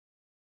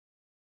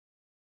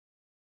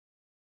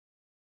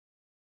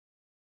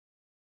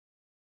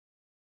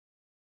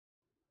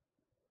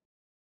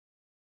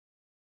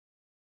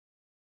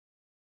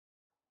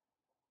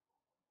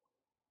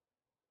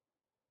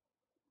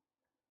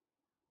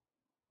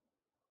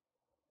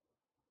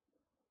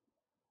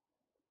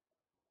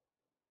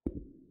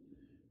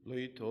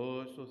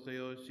Litos o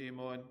Theo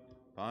Simon,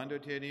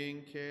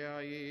 pandotenin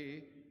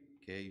keai,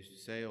 que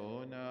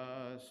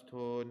seonas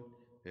ton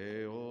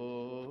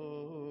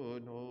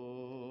eono.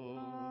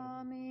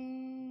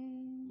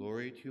 Amen.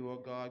 Glory to you, O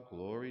God,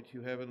 glory to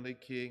you, Heavenly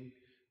King,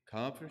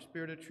 Comforter,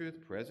 Spirit of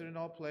truth, present in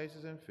all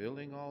places and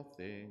filling all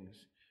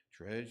things,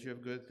 treasure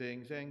of good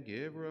things and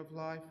giver of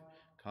life.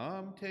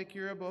 Come, take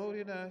your abode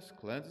in us,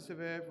 cleanse us of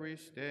every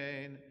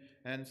stain,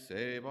 and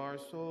save our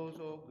souls,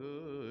 O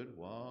good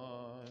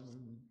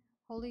one.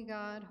 Holy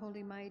God,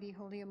 holy mighty,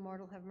 holy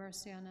immortal, have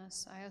mercy on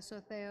us. Ios o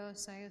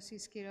Theos, Ios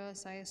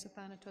Iskiros, Ios o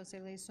Thanatos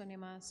eleison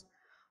imas.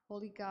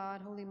 Holy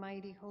God, holy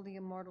mighty, holy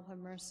immortal, have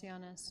mercy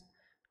on us.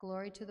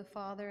 Glory to the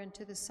Father, and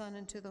to the Son,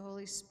 and to the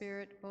Holy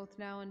Spirit, both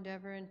now and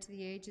ever, and to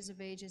the ages of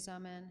ages.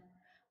 Amen.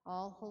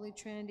 All Holy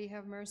Trinity,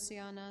 have mercy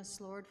on us.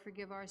 Lord,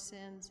 forgive our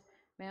sins.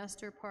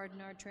 Master,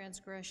 pardon our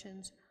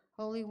transgressions.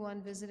 Holy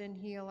One, visit and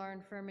heal our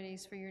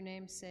infirmities for your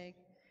name's sake.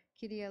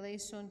 Kyrie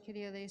eleison,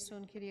 Kyrie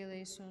eleison, Kyrie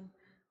eleison.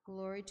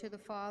 Glory to the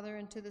Father,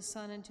 and to the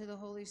Son, and to the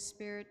Holy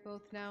Spirit,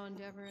 both now and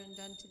ever, and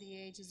unto the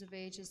ages of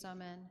ages.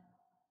 Amen.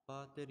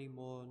 Pater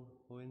imon,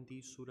 o en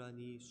dis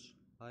uranis,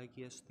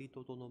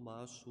 αγκιαστήτω το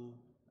όνομά σου,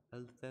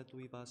 ελθέτω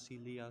η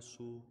βασιλεία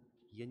σου,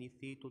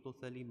 γεννηθήτω το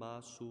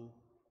θέλημά σου,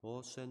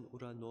 ως εν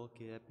ουρανό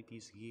και επί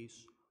της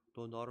γης,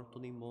 των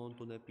όρθων ημών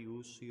των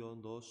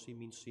επιούσιων δώσει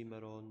μην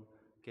σήμερον,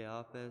 και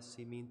άπες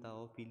ημίν τα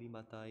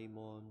οφειλήματα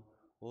ημών,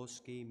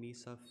 ως και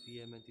ημείς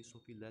αφίεμεν τις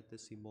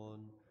οφειλέτες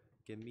ημών,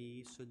 και μη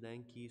ήσεν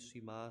έγκυς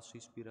ημάς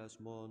εις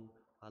πειρασμόν,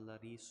 αλλά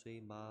ρίσε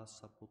ημάς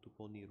από του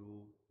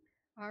πονηρού.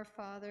 Our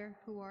Father,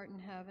 who art in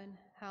heaven,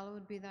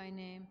 hallowed be thy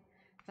name.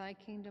 Thy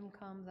kingdom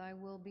come, thy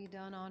will be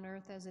done on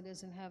earth as it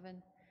is in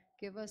heaven.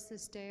 Give us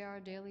this day our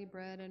daily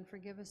bread, and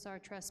forgive us our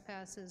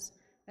trespasses,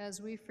 as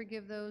we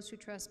forgive those who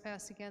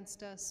trespass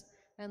against us.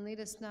 And lead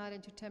us not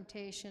into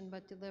temptation,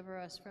 but deliver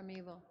us from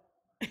evil.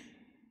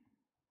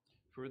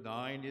 For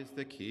thine is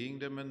the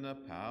kingdom and the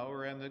power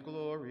and the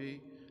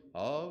glory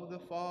of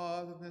the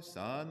Father, the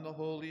Son, the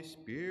Holy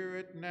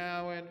Spirit,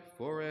 now and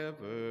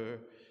forever,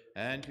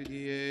 and to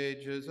the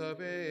ages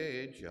of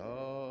ages.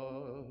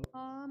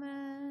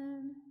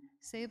 Amen.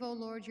 Save, O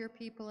Lord, your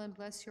people, and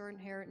bless your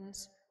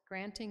inheritance,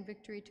 granting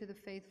victory to the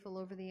faithful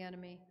over the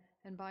enemy,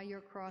 and by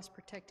your cross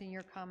protecting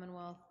your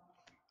commonwealth.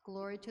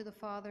 Glory to the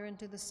Father, and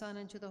to the Son,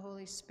 and to the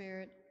Holy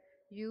Spirit.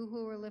 You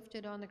who were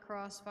lifted on the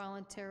cross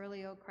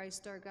voluntarily, O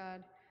Christ our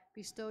God,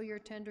 bestow your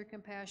tender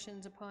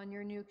compassions upon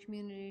your new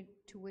community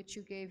to which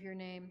you gave your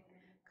name.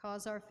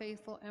 Cause our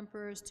faithful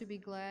emperors to be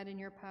glad in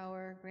your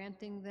power,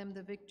 granting them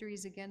the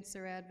victories against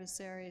their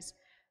adversaries.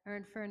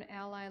 And for an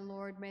ally,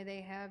 Lord, may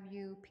they have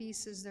you.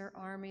 Peace is their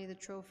army, the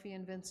trophy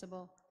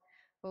invincible.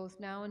 Both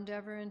now and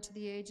ever, and to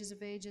the ages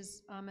of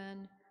ages.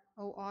 Amen.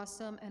 O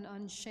awesome and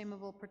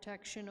unshameable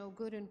protection, O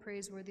good and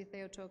praiseworthy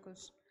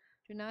Theotokos,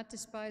 do not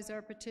despise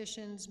our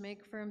petitions.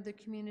 Make firm the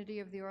community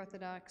of the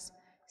Orthodox.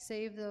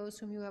 Save those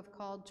whom you have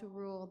called to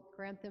rule.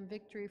 Grant them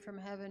victory from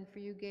heaven, for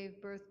you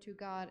gave birth to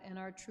God and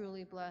are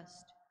truly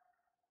blessed.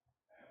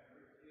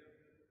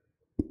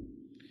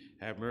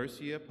 Have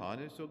mercy upon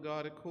us, O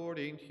God,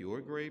 according to your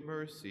great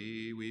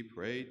mercy. We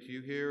pray to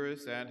you, hear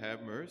us, and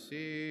have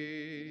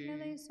mercy.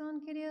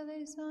 Eleison, Kyrie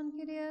eleison,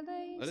 Kyrie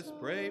eleison. Let us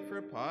pray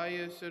for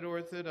pious and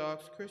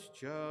Orthodox Eleison,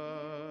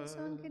 Christians.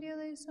 Kyrie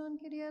eleison,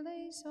 Kyrie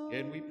eleison.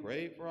 And we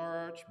pray for our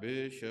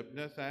Archbishop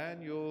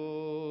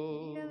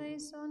Nathaniel. Kyrie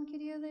eleison,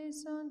 Kyrie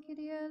eleison,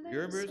 Kyrie eleison.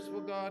 Your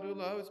merciful God who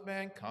loves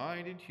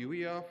mankind, and to you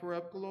we offer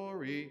up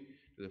glory,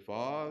 to the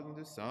Father, and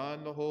the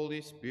Son, the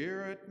Holy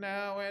Spirit,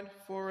 now and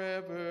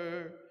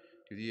forever,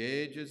 to the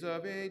ages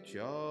of ages.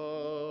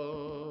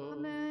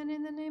 Amen.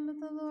 In the name of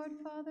the Lord,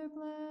 Father,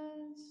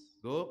 bless.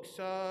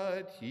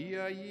 Doxa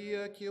tia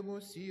ia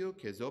kimusio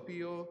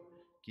kezopio,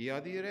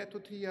 kia direto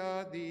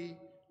triadi,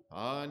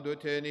 ando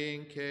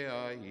tenin ke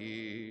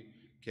ai,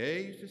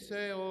 ke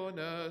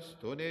seonas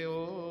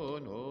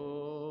toneono.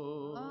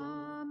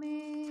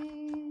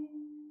 Amen.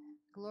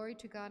 Glory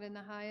to God in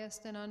the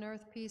highest, and on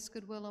earth peace,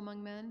 goodwill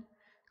among men.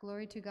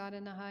 Glory to God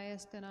in the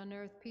highest, and on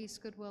earth peace,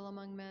 goodwill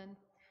among men.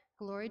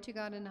 Glory to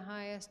God in the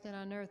highest, and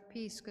on earth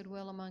peace,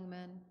 goodwill among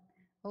men.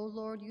 O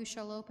Lord, you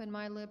shall open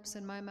my lips,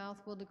 and my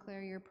mouth will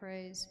declare your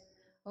praise.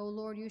 O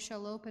Lord, you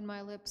shall open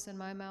my lips, and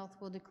my mouth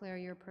will declare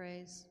your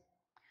praise.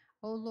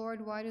 O Lord,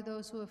 why do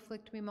those who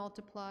afflict me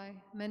multiply?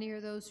 Many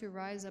are those who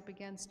rise up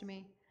against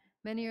me.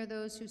 Many are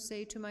those who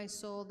say to my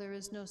soul, there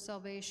is no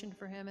salvation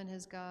for him and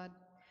his God.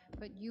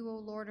 But you, O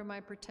Lord, are my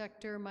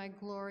protector, my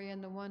glory,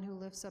 and the one who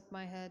lifts up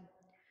my head.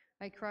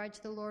 I cried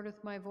to the Lord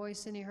with my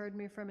voice, and he heard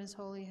me from his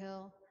holy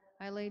hill.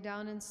 I lay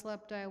down and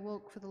slept, I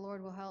awoke, for the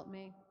Lord will help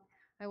me.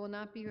 I will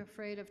not be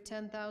afraid of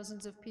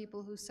 10,000s of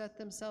people who set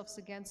themselves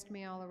against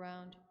me all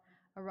around.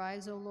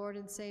 Arise, O Lord,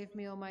 and save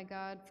me, O my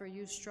God, for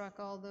you struck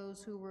all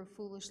those who were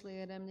foolishly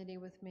at enmity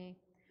with me.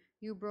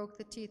 You broke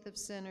the teeth of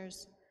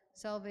sinners.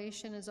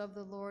 Salvation is of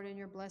the Lord, and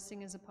your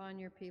blessing is upon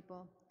your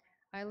people.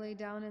 I lay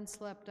down and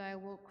slept, I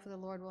awoke, for the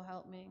Lord will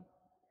help me.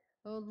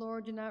 O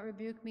Lord, do not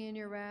rebuke me in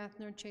your wrath,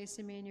 nor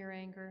chasten me in your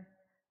anger.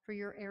 For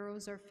your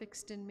arrows are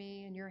fixed in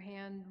me, and your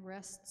hand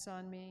rests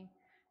on me.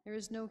 There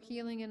is no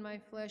healing in my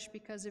flesh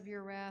because of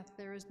your wrath.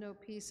 There is no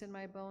peace in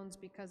my bones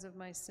because of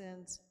my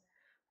sins.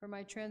 For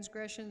my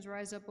transgressions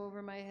rise up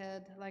over my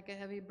head like a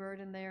heavy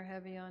burden, they are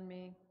heavy on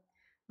me.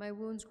 My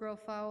wounds grow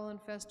foul and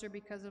fester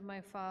because of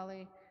my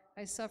folly.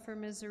 I suffer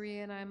misery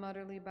and I am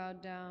utterly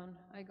bowed down.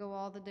 I go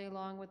all the day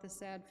long with a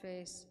sad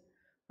face.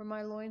 For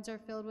my loins are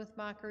filled with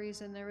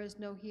mockeries and there is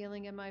no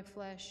healing in my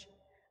flesh.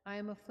 I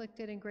am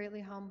afflicted and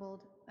greatly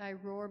humbled. I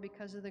roar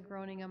because of the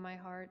groaning of my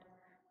heart.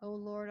 O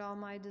Lord, all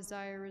my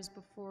desire is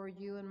before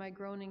you, and my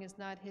groaning is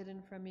not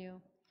hidden from you.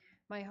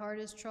 My heart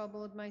is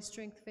troubled, my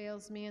strength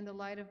fails me, and the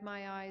light of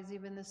my eyes,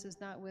 even this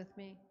is not with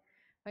me.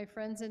 My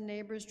friends and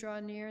neighbors draw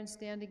near and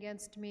stand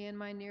against me, and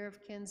my near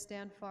of kin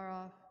stand far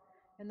off.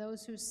 And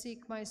those who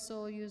seek my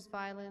soul use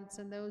violence,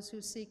 and those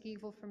who seek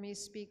evil for me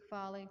speak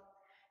folly.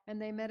 And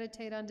they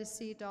meditate on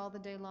deceit all the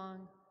day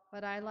long.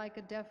 But I, like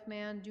a deaf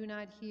man, do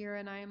not hear,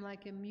 and I am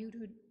like a mute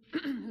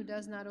who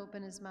does not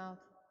open his mouth.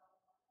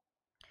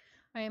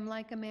 I am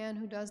like a man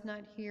who does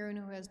not hear and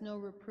who has no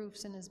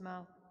reproofs in his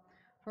mouth.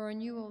 For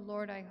in you, O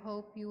Lord, I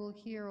hope you will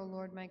hear, O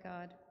Lord my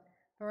God.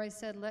 For I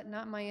said, let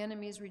not my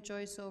enemies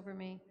rejoice over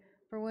me.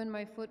 For when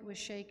my foot was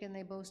shaken,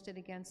 they boasted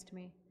against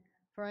me.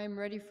 For I am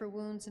ready for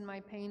wounds, and my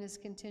pain is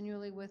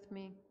continually with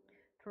me.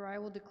 For I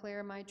will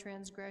declare my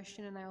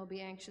transgression, and I will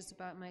be anxious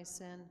about my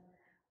sin.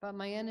 But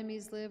my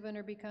enemies live and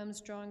are become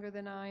stronger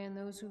than I, and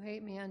those who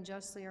hate me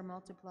unjustly are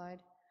multiplied.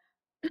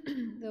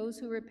 Those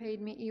who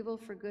repaid me evil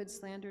for good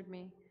slandered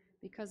me,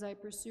 because I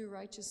pursue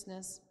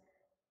righteousness,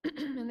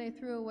 and they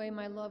threw away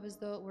my love as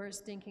though it were a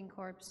stinking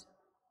corpse.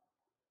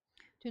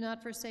 Do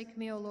not forsake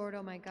me, O Lord,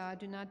 O my God.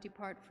 Do not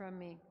depart from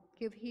me.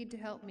 Give heed to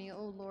help me,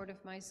 O Lord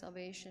of my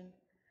salvation.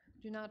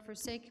 Do not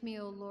forsake me,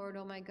 O Lord,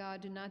 O my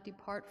God. Do not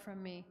depart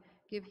from me.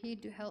 Give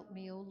heed to help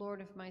me, O Lord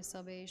of my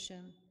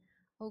salvation.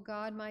 O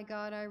God, my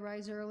God, I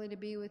rise early to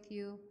be with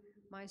you.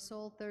 My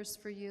soul thirsts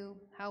for you.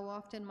 How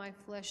often my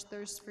flesh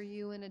thirsts for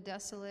you in a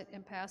desolate,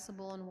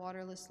 impassable, and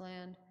waterless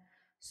land.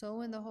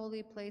 So in the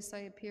holy place I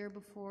appear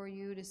before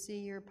you to see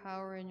your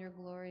power and your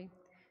glory.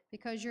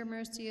 Because your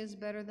mercy is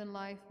better than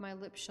life, my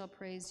lips shall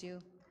praise you.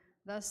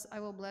 Thus I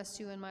will bless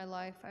you in my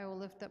life. I will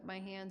lift up my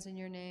hands in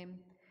your name.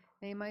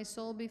 May my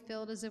soul be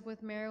filled as if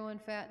with marrow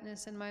and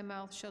fatness, and my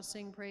mouth shall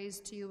sing praise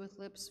to you with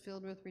lips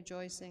filled with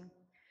rejoicing.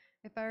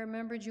 If I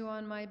remembered you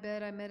on my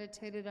bed, I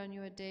meditated on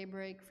you at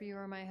daybreak, for you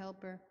are my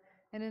helper.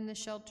 And in the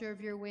shelter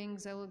of your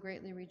wings I will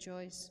greatly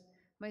rejoice.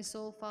 My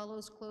soul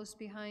follows close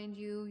behind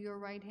you, your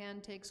right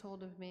hand takes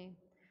hold of me.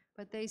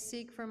 But they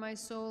seek for my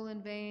soul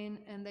in vain,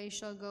 and they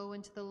shall go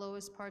into the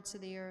lowest parts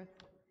of the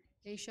earth.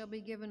 They shall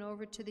be given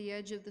over to the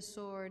edge of the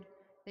sword.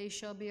 They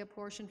shall be a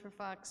portion for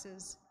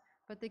foxes.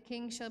 But the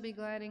king shall be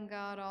glad in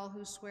God. All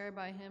who swear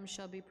by him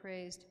shall be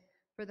praised.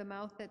 For the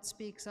mouth that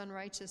speaks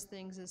unrighteous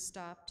things is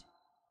stopped.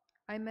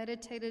 I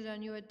meditated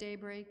on you at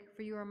daybreak,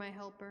 for you are my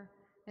helper.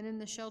 And in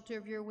the shelter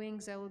of your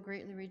wings I will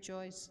greatly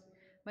rejoice.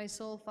 My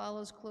soul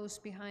follows close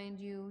behind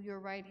you. Your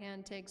right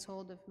hand takes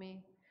hold of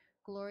me.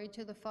 Glory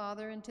to the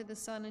Father, and to the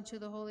Son, and to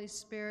the Holy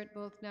Spirit,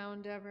 both now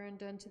and ever,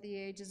 and unto the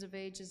ages of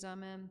ages.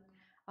 Amen.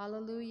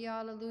 Alleluia,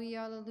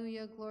 alleluia,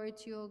 alleluia. Glory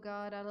to you, O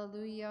God.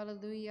 Alleluia,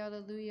 alleluia,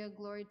 alleluia.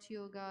 Glory to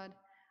you, O God.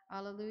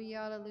 Alleluia,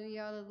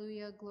 alleluia,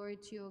 alleluia. Glory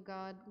to you, O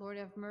God. Lord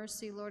have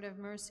mercy, Lord have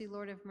mercy,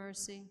 Lord have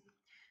mercy.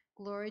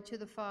 Glory to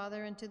the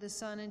Father, and to the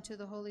Son, and to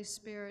the Holy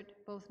Spirit,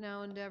 both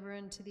now and ever,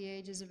 and to the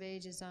ages of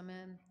ages.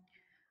 Amen.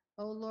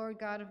 O Lord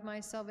God of my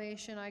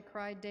salvation, I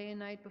cried day and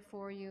night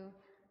before you.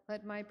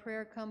 Let my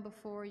prayer come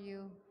before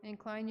you.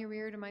 Incline your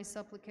ear to my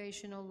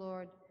supplication, O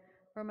Lord.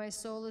 For my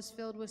soul is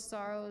filled with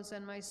sorrows,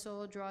 and my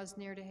soul draws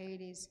near to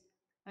Hades.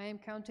 I am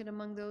counted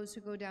among those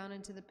who go down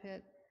into the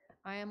pit.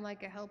 I am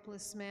like a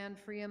helpless man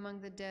free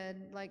among the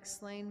dead, like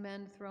slain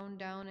men thrown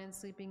down and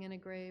sleeping in a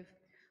grave,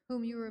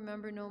 whom you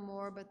remember no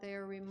more, but they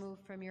are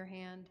removed from your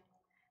hand.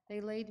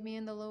 They laid me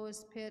in the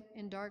lowest pit,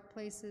 in dark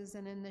places,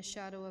 and in the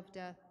shadow of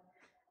death.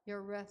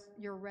 Your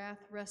wrath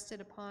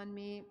rested upon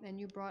me, and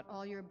you brought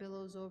all your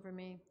billows over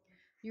me.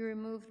 You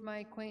removed my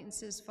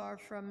acquaintances far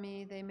from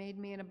me. They made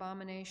me an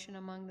abomination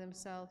among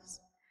themselves.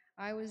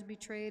 I was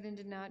betrayed and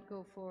did not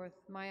go forth.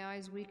 My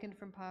eyes weakened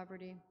from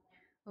poverty.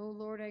 O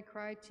Lord, I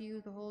cried to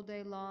you the whole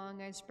day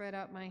long. I spread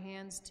out my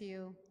hands to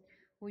you.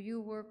 Will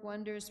you work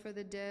wonders for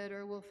the dead,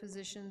 or will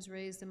physicians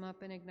raise them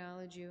up and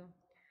acknowledge you?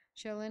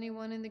 Shall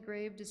anyone in the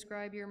grave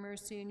describe your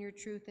mercy and your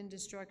truth in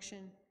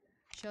destruction?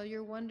 Shall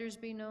your wonders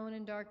be known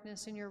in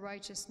darkness, and your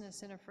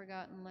righteousness in a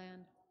forgotten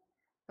land?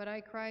 But I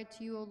cried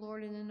to you, O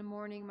Lord, and in the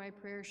morning my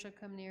prayer shall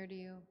come near to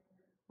you.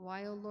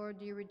 Why, O Lord,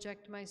 do you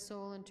reject my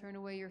soul and turn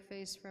away your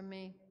face from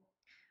me?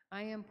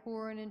 I am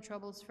poor and in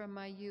troubles from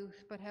my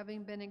youth, but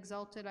having been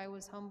exalted, I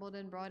was humbled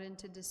and brought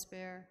into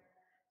despair.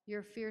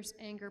 Your fierce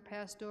anger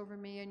passed over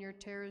me, and your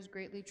terrors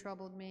greatly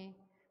troubled me.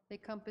 They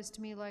compassed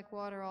me like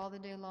water all the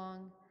day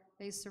long.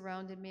 They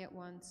surrounded me at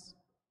once.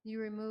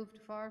 You removed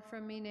far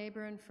from me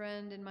neighbor and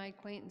friend, and my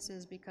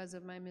acquaintances because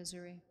of my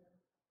misery.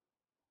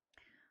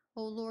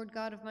 O Lord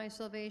God of my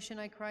salvation,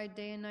 I cried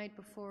day and night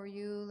before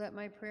you. Let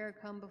my prayer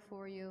come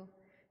before you.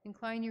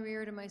 Incline your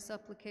ear to my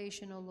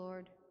supplication, O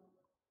Lord.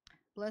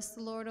 Bless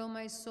the Lord, O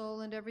my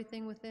soul, and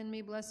everything within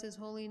me, bless his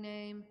holy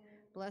name.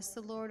 Bless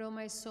the Lord, O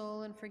my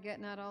soul, and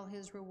forget not all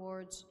his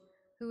rewards,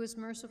 who is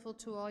merciful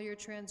to all your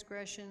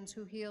transgressions,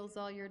 who heals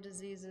all your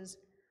diseases,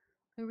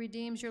 who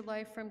redeems your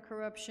life from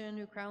corruption,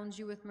 who crowns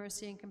you with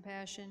mercy and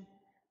compassion,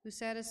 who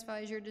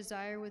satisfies your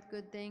desire with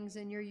good things,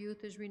 and your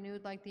youth is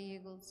renewed like the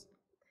eagles.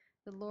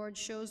 The Lord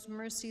shows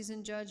mercies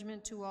and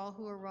judgment to all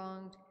who are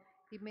wronged.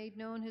 He made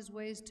known his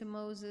ways to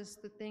Moses,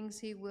 the things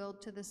he willed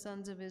to the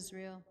sons of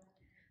Israel.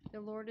 The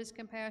Lord is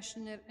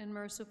compassionate and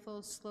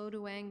merciful, slow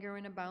to anger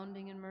and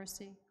abounding in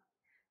mercy.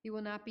 He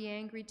will not be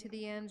angry to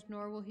the end,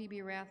 nor will he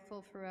be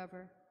wrathful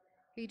forever.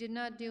 He did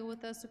not deal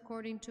with us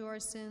according to our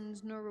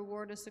sins, nor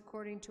reward us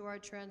according to our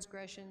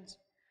transgressions.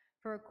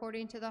 For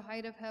according to the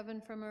height of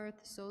heaven from earth,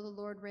 so the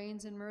Lord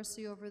reigns in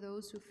mercy over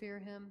those who fear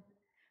him.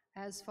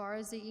 As far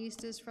as the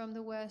east is from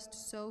the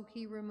west, so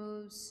he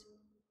removes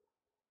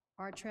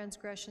our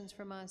transgressions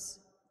from us.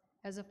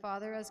 As a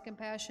father has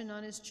compassion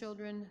on his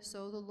children,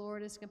 so the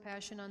Lord has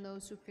compassion on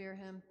those who fear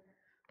him.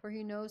 For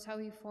he knows how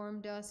he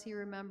formed us, he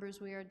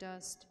remembers we are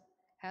dust.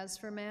 As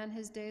for man,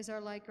 his days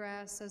are like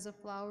grass, as a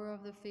flower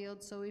of the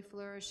field, so he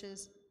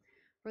flourishes.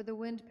 For the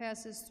wind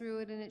passes through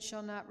it, and it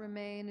shall not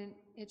remain, and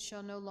it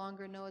shall no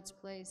longer know its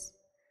place.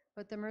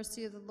 But the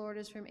mercy of the Lord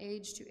is from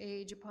age to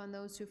age upon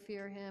those who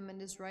fear him, and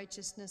his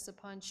righteousness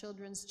upon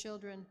children's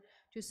children,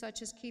 to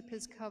such as keep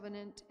his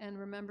covenant and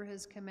remember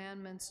his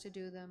commandments to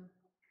do them.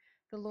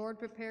 The Lord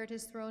prepared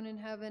his throne in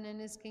heaven,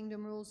 and his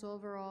kingdom rules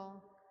over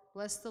all.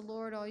 Bless the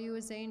Lord, all you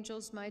his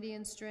angels, mighty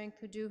in strength,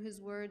 who do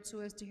his word so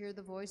as to hear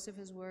the voice of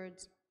his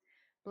words.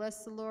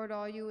 Bless the Lord,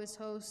 all you his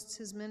hosts,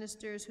 his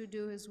ministers who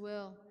do his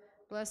will.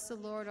 Bless the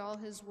Lord, all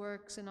his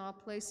works, in all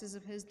places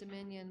of his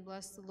dominion.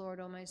 Bless the Lord,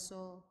 O my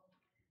soul.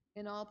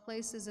 In all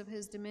places of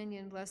his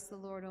dominion, bless the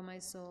Lord, O my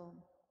soul.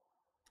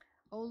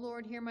 O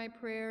Lord, hear my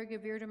prayer,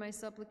 give ear to my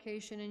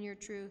supplication in your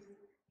truth.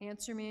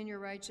 Answer me in your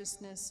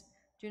righteousness.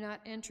 Do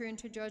not enter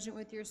into judgment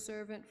with your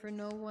servant, for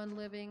no one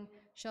living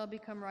shall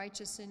become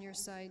righteous in your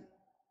sight.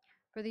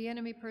 For the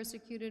enemy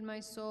persecuted my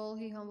soul,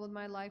 he humbled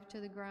my life to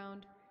the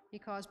ground. He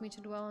caused me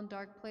to dwell in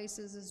dark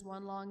places as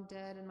one long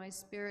dead, and my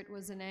spirit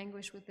was in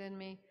anguish within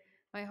me.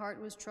 My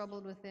heart was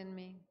troubled within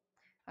me.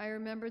 I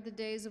remembered the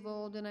days of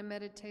old, and I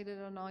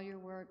meditated on all your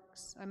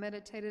works. I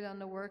meditated on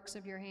the works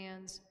of your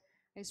hands.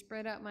 I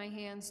spread out my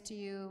hands to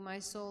you. My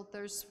soul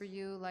thirsts for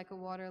you like a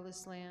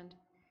waterless land.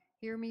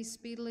 Hear me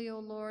speedily, O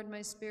Lord,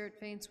 my spirit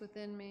faints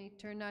within me.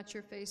 Turn not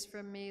your face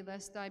from me,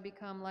 lest I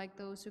become like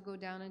those who go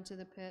down into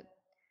the pit.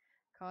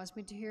 Cause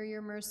me to hear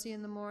your mercy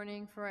in the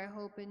morning, for I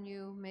hope in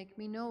you. Make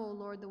me know, O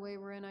Lord, the way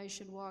wherein I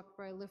should walk,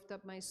 for I lift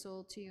up my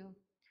soul to you.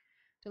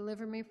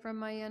 Deliver me from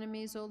my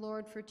enemies, O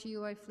Lord, for to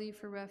you I flee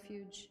for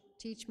refuge.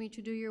 Teach me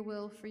to do your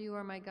will, for you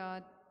are my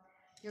God.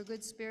 Your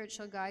good spirit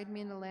shall guide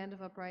me in the land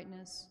of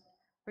uprightness.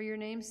 For your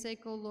name's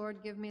sake, O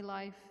Lord, give me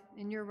life.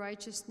 In your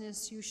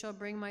righteousness you shall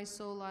bring my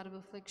soul out of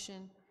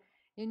affliction.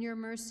 In your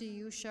mercy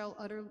you shall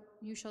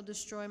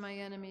destroy my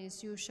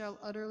enemies. You shall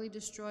utterly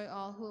destroy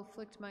all who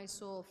afflict my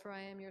soul, for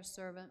I am your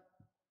servant.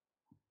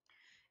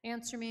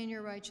 Answer me in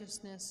your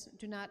righteousness.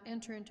 Do not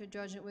enter into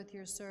judgment with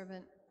your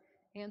servant.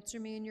 Answer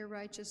me in your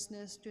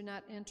righteousness. Do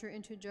not enter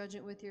into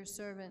judgment with your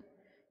servant.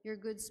 Your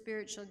good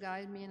spirit shall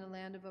guide me in a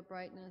land of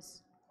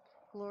uprightness.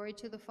 Glory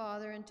to the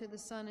Father, and to the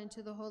Son, and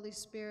to the Holy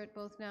Spirit,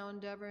 both now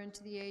and ever, and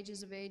to the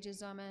ages of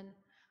ages. Amen.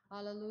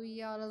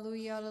 Alleluia,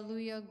 alleluia,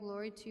 alleluia.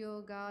 Glory to you,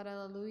 O God.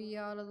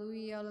 Alleluia,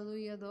 alleluia,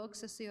 alleluia.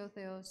 Doxa si o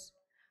Theos.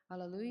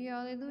 Alleluia,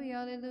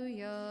 alleluia,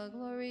 alleluia.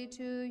 Glory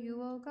to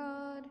you, O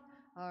God.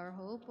 Our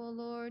hope, O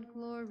Lord,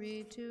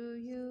 glory to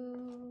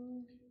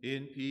you.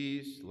 In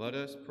peace, let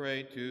us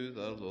pray to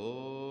the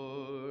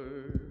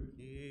Lord.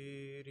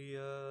 Kyrie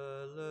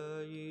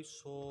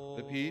eleison.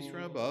 The peace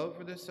from above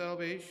for the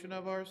salvation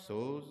of our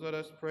souls, let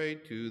us pray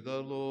to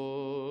the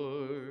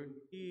Lord.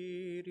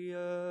 Kyrie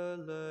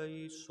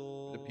eleison.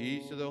 For the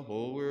peace of the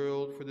whole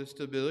world, for the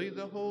stability of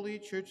the holy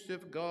church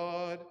of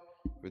God,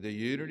 for the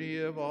unity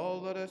of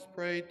all, let us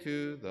pray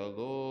to the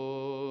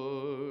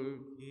Lord.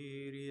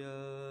 Kyrie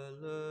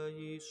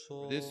eleison.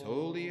 For this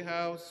holy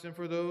house, and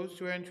for those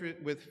who enter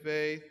it with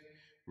faith,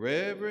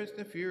 reverence,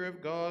 and fear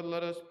of God,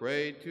 let us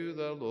pray to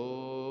the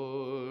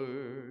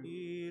Lord.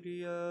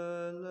 Kyrie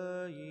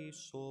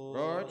eleison. For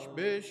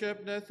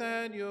Archbishop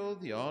Nathaniel,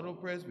 the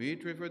honorable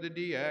presbytery, for the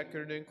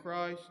diaconate in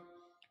Christ,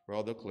 for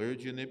all the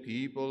clergy and the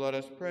people, let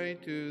us pray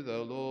to the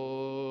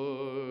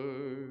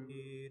Lord.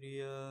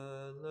 Kyrie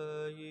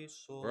eleison.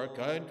 For our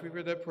country,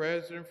 for the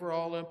president, for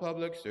all in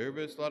public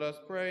service, let us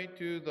pray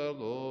to the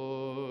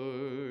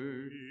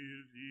Lord.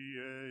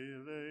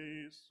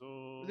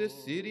 For the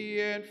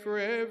city and for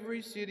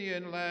every city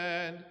and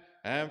land,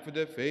 and for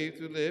the faith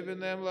who live in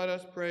them, let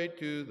us pray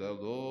to the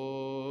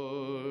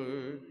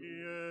Lord.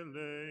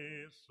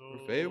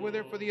 For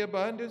favor, for the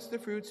abundance, the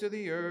fruits of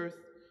the earth,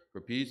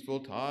 for peaceful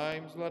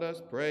times, let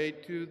us pray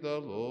to the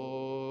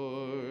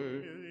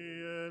Lord.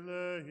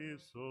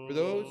 For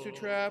those who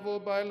travel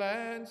by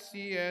land,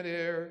 sea, and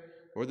air,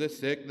 for the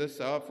sick, the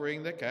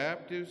suffering, the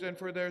captives, and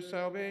for their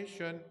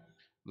salvation,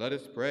 Let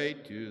us pray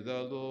to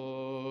the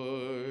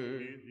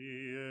Lord.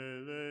 Kyrie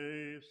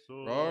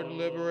eleison. For our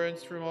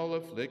deliverance from all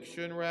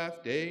affliction, wrath,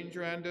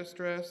 danger, and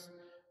distress,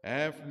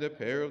 and from the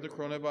peril of the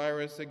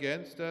coronavirus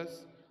against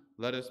us,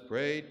 let us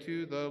pray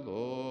to the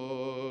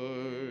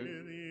Lord.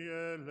 Kyrie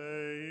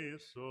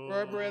eleison. For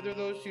our brethren,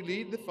 those who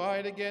lead the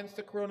fight against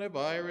the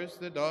coronavirus,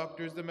 the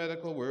doctors, the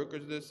medical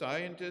workers, the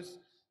scientists,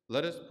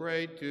 let us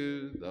pray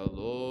to the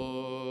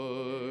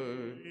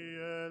Lord. Kyrie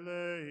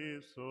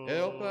eleison.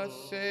 Help us,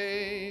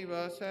 save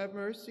us, have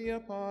mercy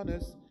upon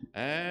us,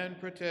 and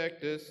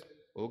protect us,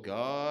 O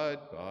God,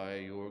 by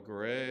your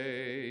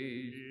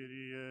grace.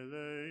 Kyrie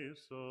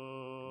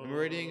eleison.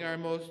 Commemorating our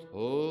most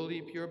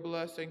holy, pure,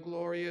 blessed, and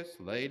glorious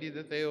Lady,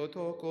 the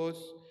Theotokos,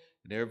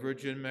 and our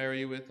Virgin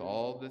Mary with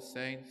all the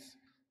saints,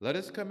 let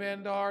us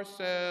commend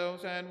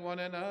ourselves and one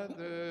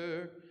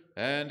another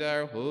and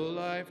our whole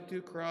life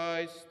to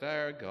Christ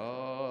our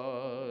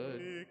God.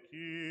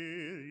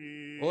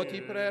 Kyrie.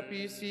 Oti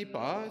prepisi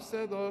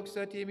passa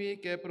doxa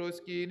timike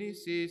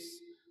proskinisis,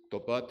 to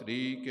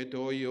patrike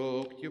to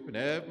ioctiu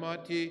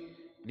pneumati,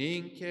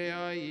 ninke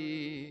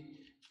ai,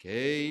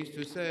 que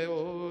Iistus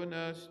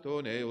eonas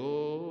ton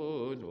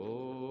eono.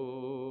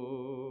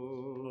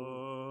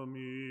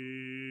 Amen.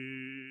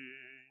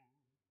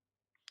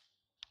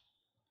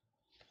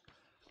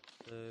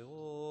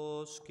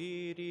 Θεός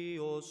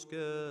Κύριος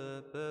και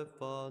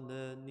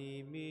πεφάνεν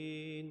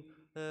ημίν,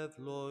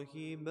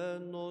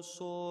 ευλογημένος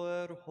ο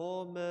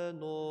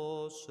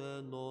ερχόμενος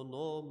εν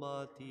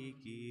ονόματι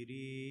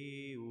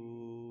Κυρίου.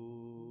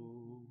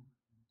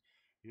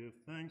 Give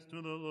thanks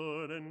to the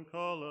Lord and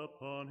call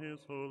upon his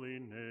holy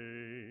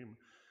name.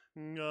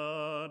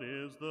 God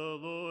is the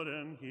Lord,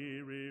 and he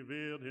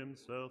revealed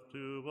himself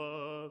to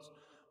us.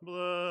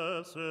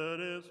 Blessed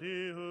is he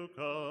who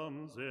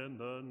comes in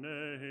the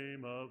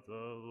name of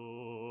the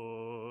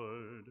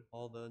Lord.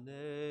 All the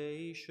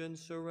nations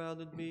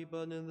surrounded me,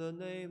 but in the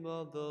name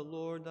of the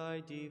Lord I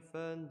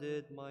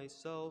defended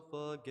myself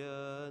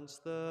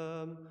against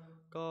them.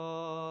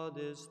 God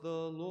is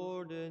the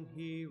Lord, and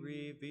he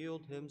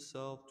revealed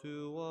himself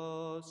to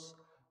us.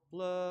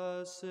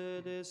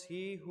 Blessed is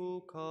he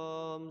who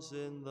comes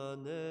in the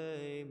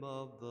name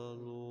of the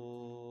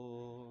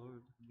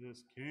Lord.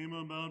 This came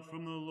about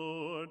from the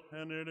Lord,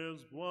 and it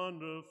is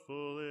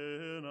wonderful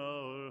in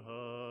our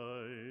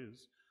eyes.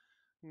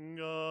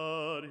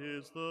 God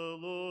is the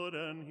Lord,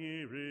 and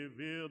he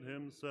revealed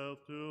himself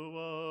to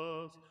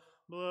us.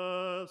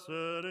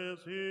 Blessed is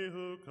he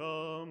who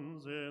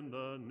comes in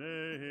the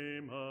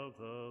name of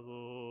the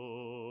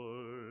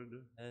Lord.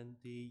 Εν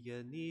τη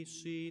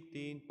γεννήση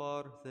την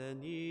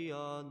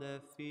παρθενίαν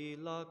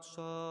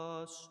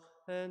εφύλαξας,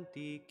 εν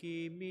τη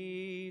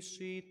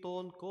κοιμήσει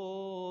των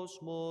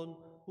κόσμων,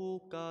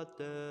 που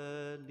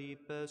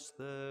κατέλειπες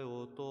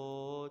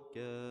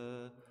Θεοτόκε,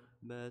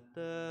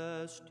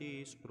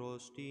 μετέστης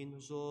προς την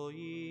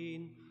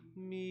ζωήν,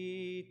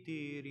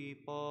 μήτηρ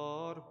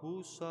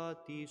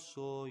υπάρχουσα της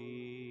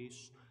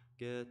ζωής,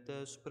 και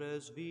τες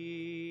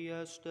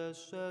πρεσβείες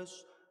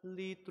τες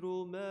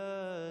λυτρουμένη,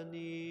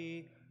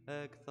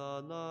 εκ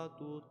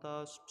θανάτου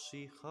τας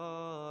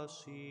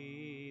ψυχάς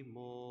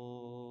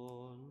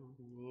ημών.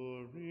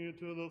 Glory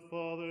to the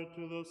Father,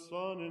 to the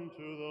Son, and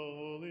to the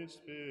Holy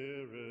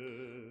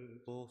Spirit.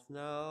 Both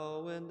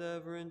now and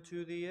ever into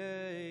the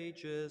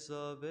ages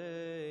of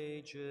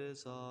ages.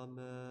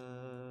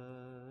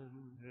 Amen.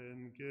 In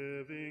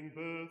giving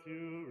birth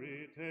you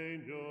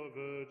retained your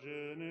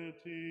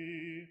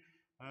virginity,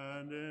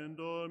 and in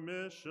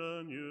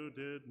dormition you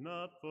did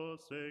not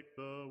forsake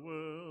the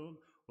world,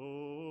 O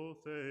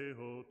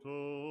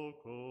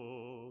Theotokos.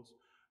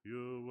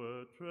 You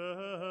were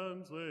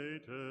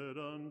translated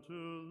unto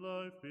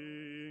life,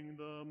 being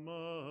the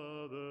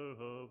mother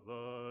of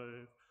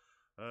life,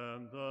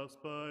 and thus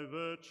by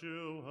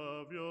virtue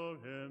of your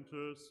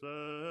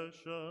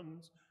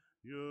intercessions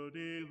you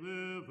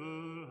deliver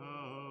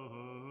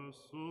our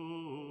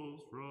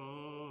souls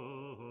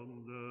from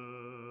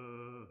death.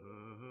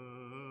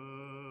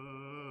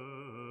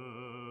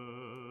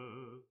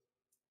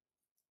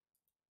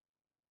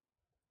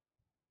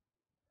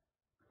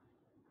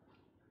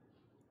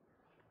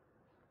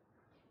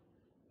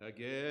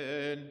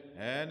 Again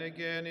and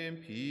again in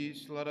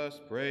peace let us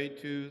pray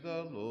to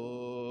the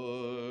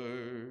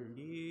Lord.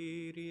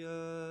 Kyrie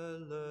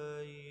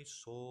eleison.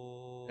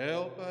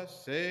 Help us,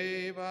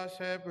 save us,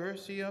 have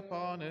mercy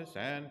upon us,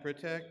 and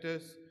protect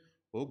us,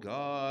 O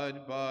God,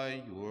 by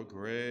your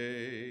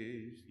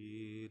grace.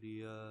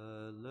 Kyrie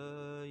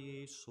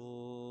eleison.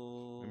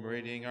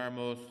 Commemorating our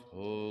most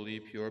holy,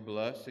 pure,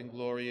 blessed, and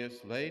glorious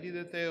Lady,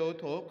 the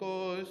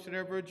Theotokos, and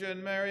our Virgin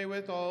Mary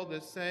with all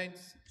the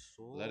saints,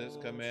 let us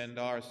commend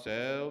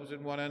ourselves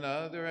and one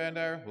another and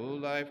our whole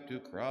life to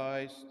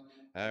Christ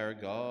our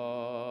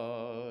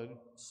God.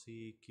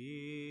 Si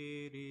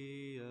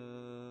Kyrie.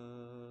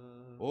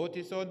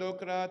 Otis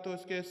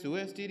odokratos και σου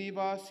εστιν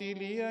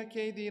βασιλεία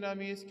και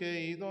δύναμις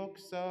και η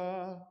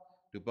δόξα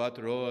του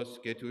Πατρός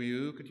και του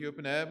Υιού και του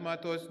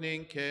Πνεύματος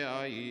νυν και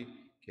αεί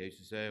και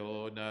στους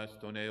αιώνας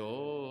των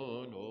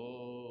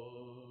αιώνων.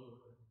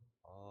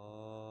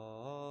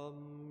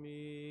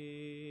 Amen.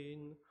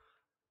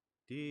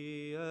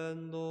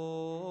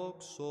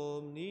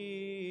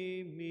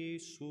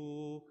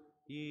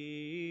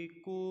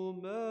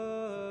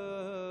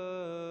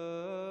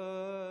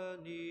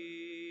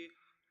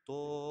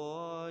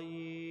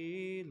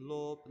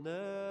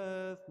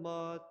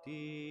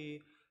 πνεύματι,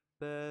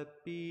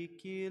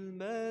 πεπικυλμένη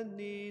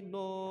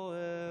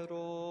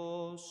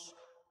νοερός,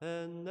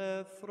 εν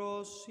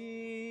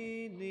ευφροσύνη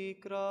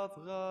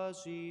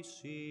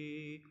κραυγάζησι,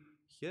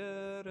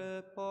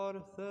 χαίρε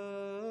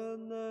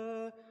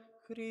Παρθένε,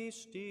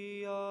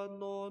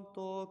 Χριστιανόν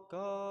το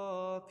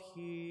καύχημα.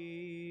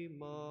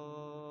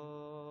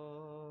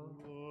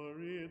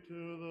 Glory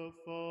to the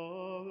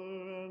Father,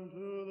 and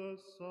to the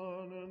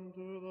Son, and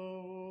to the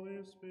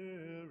Holy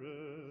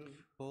Spirit.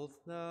 Both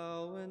now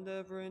and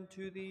ever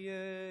into the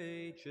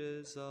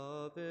ages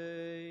of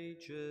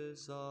ages.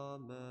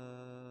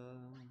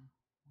 Amen.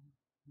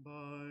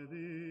 By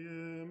the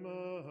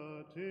immaterial,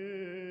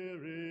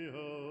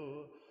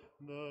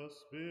 the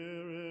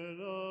Spirit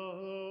of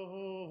the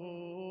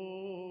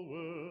whole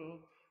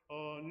world,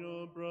 on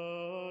your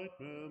bright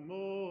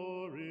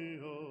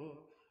memorial,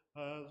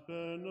 has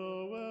been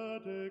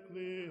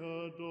noetically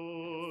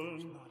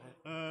adorned,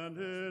 and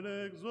it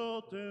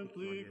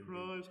exultantly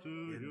cries to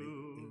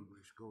you,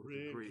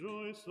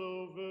 rejoice,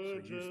 O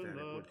Virgin,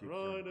 the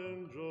pride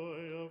and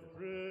joy of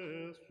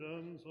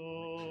Christians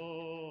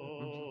all.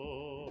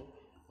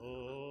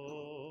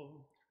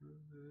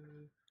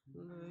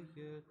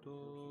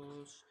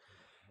 Legetos.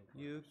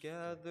 You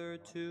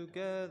gathered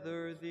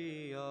together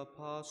the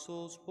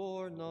apostles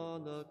borne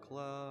on a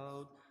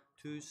cloud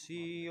to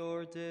see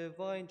your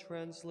divine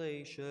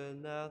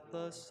translation at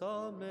the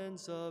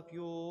summons of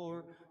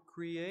your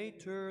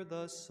Creator,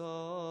 the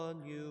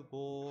Son you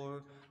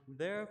bore.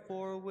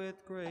 Therefore,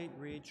 with great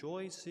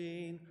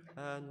rejoicing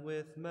and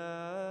with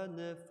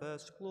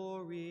manifest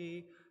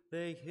glory,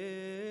 they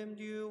hymned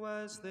you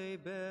as they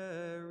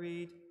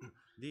buried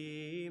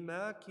the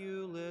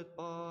immaculate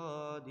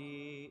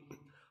body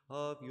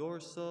of your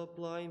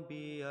sublime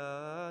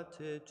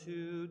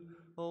beatitude,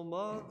 O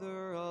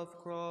Mother of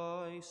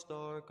Christ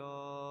our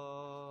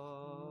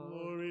God.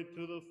 Glory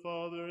to the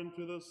Father, and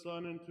to the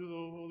Son, and to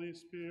the Holy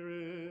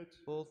Spirit.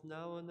 Both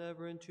now and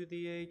ever into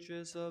the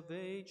ages of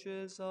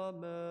ages.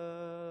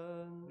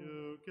 Amen.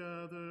 You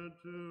gathered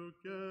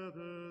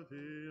together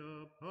the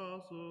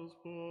apostles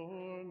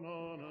borne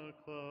on a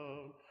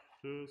cloud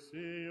to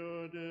see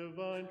your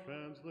divine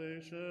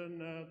translation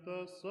at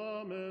the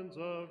summons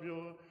of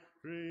your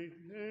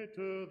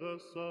Creator, the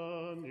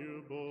Son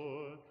you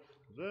bore.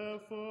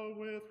 Therefore,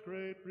 with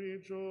great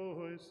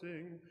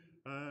rejoicing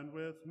and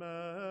with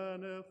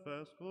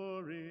manifest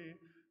glory,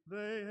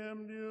 they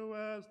hymned you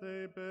as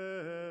they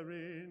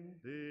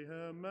buried the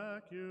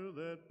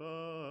immaculate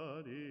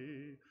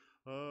body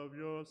of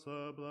your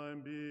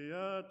sublime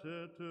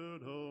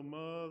beatitude, O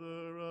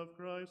Mother of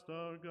Christ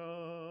our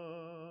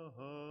God.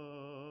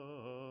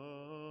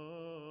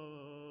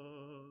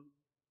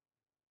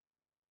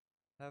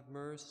 Have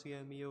mercy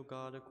on me, O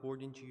God,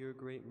 according to your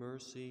great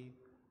mercy,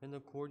 and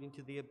according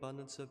to the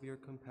abundance of your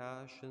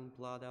compassion,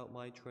 blot out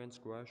my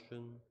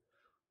transgression.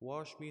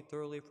 Wash me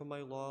thoroughly from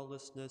my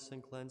lawlessness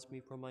and cleanse me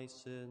from my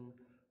sin.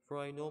 For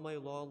I know my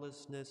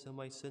lawlessness, and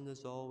my sin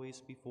is always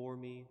before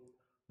me.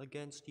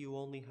 Against you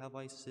only have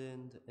I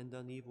sinned and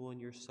done evil in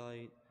your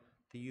sight,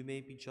 that you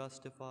may be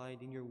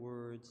justified in your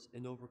words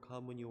and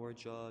overcome when you are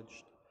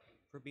judged.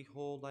 For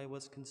behold, I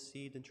was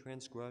conceived in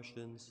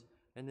transgressions,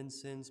 and in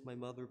sins my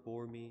mother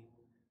bore me.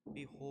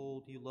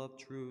 Behold, you love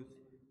truth.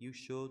 You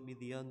showed me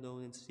the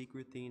unknown and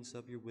secret things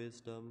of your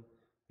wisdom.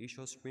 You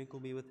shall sprinkle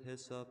me with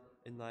hyssop,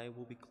 and I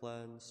will be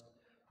cleansed.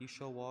 You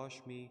shall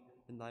wash me,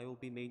 and I will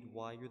be made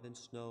whiter than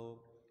snow.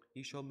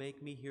 You shall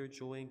make me hear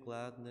joy and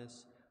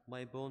gladness.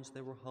 My bones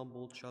that were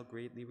humbled shall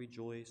greatly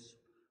rejoice.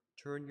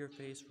 Turn your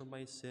face from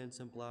my sins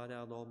and blot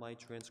out all my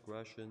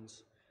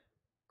transgressions.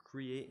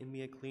 Create in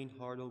me a clean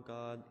heart, O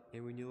God,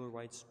 and renew a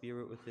right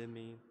spirit within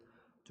me.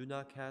 Do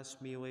not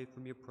cast me away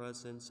from your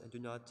presence, and do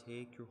not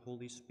take your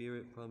Holy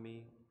Spirit from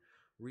me.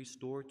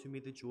 Restore to me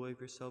the joy of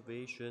your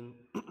salvation,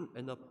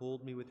 and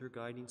uphold me with your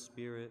guiding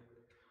spirit.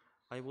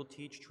 I will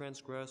teach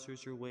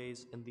transgressors your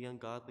ways, and the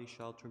ungodly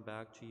shall turn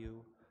back to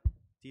you.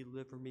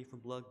 Deliver me from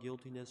blood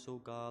guiltiness, O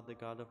God, the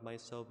God of my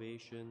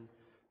salvation,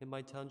 and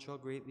my tongue shall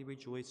greatly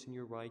rejoice in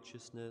your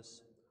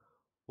righteousness.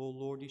 O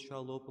Lord, you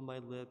shall open my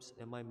lips,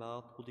 and my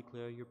mouth will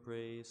declare your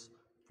praise.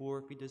 For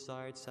if you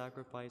desired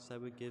sacrifice, I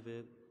would give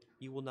it.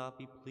 You will not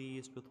be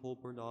pleased with whole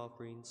burnt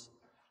offerings.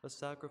 A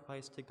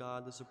sacrifice to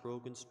God is a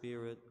broken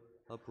spirit.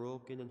 A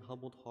broken and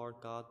humbled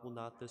heart God will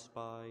not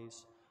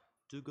despise.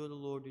 Do good, O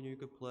Lord, in your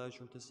good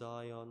pleasure to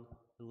Zion,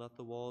 and let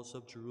the walls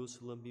of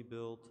Jerusalem be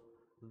built.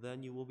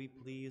 Then you will be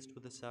pleased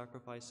with the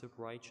sacrifice of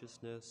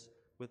righteousness,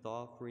 with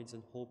offerings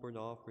and whole burnt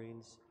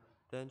offerings.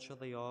 Then shall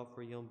they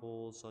offer young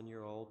bulls on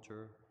your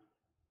altar.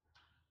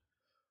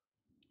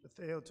 The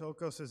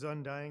Theotokos is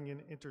undying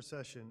in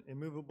intercession.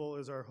 Immovable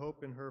is our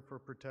hope in her for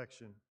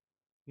protection.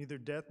 Neither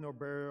death nor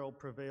burial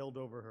prevailed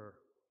over her.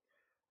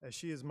 As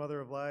she is mother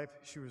of life,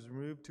 she was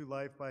removed to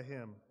life by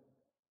him.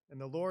 And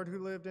the Lord who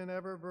lived in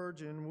ever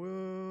virgin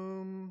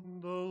womb,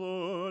 The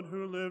Lord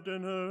who lived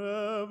in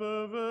her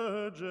ever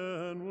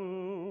virgin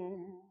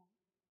womb.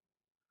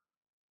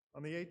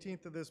 On the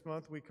 18th of this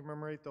month, we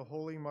commemorate the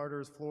holy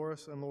martyrs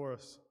Florus and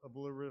Laurus of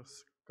Liturgy.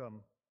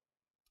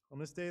 On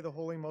this day, the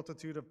holy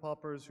multitude of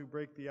paupers who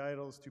break the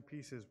idols to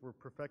pieces were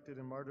perfected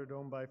in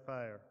martyrdom by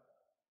fire.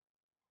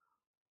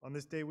 On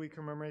this day, we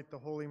commemorate the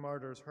holy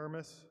martyrs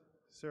Hermas,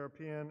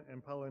 Serapion,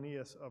 and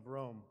Polonius of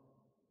Rome.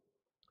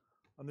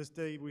 On this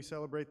day, we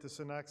celebrate the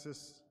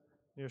synaxis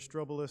near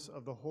Strobolus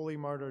of the holy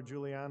martyr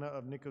Juliana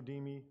of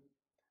Nicodemia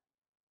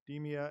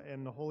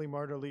and the holy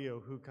martyr Leo,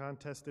 who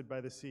contested by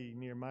the sea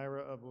near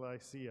Myra of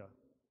Lycia.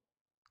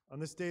 On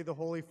this day, the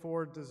holy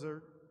four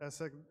desert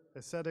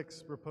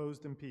ascetics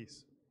reposed in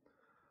peace.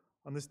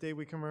 On this day,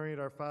 we commemorate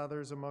our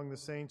fathers among the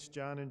saints,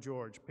 John and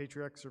George,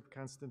 patriarchs of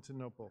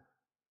Constantinople.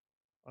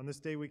 On this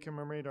day, we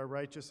commemorate our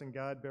righteous and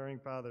God-bearing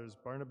fathers,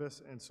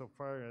 Barnabas and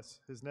Sopharius,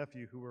 his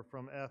nephew, who were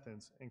from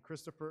Athens, and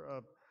Christopher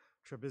of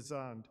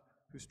Trebizond,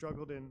 who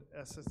struggled in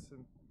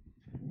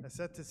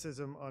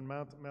asceticism on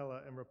Mount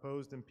Mela and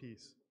reposed in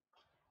peace.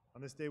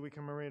 On this day, we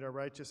commemorate our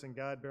righteous and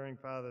God-bearing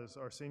fathers,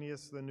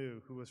 Arsenius the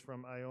New, who was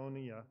from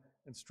Ionia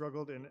and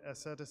struggled in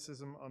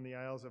asceticism on the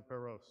Isles of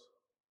Paros.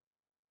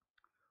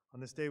 On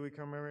this day, we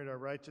commemorate our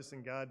righteous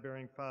and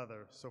God-bearing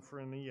father,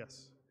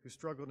 Sophronius, who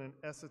struggled in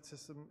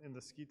asceticism in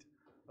the Skete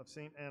of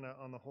St. Anna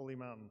on the Holy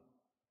Mountain.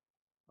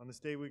 On this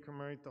day, we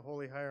commemorate the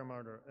holy higher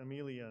martyr,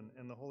 Emilian,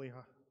 and the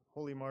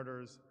holy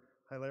martyrs,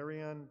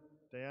 Hilarion,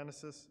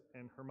 Dionysius,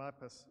 and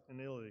Hermippus in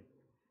Italy.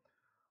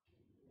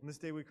 On this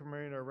day, we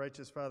commemorate our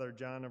righteous father,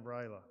 John of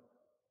Ryla.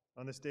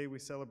 On this day, we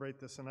celebrate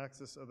the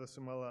synaxis of the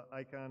Sumela,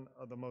 icon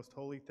of the most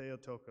holy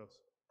Theotokos.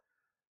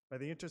 By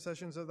the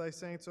intercessions of thy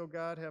saints, O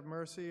God, have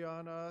mercy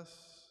on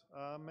us.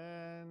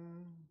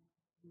 Amen.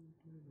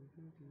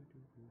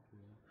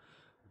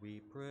 We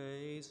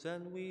praise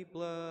and we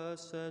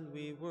bless and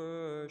we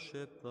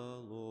worship the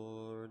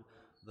Lord.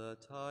 The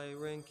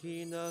tyrant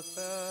king of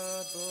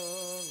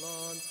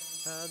Babylon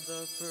had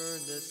the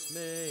furnace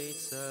made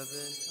 7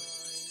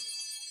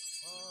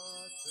 times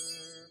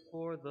hotter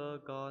for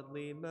the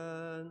godly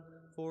man,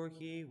 for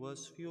he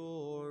was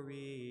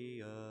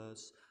furious.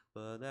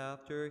 But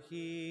after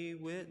he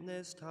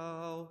witnessed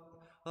how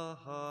a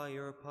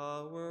higher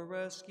power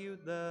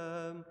rescued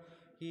them,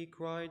 he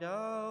cried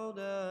out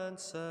and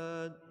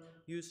said,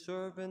 "You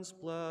servants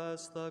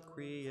bless the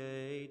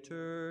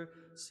Creator,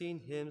 sing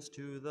hymns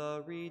to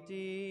the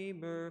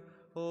Redeemer.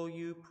 O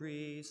you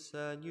priests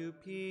and you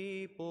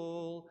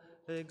people,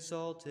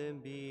 exalt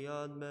him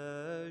beyond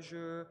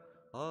measure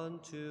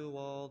unto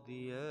all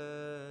the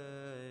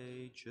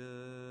ages."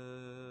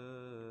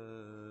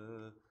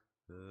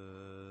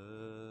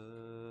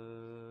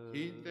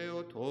 In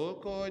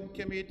Theotokon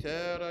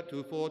cemitera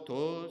tu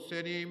photos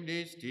en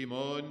hymnis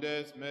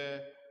timondes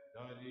me,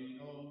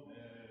 Dadino me.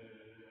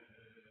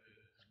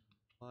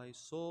 My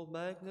soul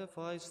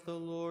magnifies the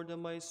Lord,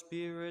 and my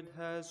spirit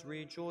has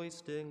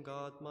rejoiced in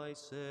God my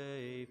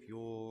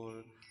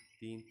Savior.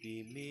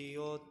 Timpi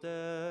mio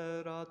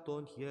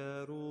teraton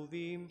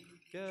hieruvim,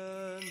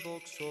 gen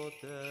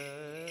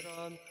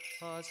doxoteran,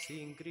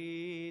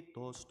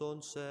 asingritos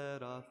ton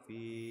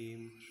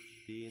seraphim.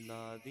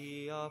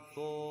 Dinadia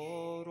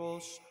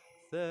Florus,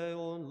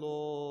 theon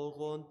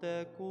logon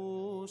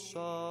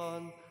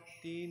tekusan,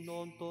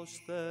 dinontos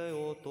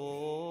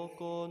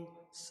Theotokon,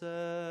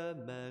 se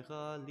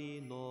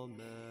megalinomen.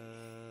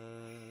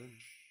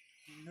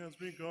 Has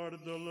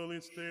regarded the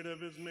lowly state of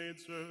his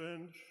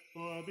maidservant,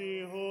 for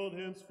behold,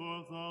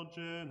 henceforth all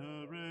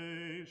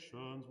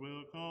generations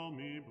will call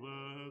me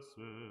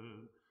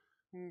blessed.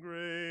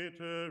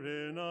 Greater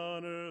in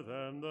honor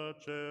than the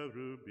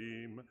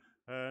cherubim,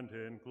 and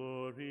in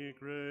glory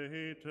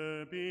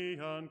greater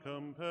beyond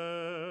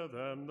compare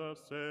than the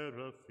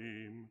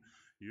seraphim.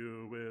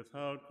 You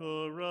without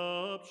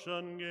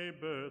corruption gave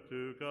birth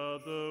to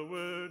God the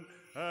Word,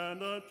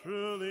 and a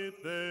truly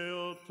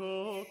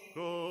Theotokos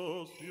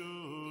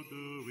you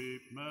do we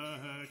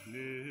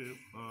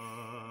magnify.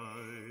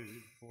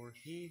 For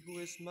he who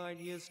is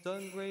mighty has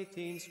done great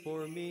things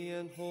for me,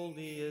 and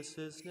holy is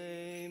his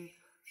name,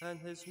 and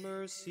his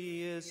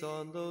mercy is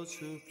on those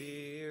who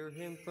fear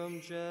him from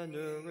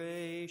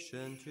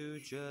generation to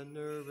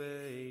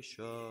generation.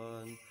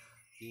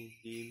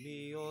 Timpi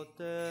mio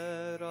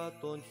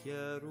teraton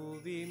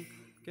hieruvim,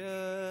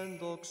 gen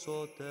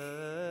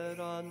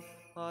doxoteran,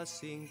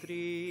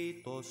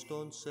 asingritos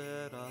ton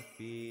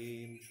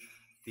seraphim.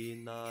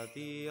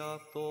 Dinadia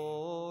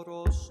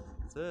Thoros,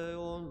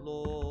 theon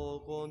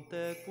logon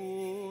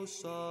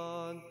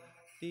tekusan,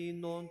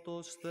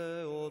 dinontos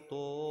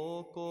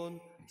Theotokon,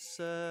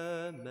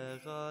 se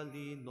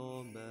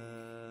megalinomen.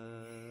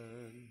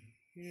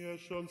 He has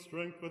shown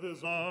strength with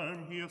his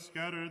arm, he has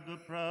scattered the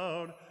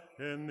proud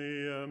in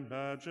the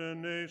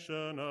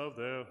imagination of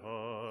their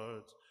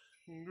hearts.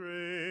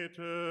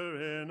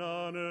 Greater in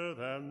honor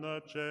than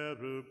the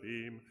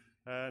cherubim,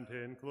 and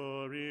in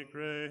glory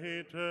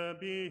greater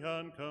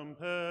beyond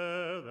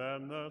compare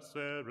than the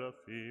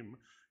seraphim.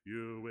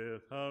 You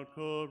without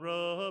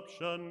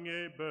corruption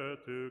gave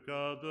birth to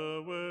God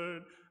the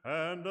Word,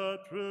 and a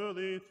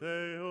truly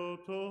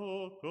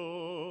Theotokos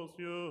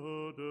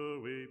you do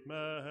we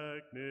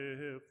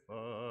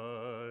magnify.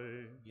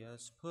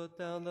 Yes, put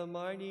down the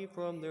mighty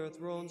from their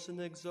thrones and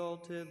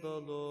exalted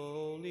the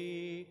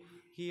lowly.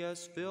 He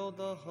has filled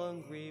the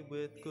hungry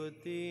with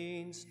good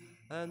things,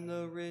 and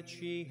the rich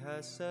he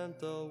has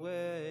sent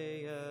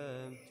away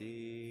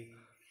empty.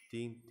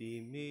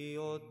 Tinctimi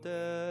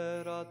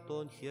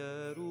oteraton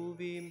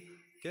cheruvim,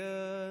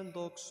 gen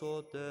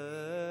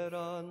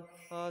doxoteran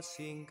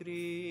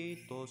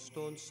asingritos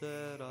ton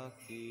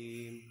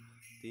seraphim.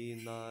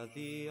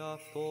 Tinadia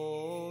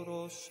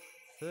Florus,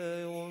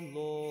 theon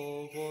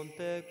logon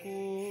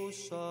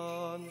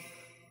tekusan,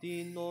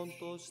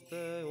 Tinontos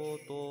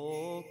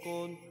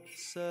Theotokon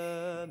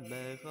se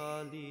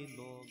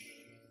megalilon.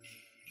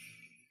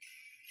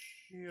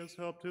 He has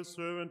helped his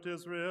servant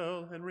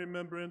Israel in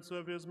remembrance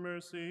of his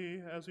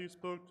mercy, as he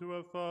spoke to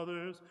our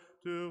fathers,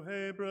 to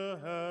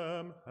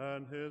Abraham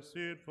and his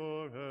seed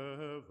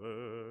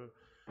forever.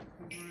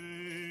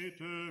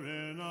 Greater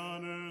in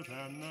honor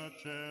than the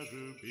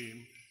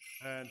cherubim,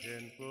 and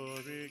in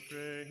glory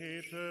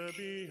greater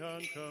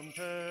beyond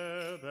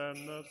compare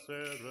than the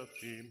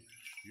seraphim.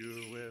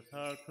 You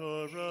without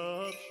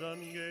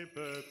corruption gave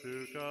birth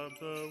to God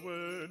the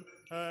Word,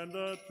 and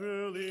the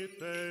truly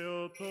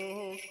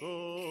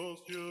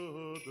Theotokos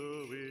you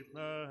do we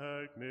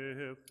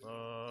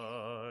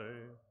magnify.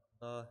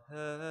 The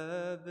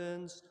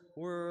heavens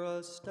were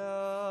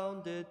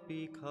astounded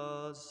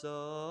because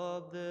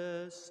of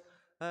this,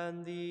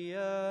 and the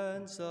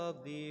ends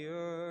of the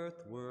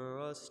earth were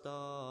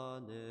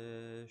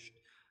astonished,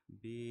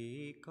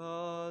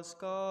 because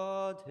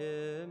God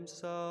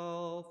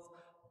himself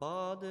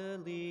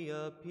bodily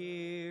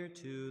appeared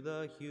to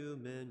the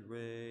human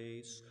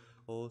race.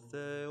 O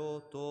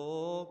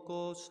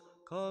Theotokos,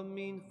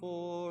 coming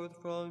forth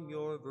from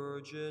your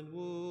virgin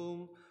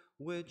womb,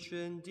 which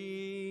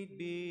indeed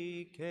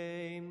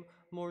became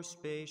more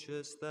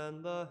spacious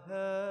than the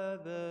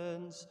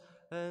heavens,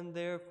 and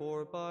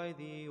therefore by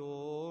the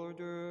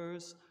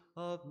orders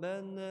of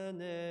men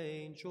and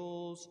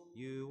angels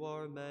you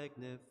are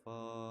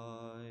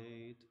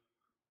magnified.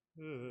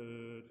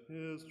 It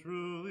is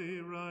truly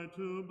right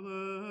to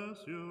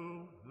bless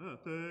you,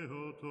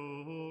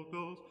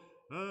 Theotokos,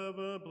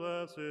 ever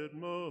blessed,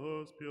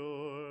 most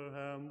pure,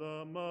 and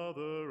the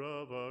Mother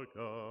of our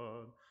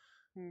God.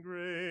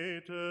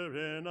 Greater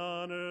in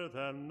honor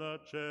than the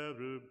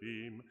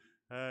cherubim,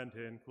 and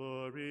in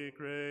glory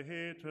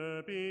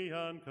greater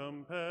beyond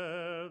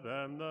compare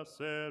than the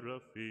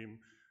seraphim.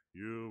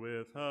 You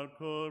without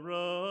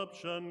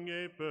corruption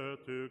gave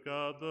birth to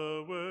God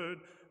the Word,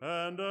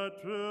 and are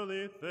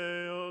truly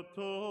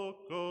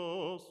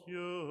Theotokos,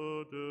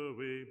 you do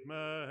we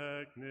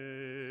magnify.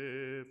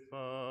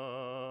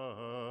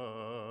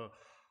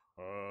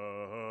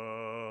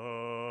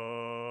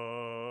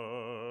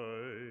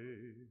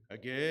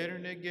 Again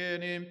and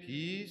again in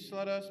peace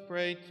let us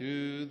pray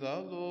to the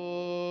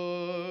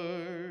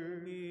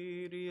Lord.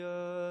 Kyrie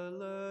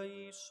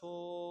eleison.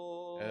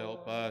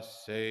 Help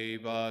us,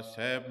 save us,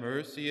 have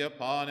mercy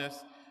upon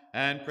us,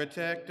 and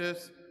protect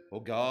us, O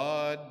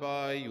God,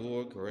 by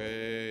your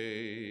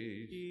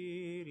grace.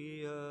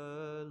 Kyrie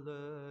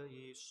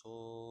eleison.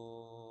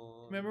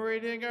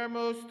 Commemorating our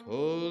most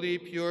holy,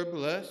 pure,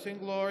 blessed, and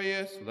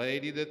glorious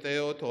Lady, the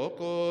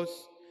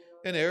Theotokos,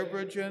 and our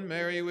Virgin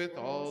Mary with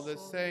all the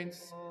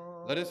saints,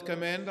 let us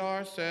commend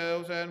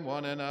ourselves and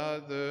one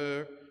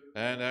another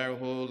and our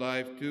whole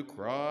life to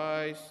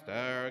Christ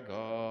our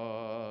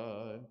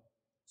God.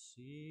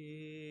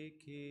 Si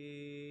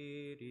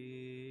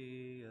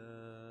Kyrie.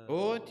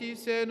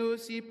 Otis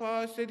enus I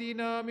passe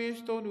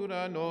dinamis ton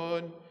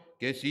uranon,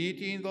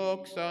 gesitin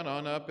doxan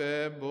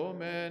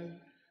anapembomen,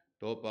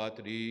 to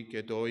patri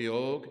και το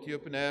ιόκτιο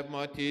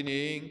πνεύματιν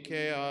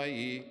και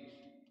αΐ,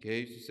 και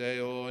εις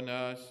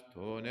αιώνας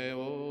των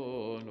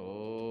αιώνων.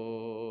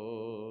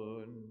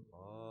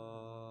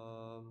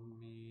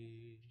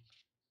 Amen.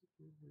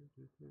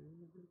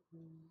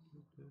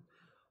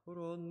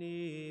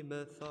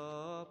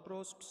 Ρονίμεθα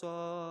προς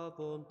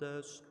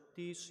ψάβοντες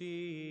της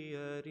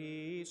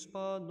Ιερής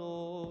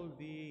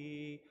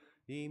Πανόλβη,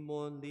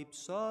 ημών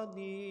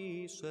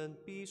λειψανείς εν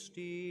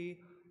πίστη,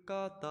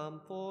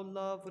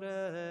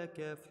 καταμφολαβρέ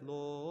και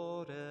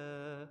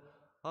φλόρε,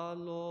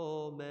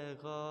 αλλο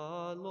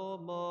μεγάλο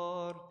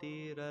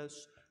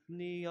μάρτυρες,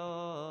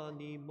 μνιάν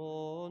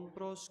ημών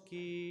προς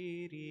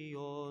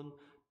Κύριον,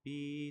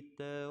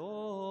 πείτε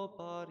ο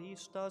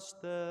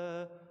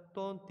παρίσταστε,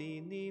 των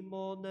την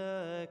ημών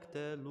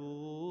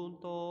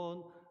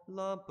εκτελούντων,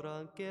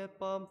 λάμπραν και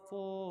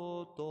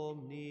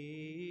παμφώτο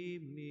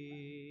μνήμη.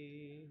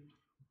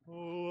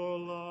 O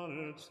all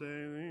honored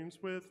saints,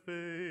 with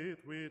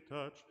faith we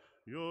touch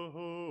your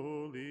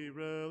holy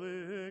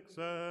relics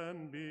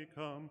and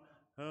become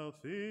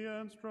healthy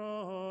and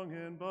strong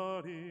in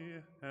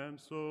body and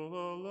soul,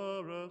 O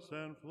Laurus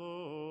and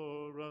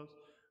Florus.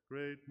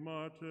 Great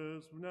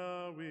martyrs,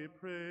 now we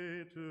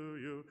pray to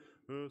you,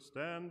 who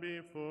stand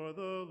before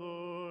the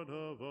Lord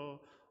of all.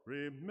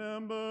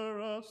 Remember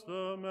us,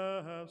 the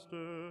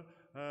Master,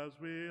 as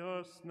we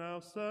are now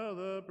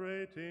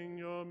celebrating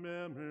your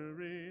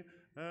memory,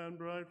 and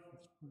bright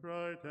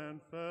and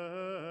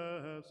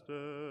festive.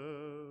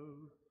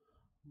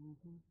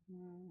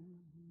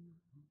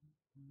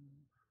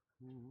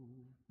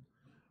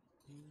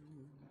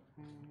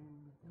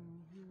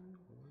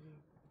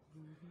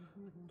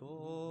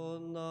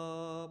 Τον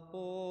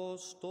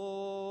Αποστόλων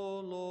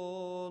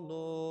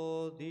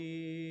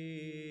οδήμος,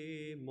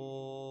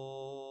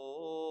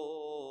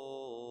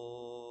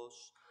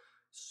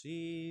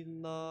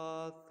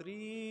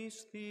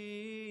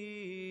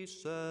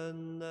 συναθρίστης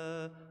εν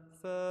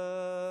εφέλες,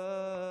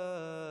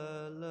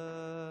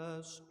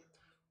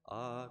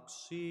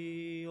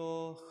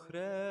 αξίο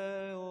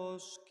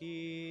χρέος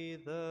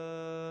κηδεύει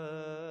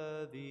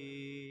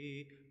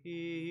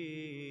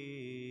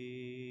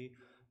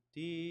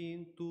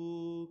την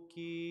του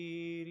Κυρίου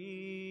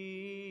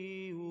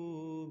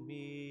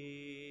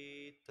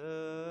μητέρα,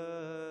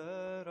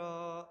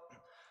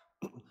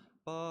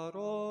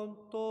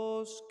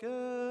 παρόντος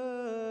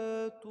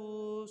και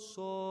του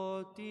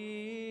σωτήρος,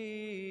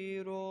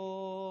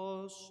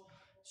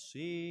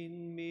 συν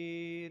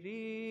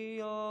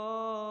μοιρία,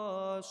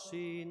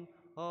 συν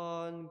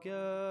αγγέλων.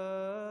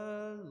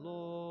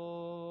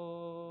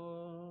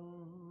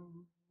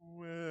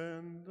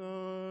 When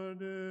the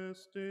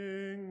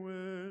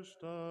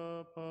distinguished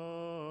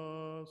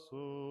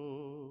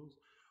apostles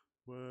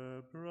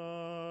were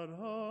brought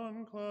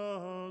on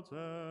clouds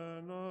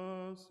and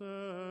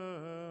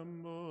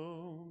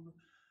assembled,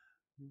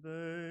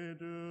 they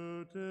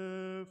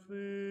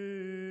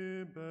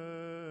dutifully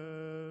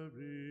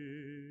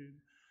buried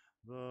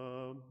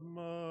the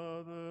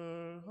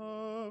Mother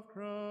of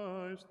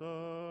Christ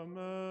the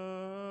Master.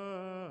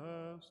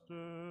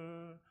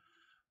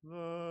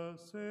 The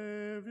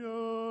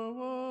Savior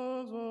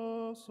was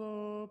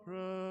also present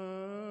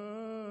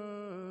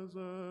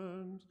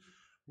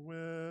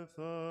with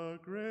a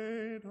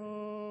great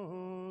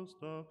host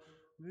of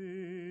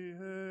the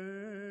angels.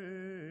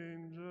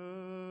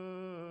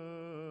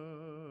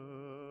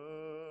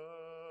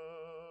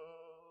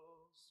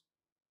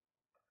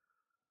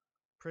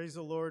 Praise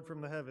the Lord from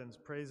the heavens.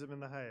 Praise him in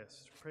the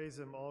highest. Praise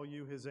him, all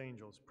you his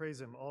angels.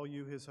 Praise him, all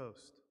you his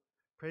host.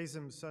 Praise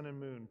him, sun and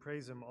moon.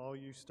 Praise him, all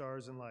you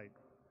stars and light.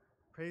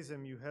 Praise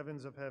him, you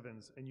heavens of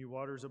heavens, and you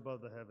waters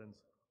above the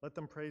heavens. Let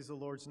them praise the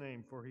Lord's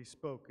name, for he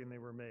spoke, and they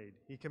were made.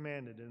 He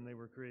commanded, and they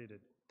were created.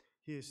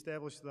 He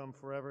established them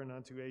forever and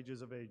unto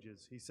ages of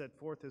ages. He set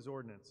forth his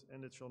ordinance,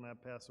 and it shall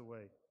not pass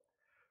away.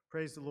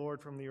 Praise the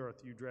Lord from the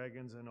earth, you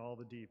dragons and all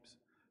the deeps.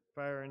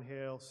 Fire and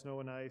hail,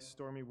 snow and ice,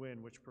 stormy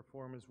wind, which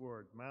perform his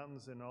word,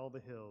 mountains and all the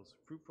hills,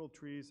 fruitful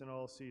trees and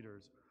all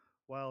cedars,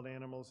 wild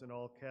animals and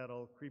all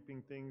cattle,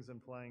 creeping things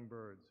and flying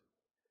birds,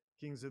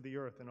 kings of the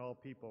earth and all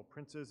people,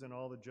 princes and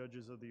all the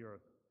judges of the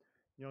earth,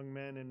 young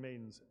men and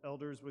maidens,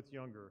 elders with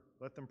younger,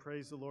 let them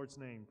praise the Lord's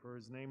name, for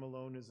his name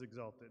alone is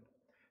exalted.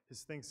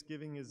 His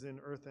thanksgiving is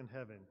in earth and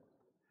heaven.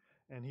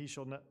 And he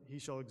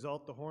shall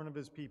exalt the horn of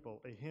his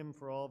people, a hymn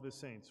for all of his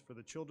saints, for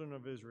the children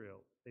of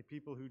Israel, a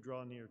people who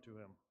draw near to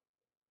him.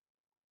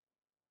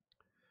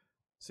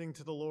 Sing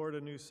to the Lord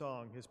a new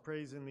song, his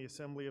praise in the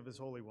assembly of his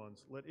holy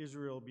ones. Let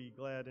Israel be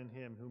glad in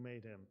him who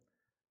made him.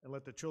 And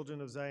let the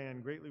children of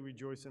Zion greatly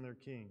rejoice in their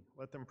king.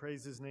 Let them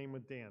praise his name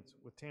with dance,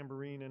 with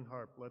tambourine and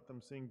harp, let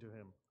them sing to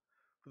him.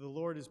 For the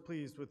Lord is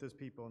pleased with his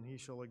people, and he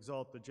shall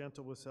exalt the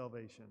gentle with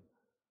salvation.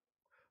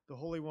 The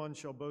Holy One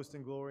shall boast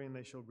in glory, and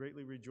they shall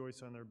greatly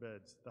rejoice on their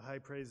beds. The high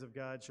praise of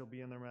God shall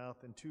be in their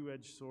mouth, and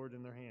two-edged sword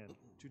in their hand,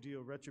 to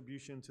deal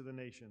retribution to the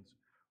nations,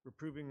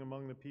 reproving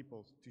among the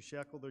peoples, to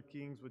shackle their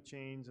kings with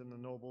chains and the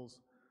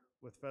nobles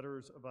with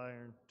fetters of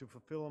iron, to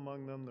fulfill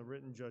among them the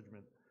written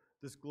judgment.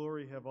 This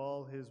glory have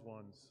all his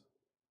ones.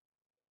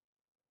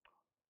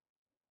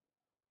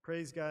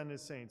 Praise God and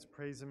his saints.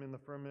 Praise him in the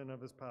firmament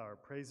of his power.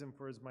 Praise him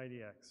for his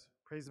mighty acts.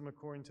 Praise him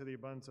according to the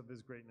abundance of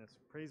his greatness.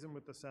 Praise him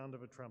with the sound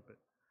of a trumpet.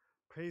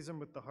 Praise him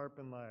with the harp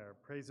and lyre.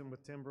 Praise him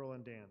with timbrel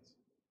and dance.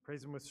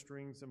 Praise him with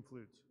strings and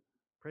flutes.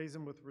 Praise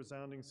him with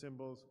resounding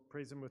cymbals.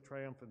 Praise him with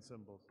triumphant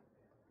cymbals.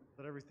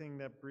 Let everything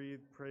that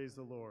breathe praise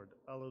the Lord.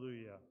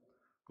 Alleluia.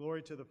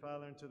 Glory to the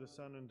Father, and to the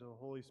Son, and to the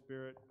Holy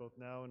Spirit, both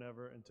now and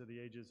ever, and to the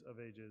ages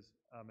of ages.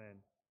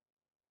 Amen.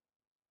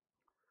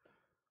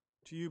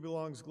 To you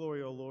belongs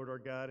glory, O Lord our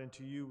God, and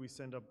to you we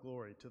send up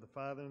glory, to the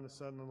Father, and the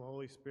Son, and the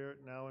Holy Spirit,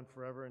 now and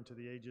forever, and to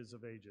the ages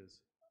of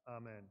ages.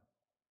 Amen.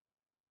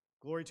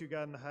 Glory to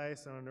God in the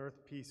highest, and on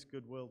earth peace,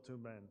 goodwill to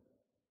men.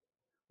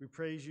 We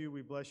praise you,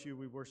 we bless you,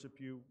 we worship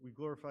you, we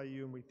glorify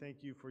you, and we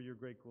thank you for your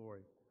great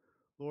glory.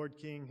 Lord,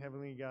 King,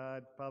 Heavenly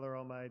God, Father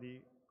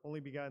Almighty, only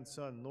begotten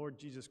Son, Lord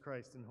Jesus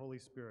Christ, and Holy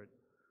Spirit,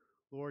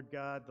 Lord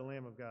God, the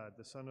Lamb of God,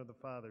 the Son of the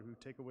Father, who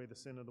take away the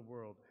sin of the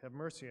world, have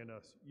mercy on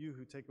us, you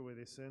who take away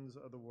the sins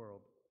of the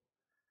world.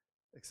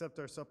 Accept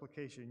our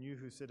supplication, you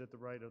who sit at the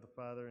right of the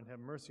Father, and have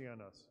mercy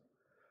on us.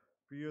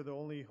 For you are the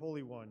only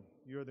Holy One,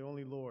 you are the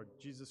only Lord,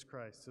 Jesus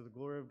Christ, to the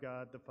glory of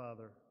God the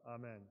Father.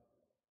 Amen.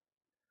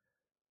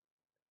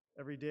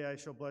 Every day I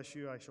shall bless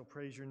you, I shall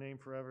praise your name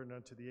forever and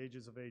unto the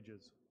ages of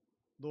ages.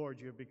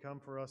 Lord, you have become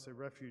for us a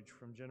refuge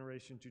from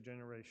generation to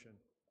generation.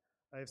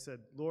 I have said,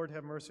 Lord,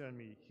 have mercy on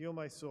me, heal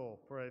my soul,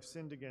 for I have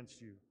sinned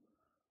against you.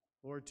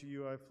 Lord, to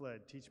you I have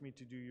fled, teach me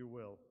to do your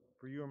will,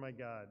 for you are my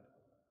God.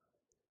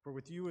 For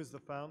with you is the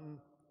fountain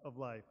of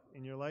life,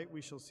 in your light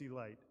we shall see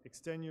light.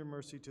 Extend your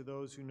mercy to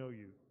those who know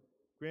you.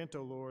 Grant,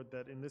 O Lord,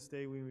 that in this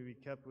day we may be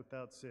kept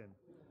without sin.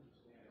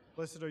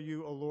 Blessed are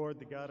you, O Lord,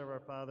 the God of our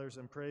fathers,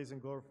 and praised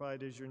and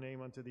glorified is your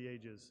name unto the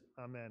ages.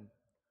 Amen.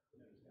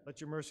 Let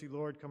your mercy,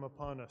 Lord, come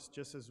upon us,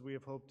 just as we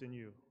have hoped in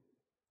you.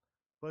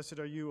 Blessed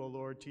are you, O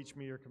Lord, teach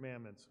me your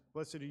commandments.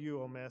 Blessed are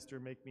you, O Master,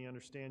 make me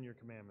understand your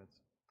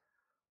commandments.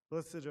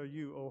 Blessed are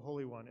you, O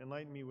Holy One,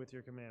 enlighten me with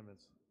your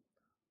commandments.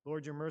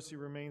 Lord, your mercy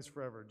remains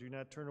forever. Do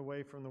not turn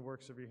away from the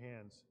works of your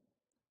hands.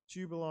 To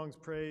you belongs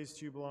praise,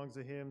 to you belongs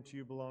the hymn, to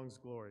you belongs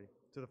glory.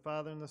 To the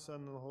Father, and the Son,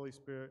 and the Holy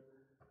Spirit,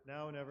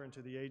 now and ever, and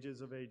to the ages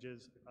of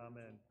ages.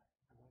 Amen.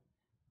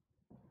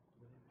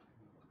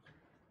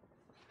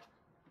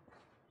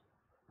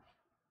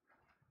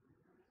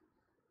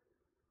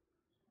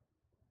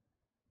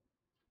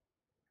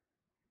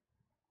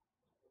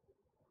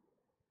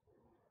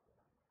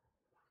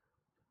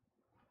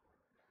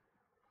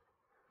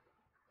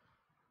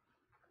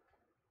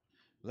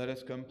 Let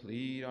us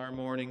complete our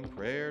morning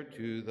prayer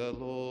to the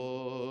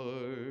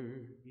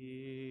Lord.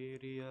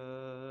 Kyrie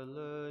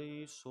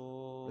eleison.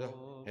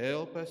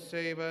 Help us,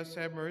 save us,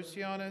 have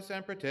mercy on us,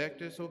 and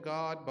protect us, O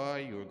God, by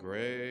your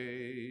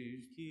grace.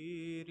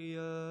 Kyrie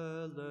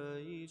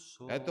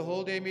eleison. That the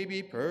whole day may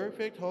be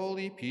perfect,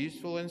 holy,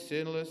 peaceful, and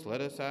sinless, let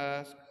us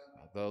ask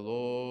the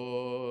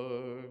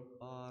Lord.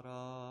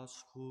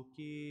 Paraschu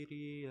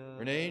Kyrie.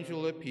 For an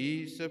angel of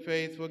peace, of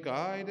faith, will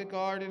guide the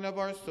guardian of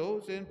our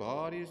souls and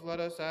bodies, let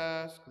us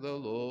ask the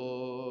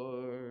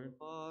Lord.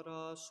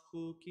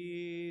 Paraschu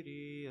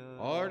Kyrie.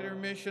 Pardon and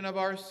remission of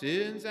our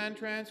sins and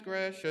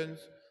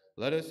transgressions,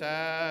 let us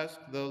ask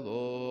the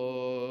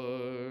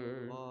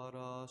Lord.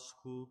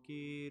 Paraschu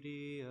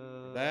Kyrie.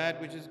 That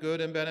which is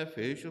good and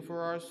beneficial for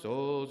our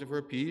souls and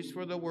for peace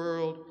for the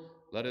world,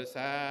 let us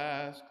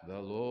ask the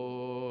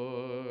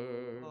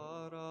Lord.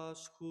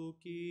 Paraschu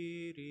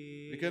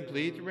Kyrie. To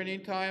complete the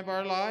remaining time of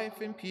our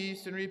life in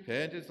peace and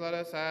repentance, let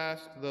us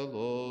ask the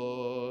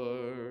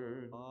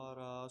Lord.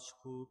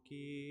 Paraschu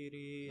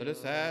Kyrie. Let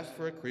us ask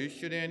for a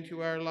Christian end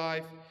to our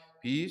life,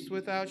 peace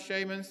without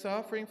shame and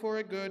suffering for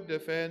a good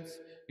defense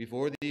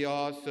before the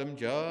awesome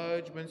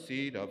judgment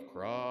seat of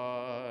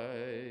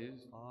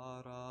Christ.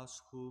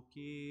 Paraschu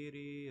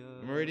Kyrie.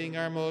 Commemorating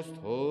our most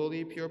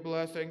holy, pure,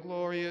 blessed, and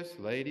glorious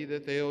Lady, the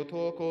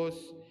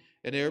Theotokos,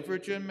 and their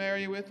Virgin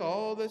Mary with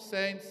all the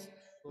saints,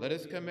 let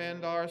us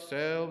commend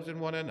ourselves and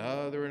one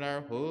another in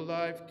our whole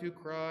life to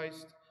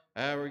Christ,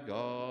 our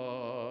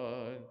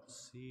God.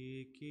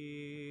 Si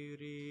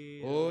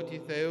Kyrie. O ti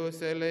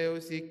Theos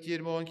eleos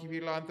ikirmon ki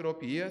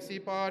philanthropias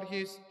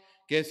iparchis,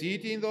 que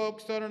sitin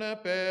doxorna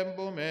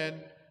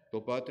pembomen,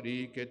 to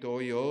patrike to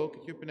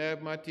iok tu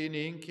pneumatin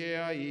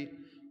inceai,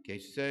 que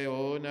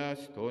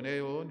seonas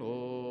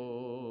toneonos.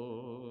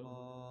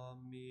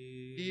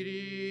 Amen.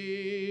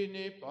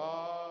 Irine pasi.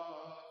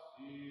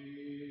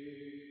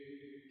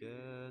 Και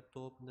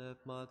το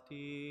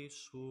πνεύματί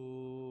σου.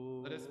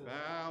 Let us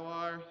bow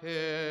our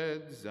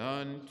heads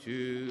unto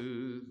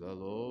the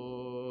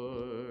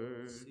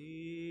Lord.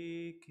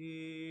 Si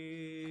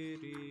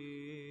Kyrie.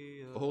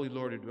 O Holy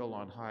Lord, who dwell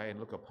on high and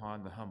look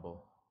upon the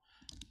humble,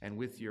 and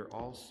with your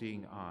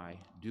all-seeing eye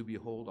do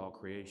behold all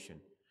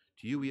creation.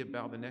 To you we have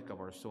bowed the neck of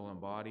our soul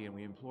and body, and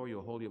we implore you,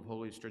 Holy of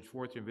Holies, stretch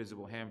forth your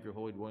invisible hand for your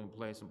holy dwelling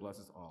place and bless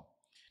us all.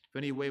 If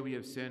any way we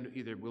have sinned,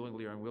 either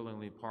willingly or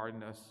unwillingly,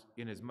 pardon us,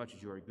 inasmuch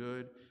as you are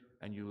good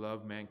and you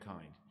love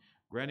mankind,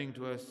 granting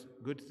to us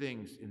good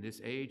things in this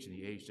age and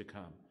the age to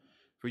come.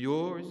 For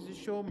yours is to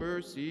show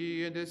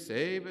mercy and to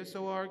save us,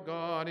 O our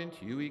God, and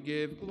to you we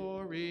give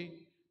glory,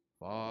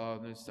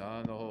 Father,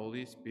 Son, the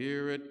Holy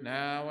Spirit,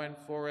 now and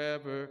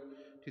forever,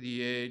 to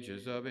the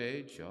ages of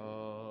ages.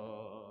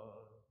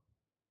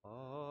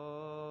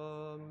 Amen.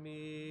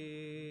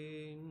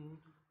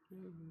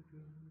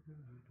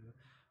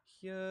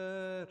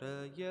 Χαίρε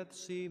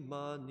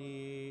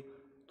γεθσιμάνι,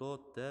 το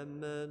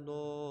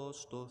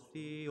τέμενος το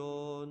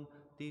θείον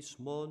της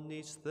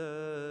μόνης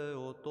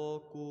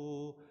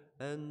Θεοτόκου,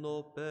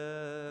 ενώ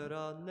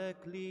πέραν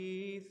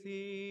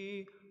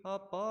εκλήθη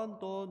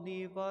απάντων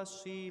η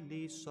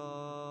βασίλισσα.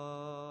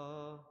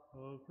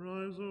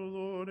 Rise, O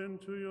Lord,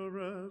 into your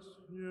rest,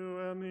 you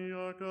and the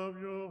ark of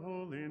your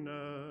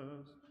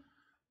holiness.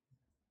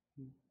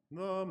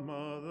 The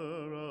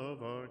Mother of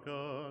our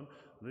God,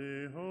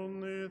 the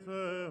only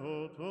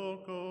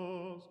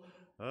Theotokos,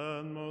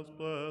 and most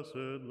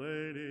blessed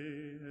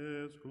Lady,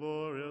 is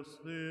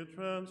gloriously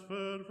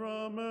transferred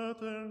from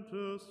earth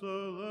into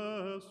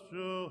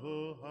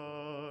celestial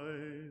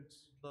heights.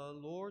 The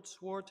Lord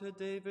swore to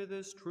David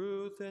this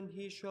truth, and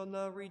he shall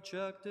not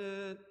reject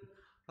it.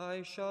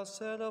 I shall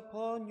set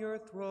upon your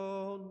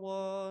throne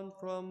one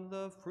from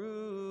the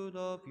fruit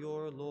of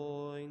your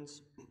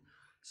loins.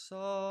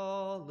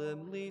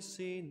 Solemnly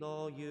sing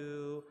all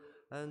you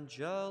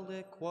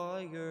angelic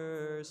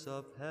choirs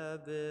of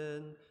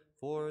heaven,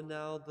 for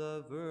now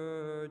the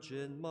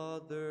Virgin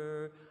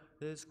Mother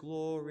is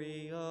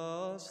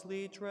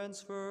gloriously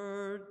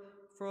transferred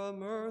from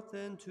earth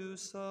into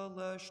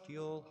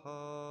celestial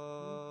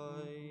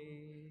heights.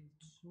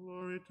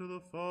 Glory to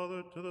the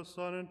Father, to the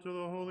Son, and to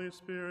the Holy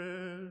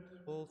Spirit.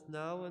 both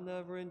now and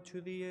ever into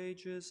the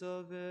ages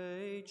of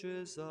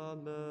ages.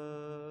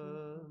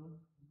 Amen.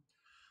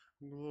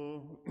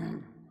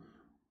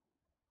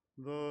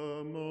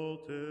 The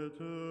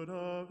multitude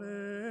of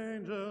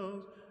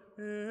angels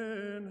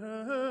in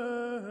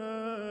heaven,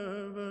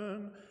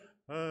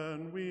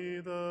 and we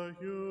the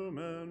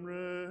human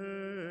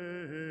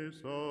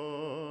race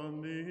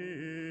on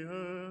the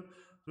earth,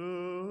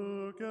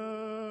 together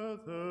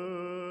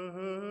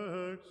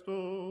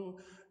extol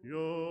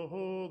your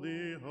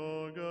holy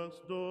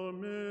august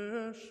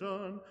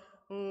dormition,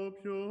 O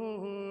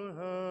pure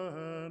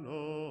and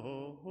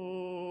all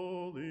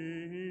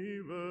holy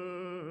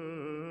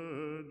Virgin.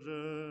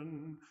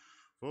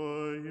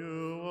 For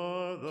you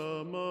are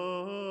the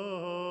mother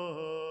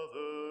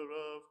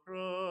of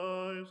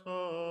Christ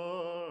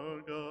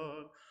our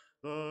God,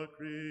 the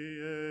Creator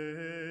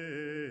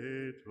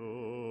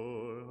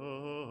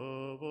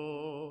of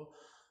all.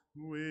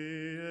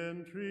 We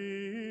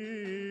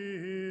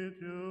entreat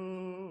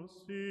you,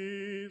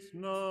 cease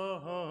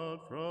not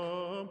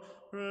from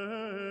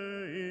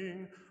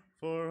praying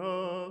for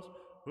us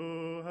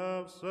who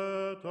have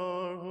set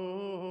our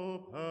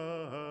hope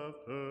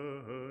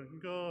after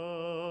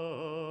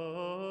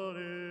God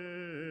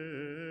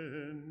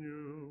in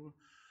you.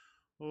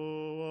 O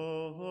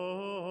all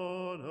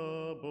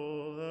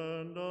laudable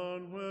and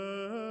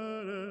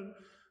unwedded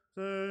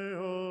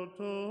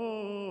Theotokos.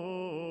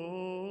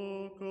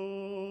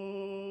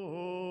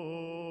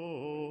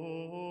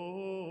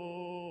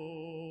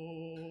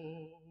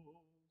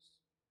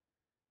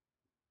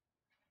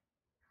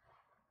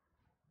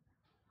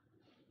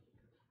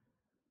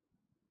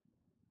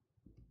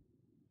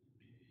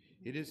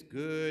 It is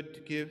good to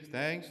give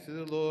thanks to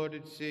the Lord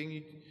and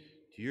sing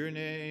to your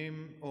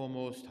name, O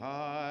Most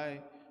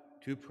High,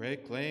 to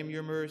proclaim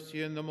your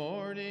mercy in the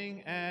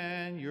morning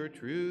and your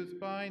truth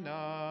by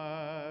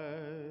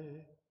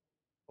night.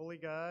 Holy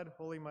God,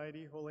 holy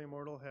mighty, holy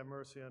immortal, have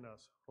mercy on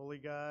us. Holy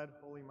God,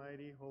 holy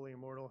mighty, holy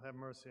immortal, have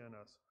mercy on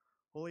us.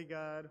 Holy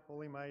God,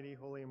 holy mighty,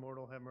 holy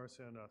immortal, have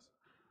mercy on us.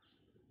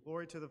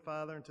 Glory to the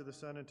Father, and to the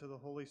Son, and to the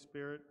Holy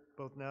Spirit,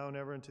 both now and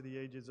ever, and to the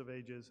ages of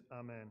ages.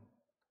 Amen.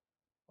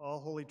 All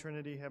Holy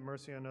Trinity, have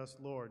mercy on us.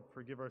 Lord,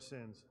 forgive our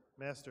sins.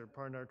 Master,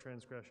 pardon our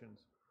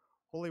transgressions.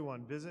 Holy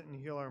One, visit and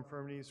heal our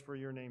infirmities for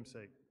your name's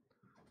sake.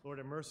 Lord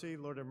have mercy,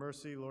 Lord have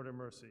mercy, Lord have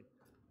mercy.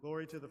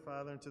 Glory to the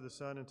Father, and to the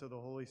Son, and to the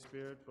Holy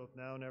Spirit, both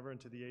now and ever, and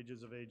to the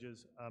ages of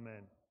ages.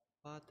 Amen.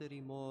 Πάτερ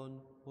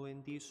ημών, ο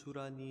εν της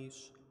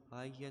ουρανής,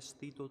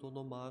 αγιαστήτω το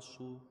όνομά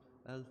σου,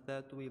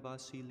 ελθέτω η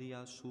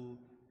βασιλεία σου,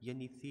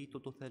 γεννηθήτω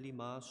το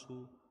θέλημά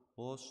σου,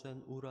 ως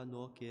εν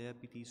ουρανό και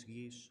επί της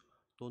γης,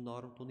 των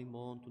άρτων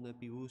ημών των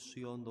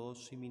επιούσιων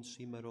δώσει μην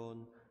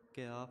σήμερον,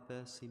 και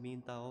άφες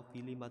ημίν τα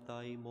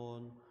οφειλήματα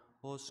ημών,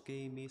 ως και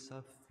εμείς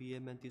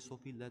αφιέμεν τις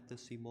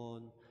οφειλέτες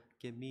ημών,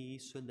 και μη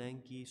εις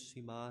ελέγγεις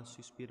ημάς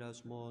εις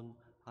πειρασμόν,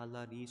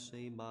 αλλά ρίσε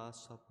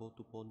ημάς από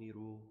του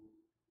πονηρού.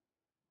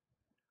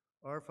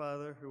 Our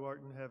Father, who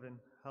art in heaven,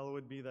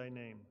 hallowed be thy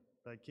name.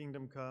 Thy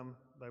kingdom come,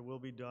 thy will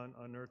be done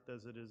on earth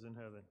as it is in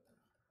heaven.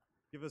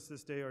 Give us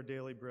this day our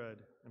daily bread,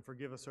 and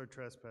forgive us our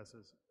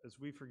trespasses, as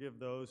we forgive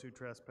those who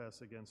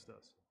trespass against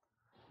us.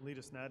 Lead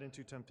us not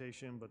into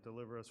temptation, but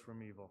deliver us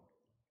from evil.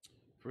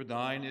 For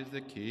thine is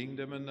the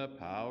kingdom and the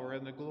power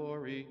and the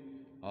glory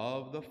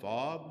of the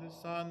Father, the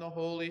Son, the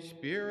Holy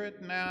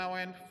Spirit, now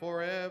and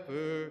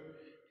forever,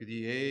 to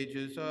the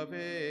ages of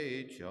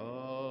ages.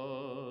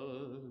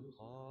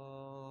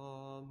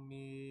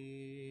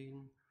 Αμήν.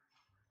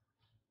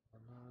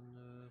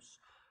 Ανάνες,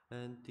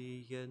 εν τη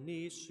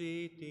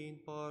γεννήση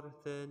την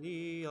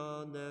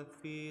παρθενίαν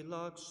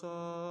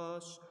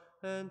εφύλαξας,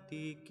 εν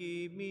τη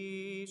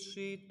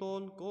κοιμήση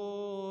των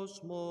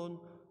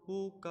κόσμων,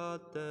 που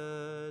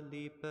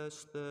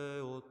κατέλειπες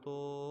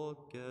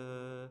Θεοτόκε,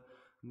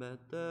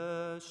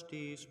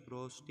 μετέστης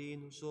προς την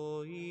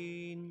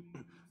ζωήν,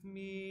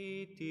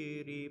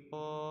 μήτηρ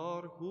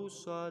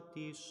υπάρχουσα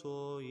της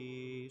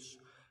ζωής,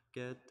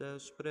 και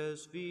τες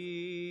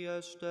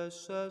πρεσβείες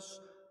τες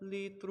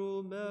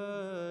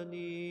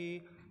λυτρουμένη,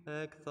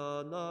 εκ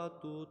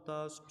θανάτου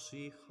τας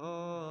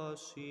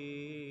ψυχάς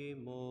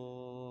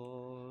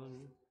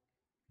ημών.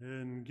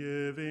 In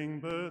giving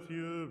birth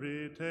you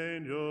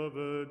retained your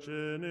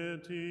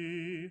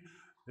virginity,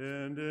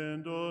 and in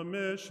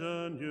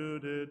dormition you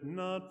did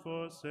not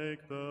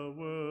forsake the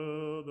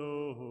world, O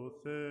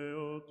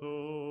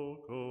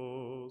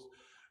Theotokos.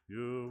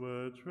 You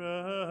were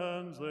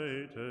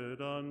translated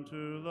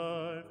unto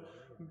life,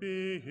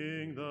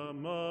 being the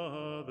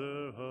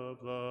mother of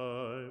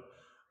life,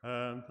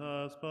 and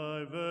thus by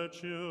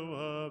virtue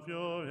of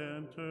your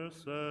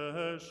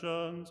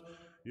intercessions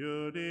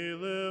you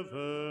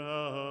deliver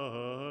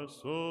our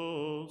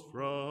souls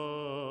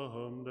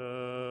from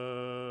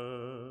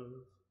death.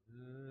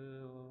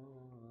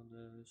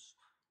 Αιώνες.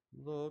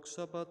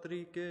 Δόξα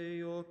Πατρί και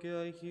Υιό και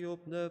Αγίο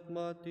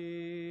Πνεύματι.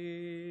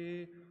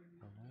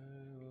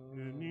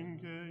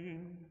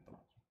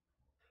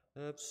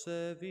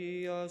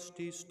 Ευσεβίας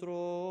της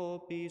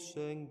τρόπης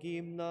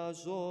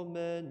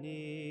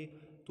εγκυμναζόμενη,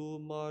 tu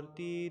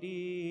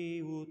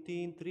martiriu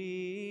tin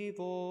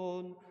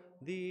trivon,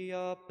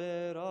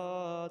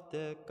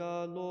 diaperate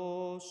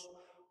kalos,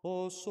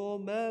 oso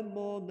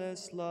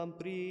memones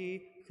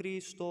lampri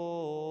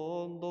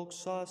Χριστόν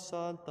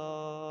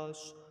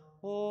δοξάσαντας,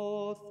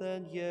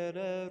 όθεν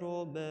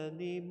ιερέρωμεν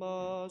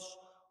ημάς,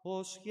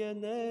 ως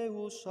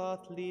γενναίους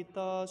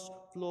αθλητάς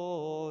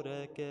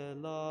φλόρε και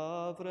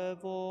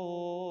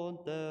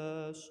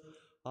λαβρευόντες,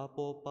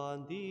 από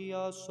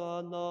παντίας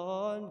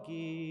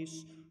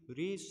ανάγκης,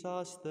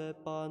 ρίσαστε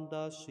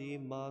πάντας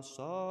ημάς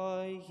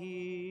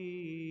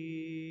Άγιοι.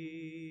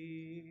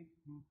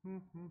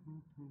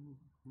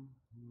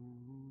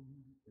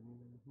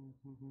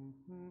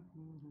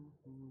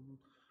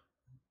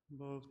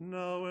 Both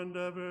now and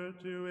ever,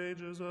 to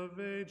ages of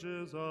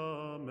ages.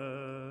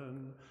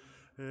 Amen.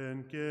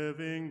 In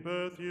giving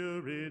birth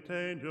you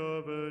retained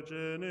your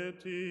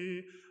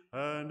virginity,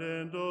 and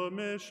in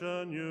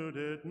dormition you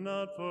did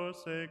not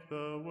forsake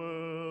the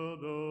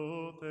world,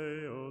 O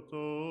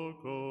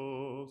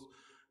Theotokos.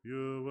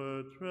 You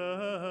were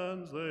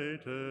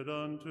translated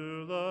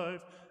unto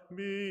life,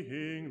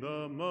 being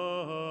the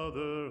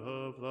mother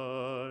of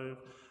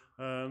life.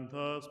 And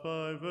thus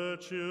by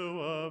virtue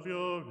of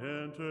your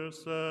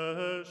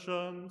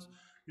intercessions,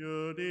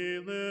 you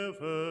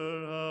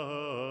deliver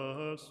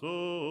our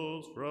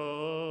souls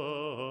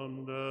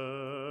from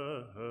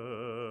death.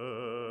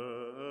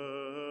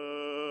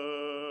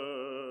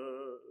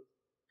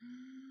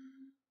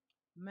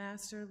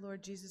 Master,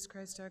 Lord Jesus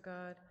Christ our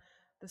God,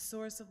 the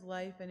source of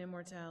life and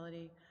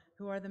immortality,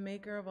 who are the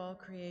maker of all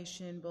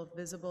creation, both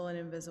visible and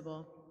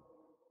invisible,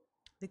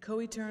 the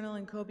co-eternal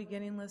and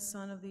co-beginningless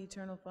Son of the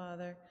eternal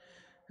Father,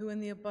 who in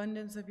the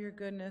abundance of your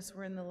goodness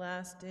were in the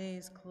last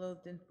days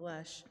clothed in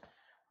flesh,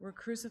 were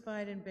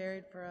crucified and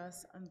buried for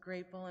us,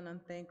 ungrateful and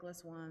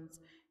unthankless ones,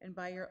 and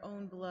by your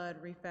own blood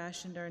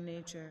refashioned our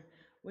nature,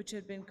 which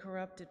had been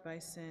corrupted by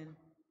sin.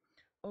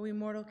 O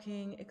immortal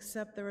King,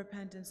 accept the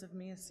repentance of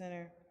me, a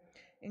sinner.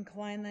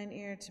 Incline thine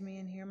ear to me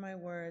and hear my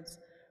words.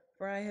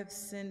 For I have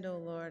sinned, O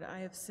Lord, I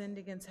have sinned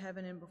against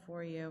heaven and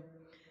before you,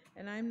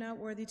 and I am not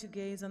worthy to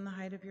gaze on the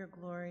height of your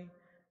glory.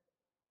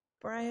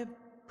 For I have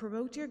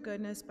provoked your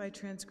goodness by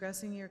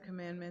transgressing your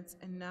commandments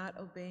and not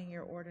obeying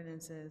your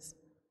ordinances.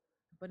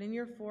 But in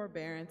your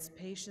forbearance,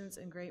 patience,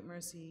 and great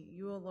mercy,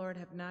 you, O Lord,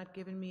 have not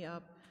given me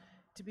up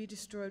to be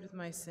destroyed with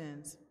my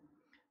sins,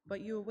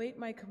 but you await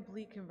my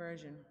complete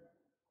conversion.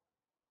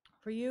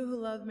 For you who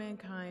love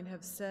mankind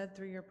have said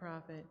through your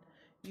prophet,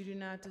 you do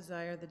not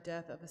desire the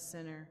death of a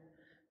sinner,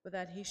 but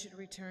that he should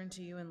return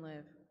to you and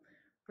live.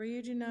 For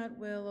you do not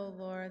will, O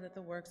Lord, that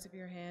the works of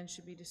your hands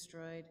should be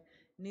destroyed,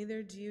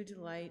 neither do you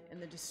delight in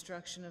the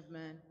destruction of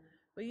men,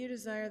 but you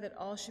desire that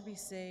all should be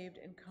saved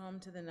and come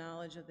to the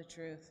knowledge of the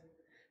truth.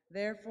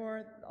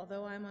 Therefore,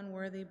 although I am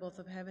unworthy both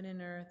of heaven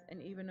and earth,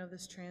 and even of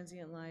this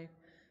transient life,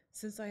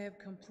 since I have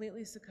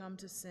completely succumbed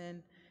to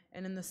sin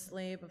and am the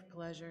slave of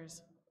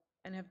pleasures,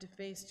 and have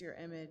defaced your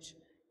image,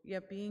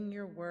 yet being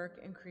your work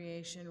and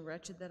creation,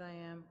 wretched that I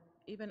am,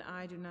 even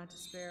I do not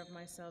despair of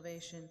my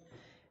salvation,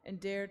 and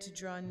dare to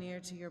draw near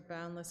to your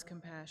boundless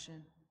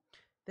compassion.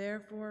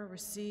 Therefore,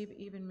 receive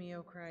even me,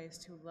 O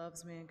Christ, who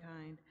loves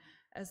mankind,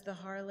 as the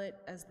harlot,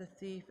 as the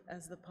thief,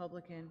 as the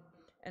publican,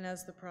 and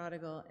as the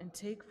prodigal, and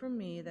take from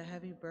me the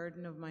heavy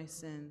burden of my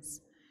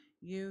sins,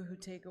 you who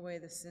take away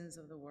the sins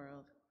of the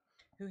world,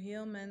 who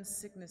heal men's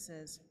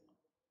sicknesses,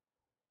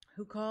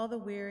 who call the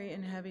weary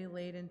and heavy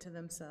laden to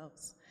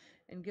themselves,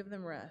 and give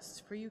them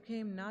rest. For you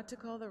came not to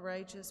call the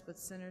righteous, but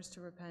sinners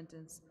to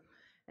repentance.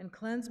 And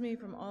cleanse me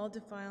from all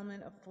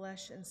defilement of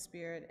flesh and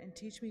spirit, and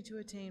teach me to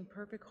attain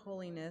perfect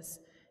holiness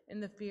in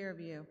the fear of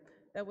you,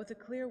 that with a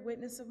clear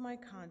witness of my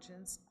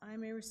conscience I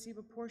may receive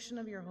a portion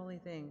of your holy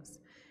things,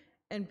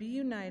 and be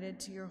united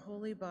to your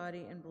holy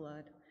body and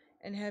blood,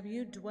 and have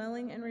you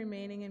dwelling and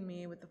remaining in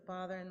me with the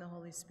Father and the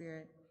Holy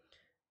Spirit.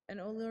 And,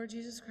 O Lord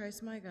Jesus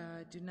Christ, my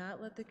God, do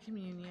not let the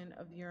communion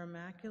of your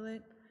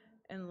immaculate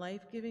and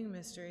life-giving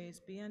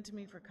mysteries be unto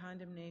me for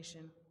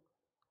condemnation,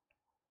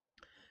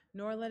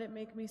 nor let it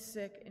make me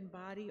sick in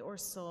body or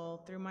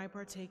soul through my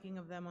partaking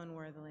of them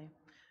unworthily,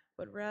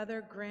 but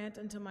rather grant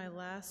unto my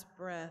last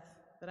breath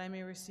that I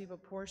may receive a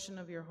portion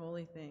of your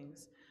holy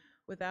things,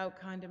 without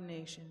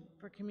condemnation,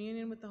 for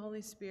communion with the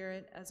Holy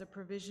Spirit as a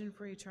provision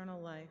for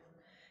eternal life,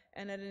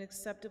 and at an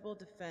acceptable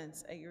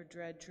defense at your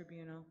dread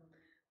tribunal,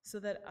 so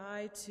that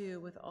I too,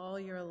 with all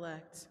your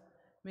elect,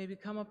 may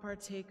become a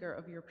partaker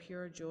of your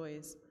pure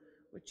joys,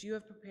 which you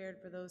have prepared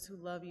for those who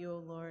love you, O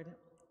Lord,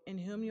 in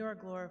whom you are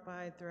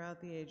glorified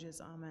throughout the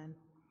ages. Amen.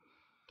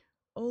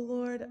 O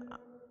Lord,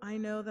 I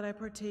know that I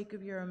partake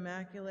of your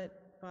immaculate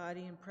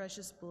body and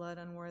precious blood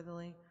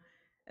unworthily,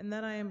 and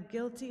that I am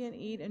guilty and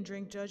eat and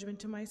drink judgment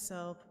to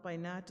myself by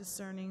not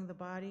discerning the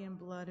body and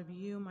blood of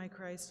you, my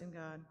Christ and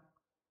God.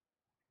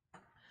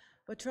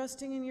 But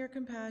trusting in your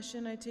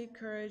compassion, I take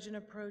courage and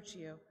approach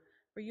you,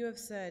 for you have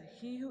said,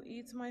 he who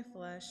eats my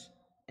flesh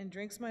and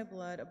drinks my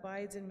blood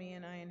abides in me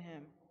and I in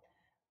him.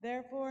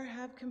 Therefore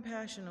have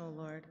compassion, O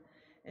Lord,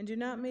 and do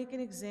not make an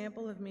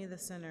example of me the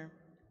sinner,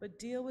 but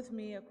deal with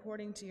me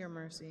according to your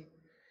mercy.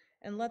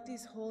 And let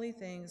these holy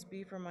things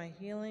be for my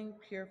healing,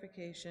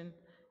 purification,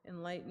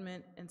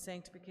 enlightenment, and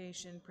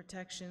sanctification,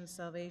 protection,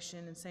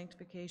 salvation, and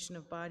sanctification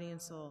of body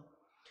and soul,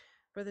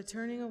 for the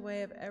turning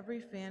away of every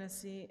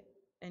fantasy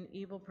and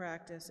evil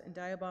practice and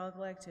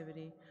diabolical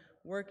activity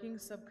working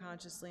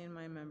subconsciously in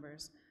my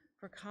members,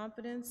 for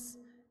confidence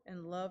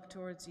and love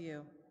towards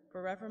you,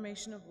 for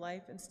reformation of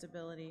life and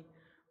stability,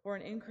 for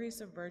an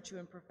increase of virtue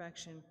and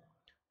perfection,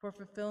 for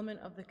fulfillment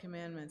of the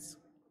commandments,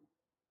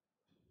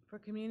 for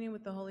communion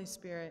with the Holy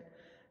Spirit,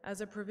 as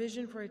a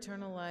provision for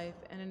eternal life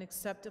and an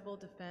acceptable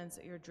defense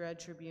at your dread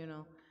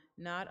tribunal,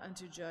 not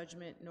unto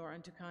judgment nor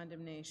unto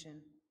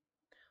condemnation.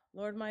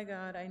 Lord my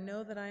God, I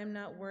know that I am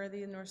not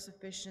worthy nor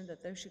sufficient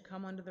that thou should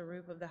come under the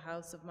roof of the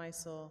house of my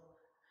soul,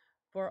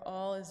 for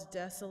all is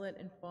desolate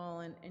and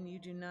fallen, and you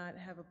do not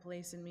have a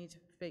place in me to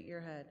fit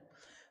your head.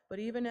 But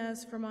even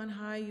as from on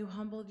high you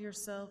humbled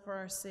yourself for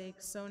our sake,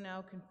 so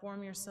now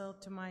conform yourself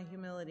to my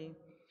humility.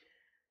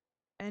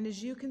 And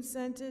as you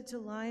consented to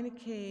lie in a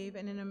cave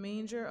and in a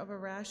manger of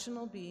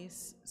irrational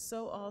beasts,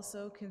 so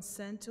also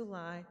consent to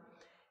lie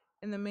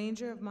in the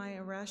manger of my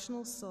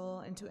irrational soul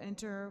and to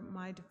enter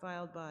my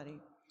defiled body.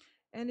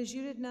 And as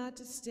you did not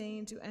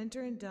disdain to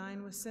enter and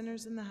dine with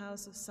sinners in the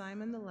house of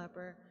Simon the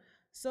leper,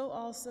 so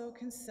also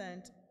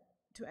consent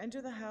to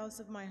enter the house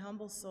of my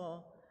humble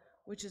soul,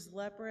 which is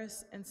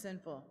leprous and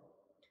sinful.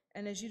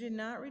 And as you did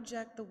not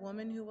reject the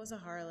woman who was a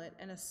harlot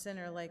and a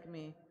sinner like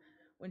me,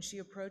 when she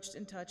approached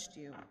and touched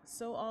you,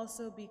 so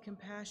also be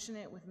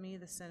compassionate with me,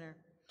 the sinner,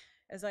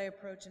 as I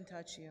approach and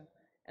touch you.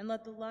 And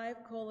let the live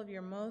coal of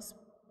your most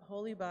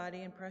holy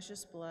body and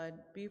precious blood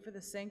be for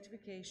the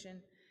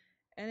sanctification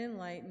and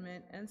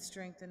enlightenment and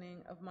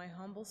strengthening of my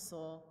humble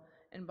soul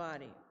and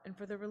body, and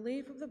for the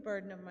relief of the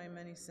burden of my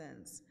many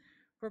sins,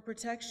 for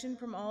protection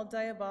from all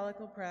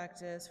diabolical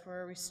practice,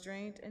 for a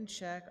restraint and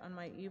check on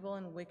my evil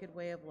and wicked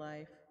way of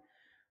life,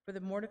 for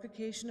the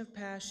mortification of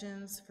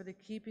passions, for the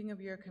keeping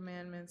of your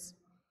commandments,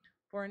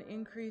 for an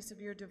increase of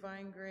your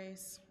divine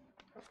grace,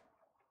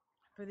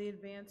 for the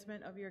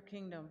advancement of your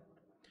kingdom.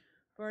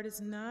 For it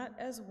is not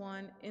as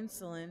one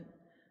insolent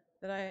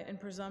and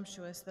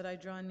presumptuous that I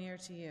draw near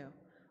to you,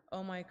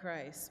 O my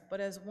Christ, but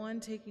as one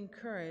taking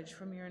courage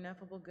from your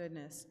ineffable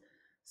goodness,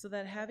 so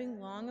that having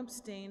long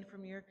abstained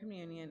from your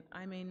communion,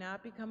 I may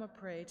not become a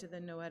prey to the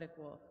noetic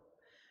wolf.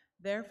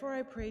 Therefore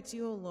I pray to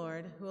you, O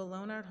Lord, who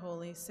alone art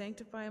holy,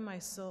 sanctify my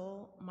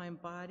soul, my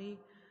body,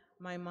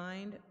 my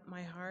mind,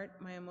 my heart,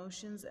 my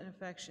emotions and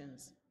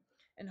affections,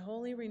 and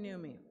wholly renew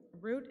me.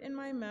 Root in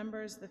my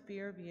members the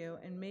fear of you,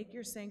 and make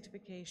your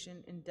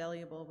sanctification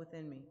indelible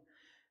within me.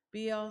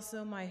 Be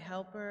also my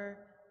helper,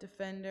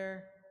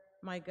 defender,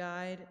 my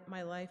guide,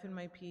 my life and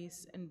my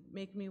peace, and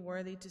make me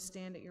worthy to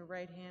stand at your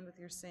right hand with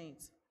your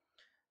saints.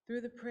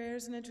 Through the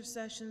prayers and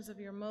intercessions of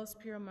your most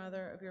pure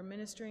mother, of your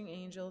ministering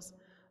angels,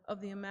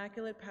 of the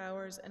immaculate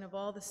powers, and of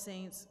all the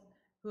saints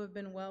who have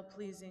been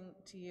well-pleasing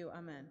to you.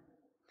 Amen.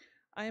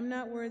 I am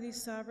not worthy,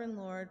 sovereign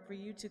Lord, for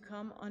you to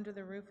come under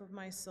the roof of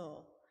my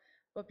soul,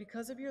 but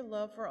because of your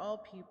love for all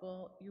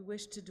people, you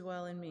wish to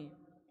dwell in me.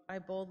 I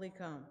boldly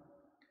come.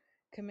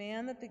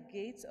 Command that the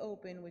gates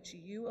open which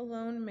you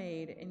alone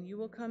made, and you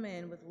will come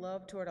in with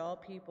love toward all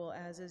people,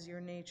 as is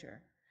your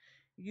nature.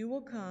 You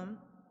will come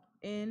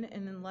in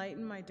and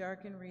enlighten my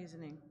darkened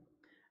reasoning.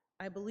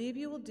 I believe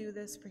you will do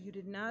this, for you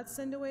did not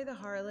send away the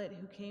harlot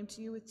who came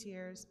to you with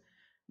tears,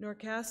 nor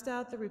cast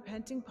out the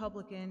repenting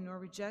publican, nor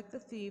reject the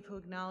thief who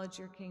acknowledged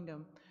your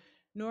kingdom,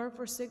 nor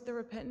forsake the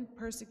repentant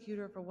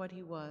persecutor for what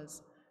he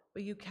was,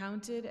 but you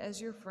counted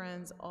as your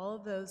friends all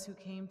of those who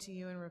came to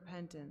you in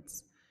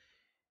repentance.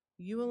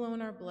 You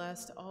alone are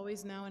blessed,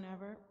 always, now, and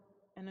ever,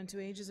 and unto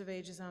ages of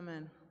ages.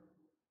 Amen.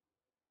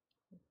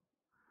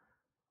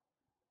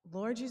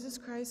 Lord Jesus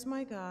Christ,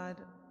 my God,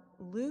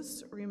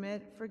 loose,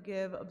 remit,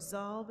 forgive,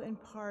 absolve, and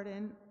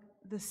pardon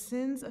the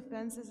sins,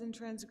 offenses, and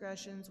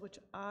transgressions which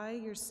I,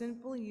 your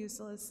sinful,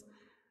 useless,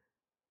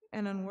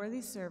 and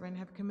unworthy servant,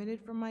 have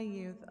committed from my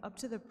youth up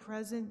to the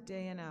present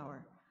day and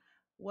hour,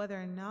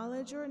 whether in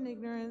knowledge or in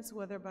ignorance,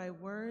 whether by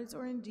words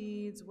or in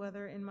deeds,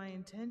 whether in my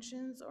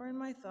intentions or in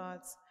my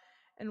thoughts,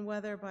 and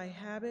whether by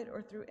habit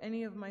or through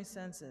any of my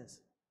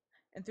senses.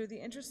 And through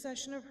the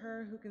intercession of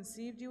her who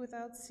conceived you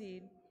without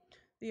seed,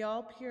 the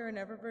all-pure and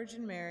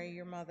ever-Virgin Mary,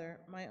 your mother,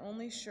 my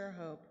only sure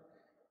hope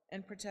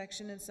and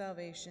protection and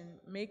salvation,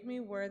 make me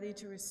worthy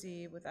to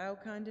receive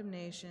without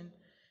condemnation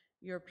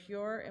your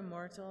pure,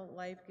 immortal,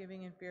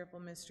 life-giving, and fearful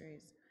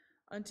mysteries,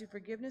 unto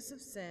forgiveness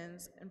of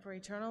sins and for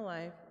eternal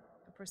life,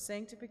 for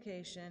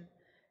sanctification,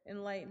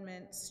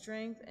 enlightenment,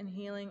 strength, and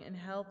healing, and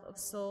health of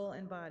soul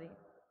and body,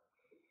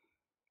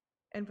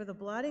 and for the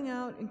blotting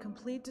out and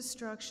complete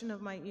destruction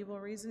of my evil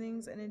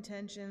reasonings and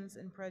intentions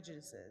and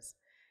prejudices,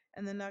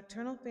 and the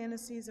nocturnal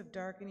fantasies of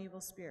dark and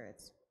evil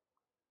spirits.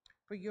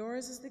 For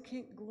yours is the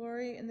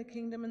glory and the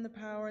kingdom and the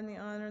power and the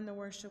honor and the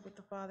worship with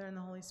the Father and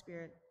the Holy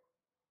Spirit,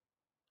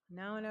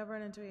 now and ever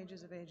and unto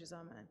ages of ages.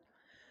 Amen.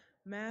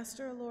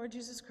 Master, Lord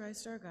Jesus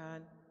Christ, our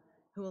God,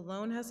 who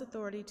alone has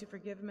authority to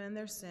forgive men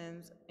their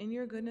sins, in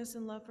your goodness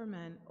and love for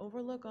men,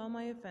 overlook all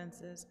my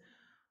offenses,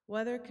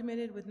 whether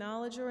committed with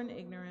knowledge or in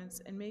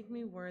ignorance, and make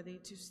me worthy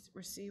to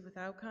receive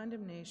without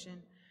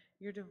condemnation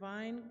your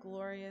divine,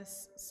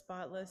 glorious,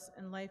 spotless,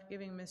 and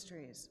life-giving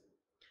mysteries,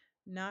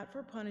 not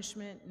for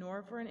punishment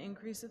nor for an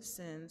increase of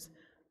sins,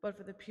 but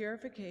for the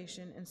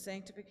purification and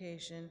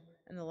sanctification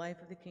and the life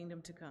of the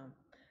kingdom to come,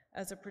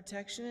 as a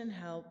protection and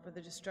help for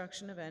the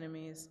destruction of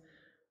enemies,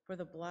 for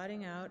the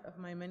blotting out of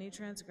my many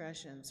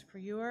transgressions. For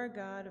you are a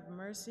God of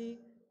mercy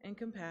and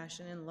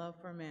compassion and love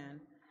for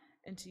man,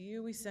 and to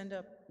you we send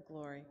up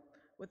glory,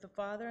 with the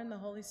Father and the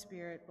Holy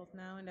Spirit, both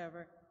now and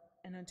ever,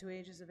 and unto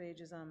ages of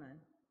ages. Amen.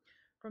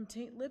 From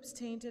lips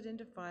tainted and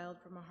defiled,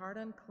 from a heart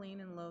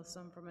unclean and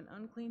loathsome, from an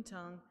unclean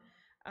tongue,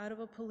 out of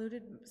a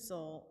polluted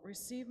soul,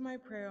 receive my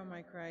prayer, O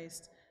my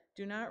Christ.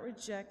 Do not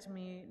reject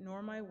me,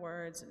 nor my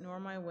words, nor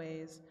my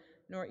ways,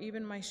 nor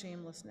even my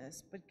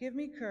shamelessness, but give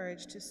me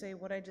courage to say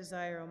what I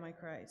desire, O my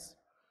Christ.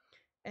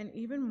 And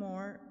even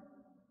more,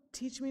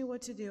 teach me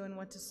what to do and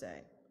what to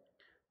say.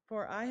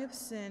 For I have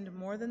sinned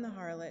more than the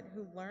harlot,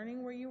 who,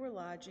 learning where you were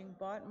lodging,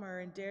 bought myrrh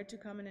and dared to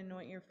come and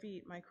anoint your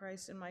feet, my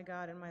Christ and my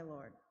God and my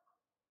Lord.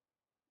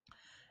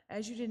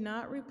 As you did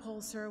not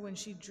repulse her when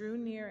she drew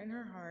near in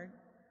her heart,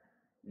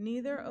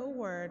 neither, O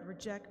word,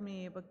 reject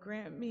me, but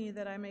grant me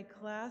that I may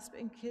clasp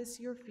and kiss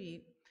your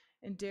feet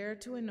and dare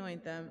to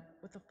anoint them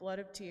with the flood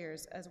of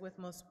tears, as with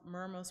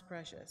myrrh most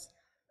precious.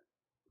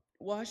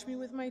 Wash me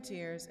with my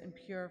tears and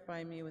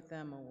purify me with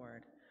them, O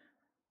word.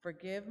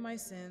 Forgive my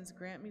sins,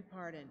 grant me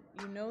pardon.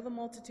 You know the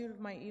multitude of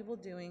my evil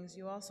doings.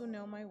 You also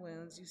know my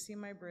wounds. You see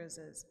my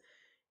bruises.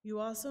 You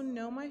also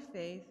know my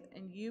faith,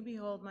 and you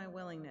behold my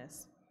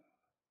willingness,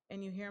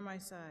 and you hear my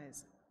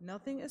sighs.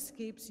 Nothing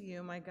escapes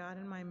you, my God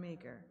and my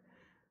Maker,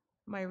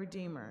 my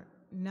Redeemer,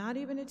 not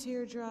even a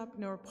teardrop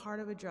nor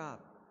part of a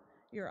drop.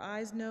 Your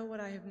eyes know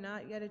what I have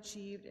not yet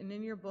achieved, and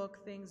in your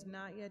book things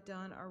not yet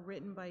done are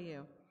written by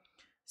you.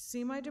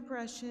 See my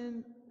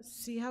depression,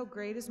 see how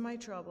great is my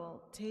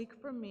trouble. Take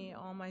from me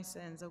all my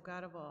sins, O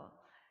God of all,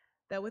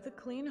 that with a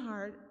clean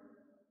heart,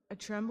 a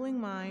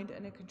trembling mind,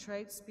 and a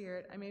contrite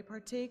spirit I may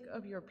partake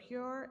of your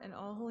pure and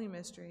all holy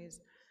mysteries,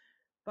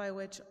 by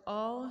which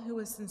all who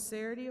with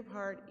sincerity of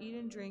heart eat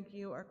and drink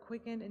you are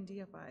quickened and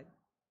deified.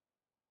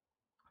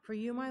 For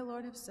you, my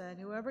Lord, have said,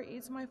 whoever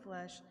eats my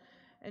flesh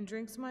and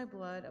drinks my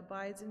blood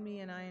abides in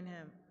me and I in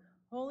him.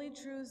 Holy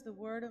true is the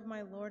word of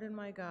my Lord and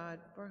my God,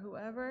 for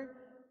whoever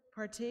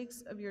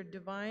partakes of your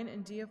divine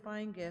and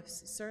deifying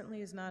gifts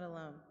certainly is not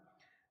alone,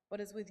 but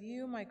is with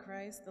you, my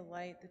Christ, the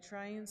light, the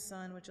triune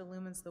sun which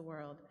illumines the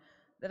world,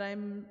 that I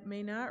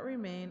may not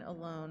remain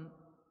alone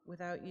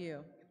without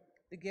you,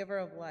 the giver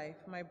of life,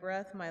 my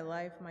breath, my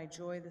life, my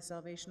joy, the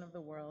salvation of the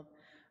world.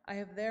 I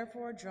have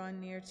therefore drawn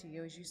near to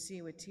you, as you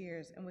see, with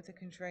tears and with a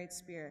contrite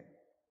spirit.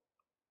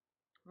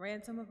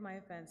 Ransom of my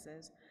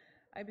offenses,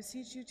 I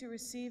beseech you to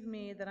receive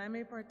me, that I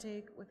may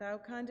partake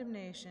without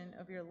condemnation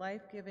of your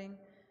life-giving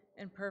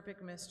and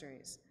perfect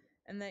mysteries,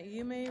 and that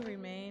you may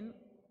remain,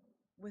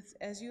 with,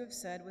 as you have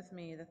said, with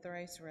me, the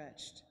thrice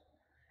wretched,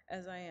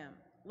 as I am.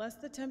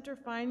 Lest the tempter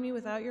find me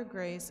without your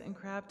grace and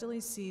craftily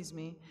seize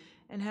me,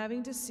 and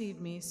having deceived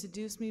me,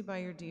 seduce me by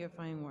your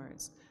deifying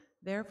words.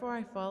 Therefore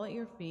I fall at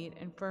your feet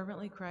and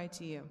fervently cry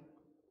to you.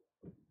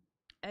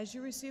 As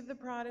you receive the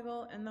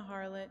prodigal and the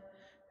harlot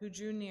who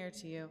drew near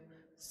to you,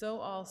 so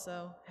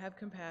also have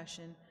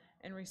compassion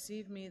and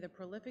receive me, the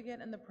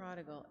profligate and the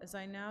prodigal, as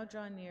I now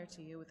draw near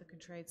to you with a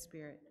contrite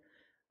spirit.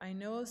 I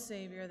know, O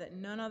Savior, that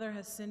none other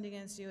has sinned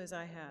against you as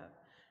I have,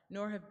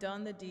 nor have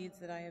done the deeds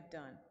that I have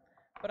done.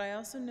 But I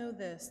also know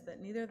this, that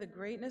neither the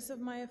greatness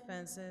of my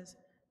offenses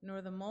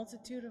nor the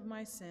multitude of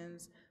my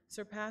sins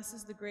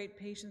surpasses the great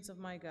patience of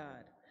my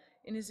God.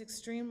 In his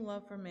extreme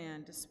love for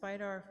man,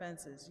 despite our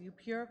offenses, you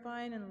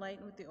purify and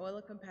enlighten with the oil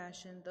of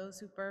compassion those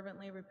who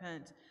fervently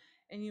repent,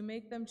 and you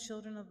make them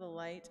children of the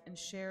light and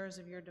sharers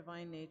of your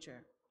divine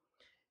nature.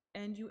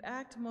 And you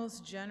act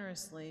most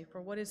generously,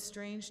 for what is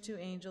strange to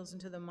angels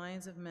and to the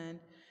minds of men,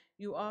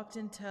 you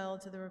often tell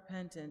to the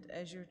repentant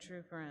as your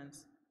true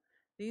friends.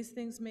 These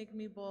things make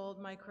me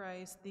bold, my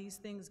Christ, these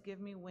things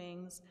give me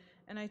wings,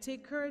 and I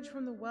take courage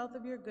from the wealth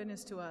of your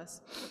goodness to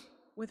us.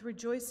 With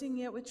rejoicing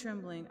yet with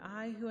trembling,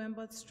 I who am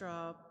but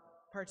straw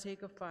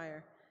partake of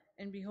fire,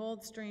 and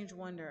behold strange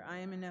wonder, I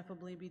am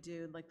ineffably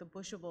bedewed, like the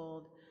bush of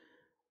old,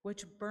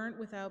 which burnt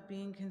without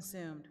being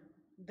consumed.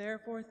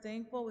 Therefore,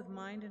 thankful with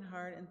mind and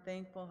heart, and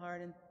thankful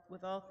heart, and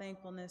with all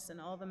thankfulness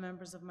and all the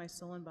members of my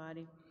soul and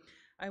body,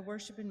 I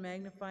worship and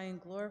magnify and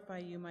glorify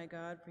you, my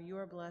God, for you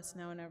are blessed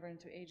now and ever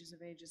into ages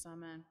of ages.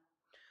 Amen.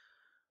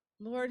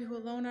 Lord, who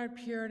alone art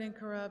pure and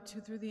incorrupt,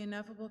 who through the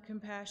ineffable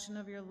compassion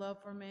of your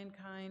love for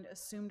mankind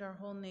assumed our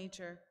whole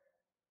nature,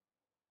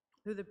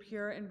 through the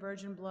pure and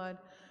virgin blood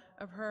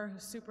of her who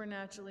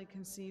supernaturally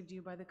conceived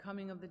you by the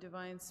coming of the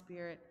divine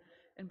Spirit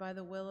and by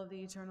the will of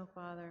the eternal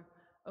Father,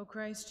 O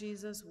Christ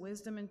Jesus,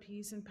 wisdom and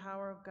peace and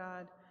power of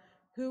God,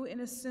 who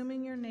in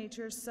assuming your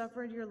nature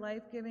suffered your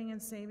life-giving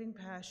and saving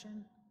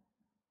passion,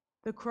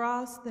 the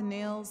cross, the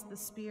nails, the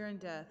spear, and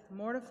death,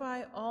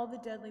 mortify all the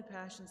deadly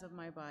passions of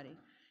my body.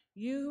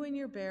 You who in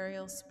your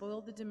burial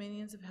spoiled the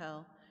dominions of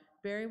hell,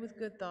 Bury with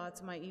good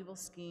thoughts my evil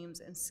schemes,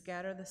 and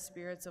scatter the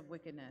spirits of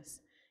wickedness.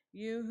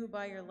 You who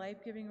by your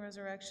life-giving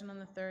resurrection on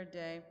the third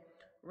day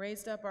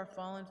raised up our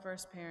fallen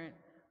first parent,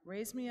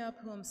 raise me up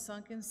who am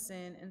sunk in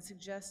sin, and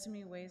suggest to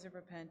me ways of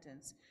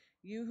repentance.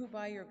 You who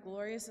by your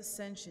glorious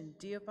ascension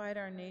deified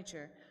our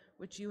nature,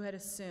 which you had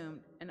assumed,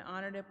 and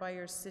honored it by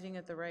your sitting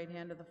at the right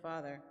hand of the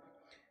Father.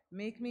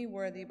 Make me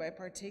worthy, by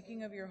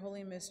partaking of your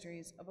holy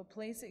mysteries, of a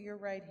place at your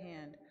right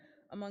hand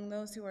among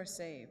those who are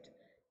saved.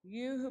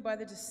 You who by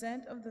the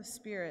descent of the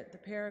Spirit, the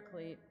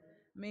Paraclete,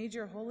 made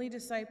your holy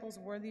disciples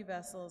worthy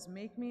vessels,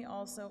 make me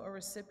also a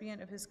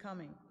recipient of his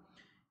coming.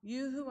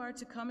 You who are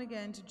to come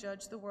again to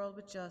judge the world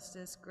with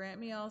justice, grant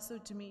me also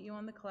to meet you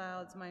on the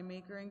clouds, my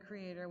Maker and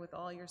Creator, with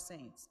all your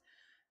saints,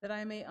 that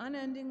I may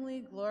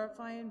unendingly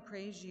glorify and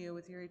praise you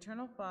with your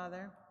eternal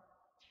Father,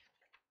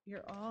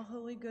 your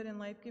all-holy, good, and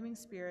life-giving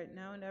Spirit,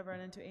 now and ever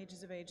and unto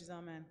ages of ages.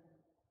 Amen.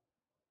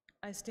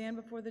 I stand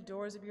before the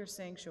doors of your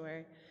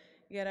sanctuary,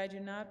 yet I do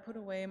not put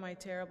away my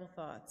terrible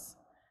thoughts.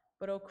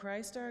 But, O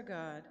Christ our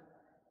God,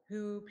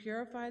 who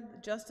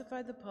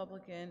justified the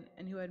publican,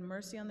 and who had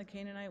mercy on the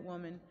Canaanite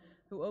woman,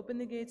 who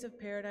opened the gates of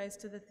paradise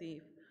to the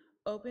thief,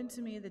 open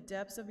to me the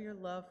depths of your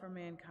love for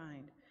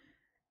mankind.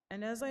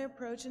 And as I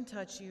approach and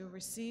touch you,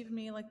 receive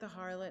me like the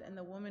harlot and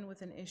the woman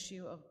with an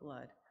issue of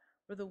blood.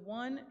 For the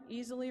one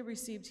easily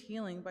received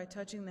healing by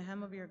touching the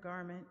hem of your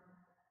garment,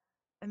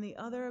 and the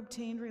other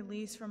obtained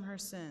release from her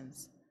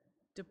sins,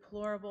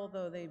 deplorable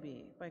though they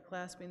be, by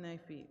clasping thy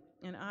feet.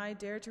 And I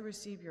dare to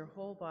receive your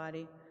whole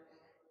body,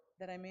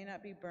 that I may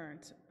not be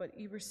burnt, but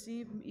you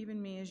receive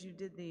even me as you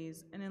did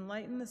these, and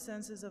enlighten the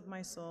senses of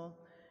my soul.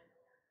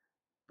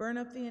 Burn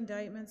up the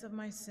indictments of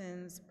my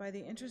sins by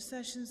the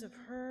intercessions of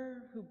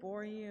her who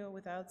bore you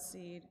without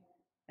seed,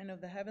 and of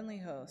the heavenly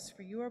hosts,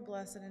 for you are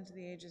blessed into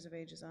the ages of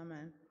ages.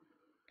 Amen.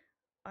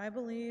 I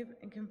believe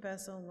and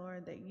confess, O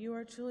Lord, that you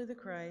are truly the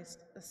Christ,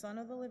 the Son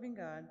of the living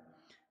God,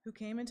 who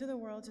came into the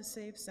world to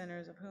save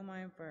sinners, of whom I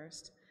am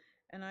first.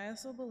 And I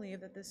also believe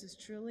that this is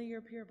truly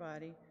your pure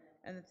body,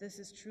 and that this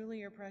is truly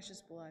your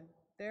precious blood.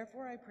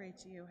 Therefore I pray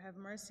to you, have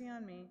mercy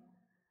on me.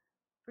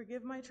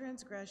 Forgive my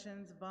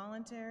transgressions,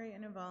 voluntary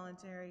and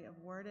involuntary, of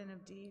word and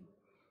of deed,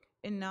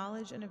 in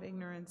knowledge and of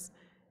ignorance,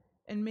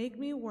 and make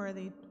me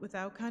worthy,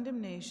 without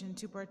condemnation,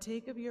 to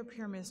partake of your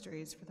pure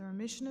mysteries, for the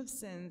remission of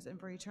sins and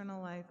for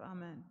eternal life.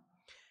 Amen.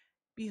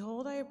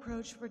 Behold, I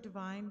approach for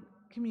divine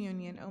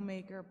communion. O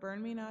Maker,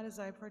 burn me not as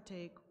I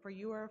partake, for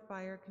you are a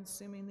fire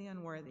consuming the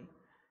unworthy,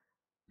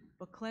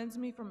 but cleanse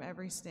me from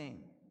every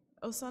stain.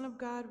 O Son of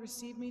God,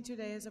 receive me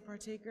today as a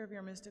partaker of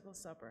your mystical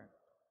supper.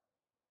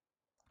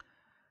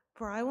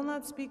 For I will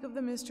not speak of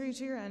the mystery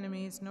to your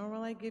enemies, nor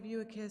will I give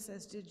you a kiss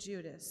as did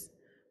Judas.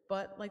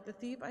 But, like the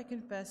thief, I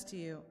confess to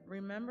you,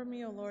 remember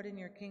me, O Lord, in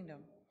your kingdom.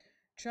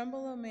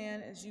 Tremble, O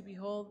man, as you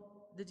behold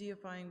the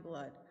deifying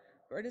blood,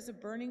 for it is a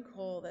burning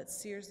coal that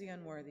sears the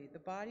unworthy. The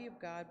body of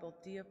God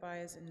both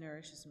deifies and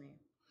nourishes me.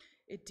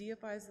 It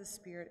deifies the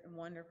spirit and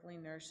wonderfully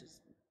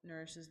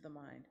nourishes the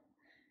mind.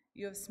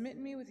 You have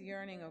smitten me with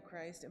yearning, O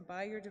Christ, and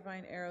by your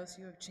divine arrows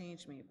you have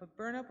changed me. But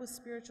burn up with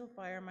spiritual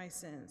fire my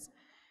sins,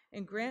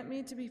 and grant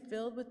me to be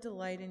filled with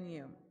delight in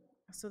you,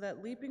 so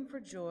that leaping for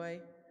joy,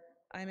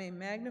 I may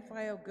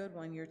magnify, O good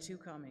one, your two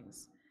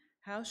comings.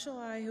 How shall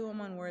I, who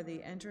am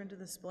unworthy, enter into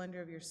the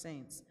splendor of your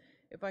saints?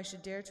 If I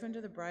should dare to enter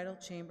the bridal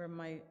chamber,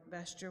 my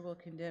vesture will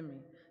condemn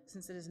me,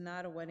 since it is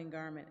not a wedding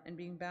garment, and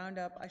being bound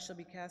up, I shall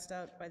be cast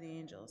out by the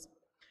angels.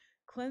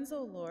 Cleanse,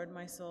 O Lord,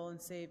 my soul,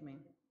 and save me,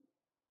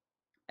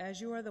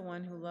 as you are the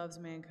one who loves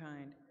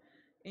mankind.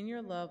 In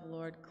your love,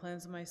 Lord,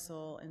 cleanse my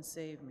soul and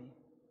save me.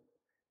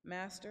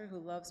 Master, who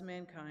loves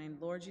mankind,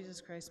 Lord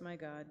Jesus Christ, my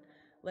God,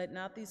 let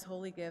not these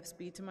holy gifts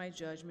be to my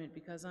judgment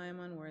because I am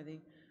unworthy,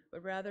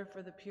 but rather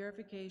for the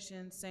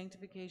purification,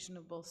 sanctification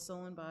of both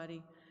soul and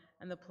body,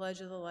 and the pledge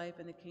of the life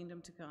and the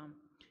kingdom to come.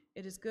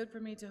 It is good for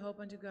me to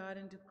hope unto God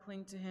and to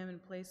cling to him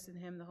and place in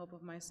him the hope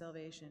of my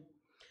salvation.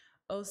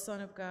 O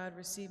Son of God,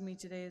 receive me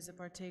today as a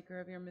partaker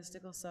of your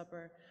mystical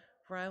supper,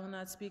 for I will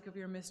not speak of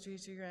your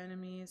mysteries to your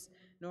enemies,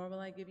 nor will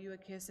I give you a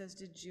kiss as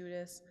did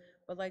Judas,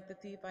 but like the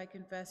thief I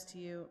confess to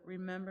you,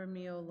 remember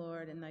me, O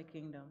Lord, in thy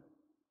kingdom.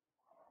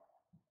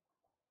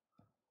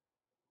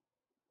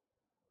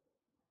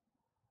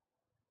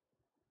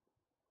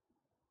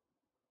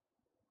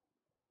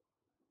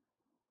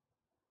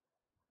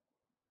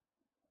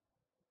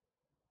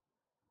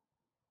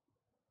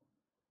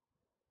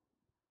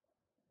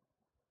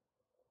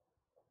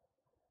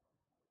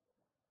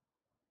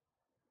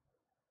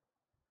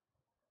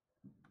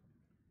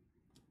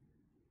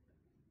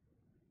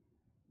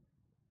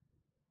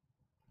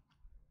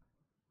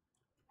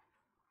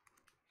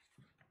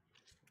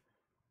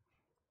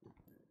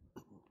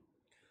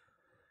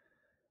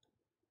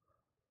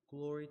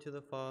 Glory to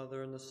the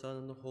Father, and the Son,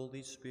 and the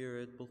Holy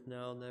Spirit, both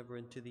now and ever,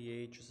 into the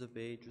ages of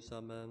ages.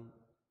 Amen.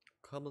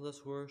 Come, let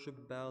us worship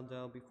and bow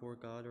down before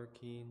God our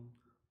King.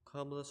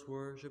 Come, let us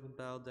worship and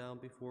bow down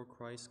before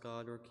Christ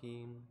God our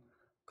King.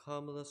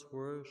 Come, let us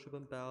worship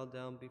and bow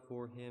down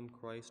before him,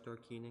 Christ our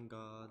King and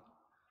God.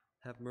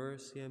 Have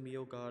mercy on me,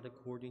 O God,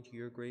 according to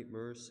your great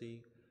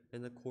mercy.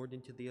 and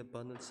according to the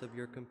abundance of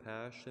your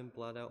compassion,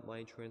 blot out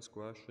my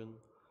transgression.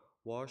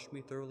 Wash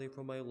me thoroughly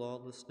from my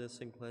lawlessness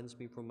and cleanse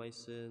me from my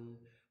sin.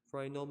 For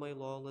I know my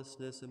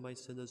lawlessness, and my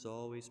sin is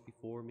always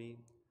before me.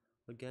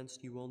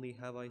 Against you only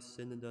have I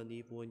sinned and done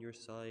evil in your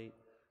sight,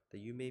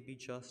 that you may be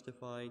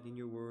justified in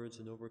your words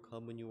and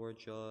overcome when you are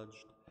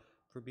judged.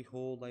 For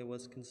behold, I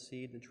was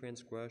conceived in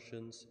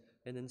transgressions,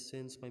 and in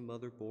sins my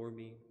mother bore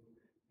me.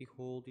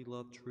 Behold, you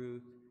love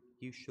truth.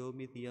 You showed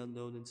me the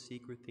unknown and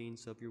secret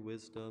things of your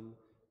wisdom.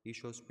 You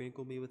shall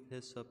sprinkle me with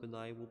hyssop, and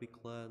I will be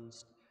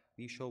cleansed.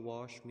 You shall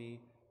wash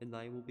me, and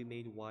I will be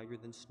made whiter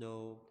than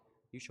snow.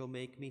 You shall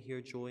make me hear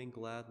joy and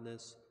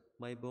gladness.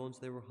 My bones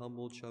that were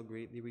humbled shall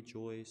greatly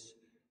rejoice.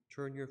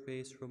 Turn your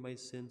face from my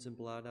sins and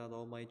blot out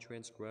all my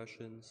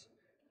transgressions.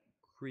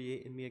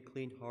 Create in me a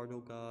clean heart, O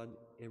God,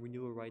 and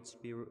renew a right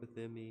spirit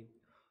within me.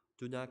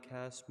 Do not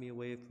cast me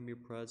away from your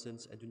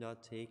presence, and do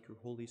not take your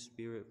Holy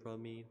Spirit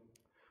from me.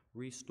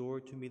 Restore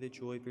to me the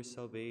joy of your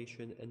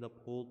salvation, and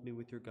uphold me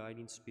with your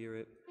guiding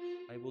spirit.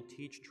 I will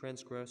teach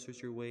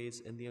transgressors your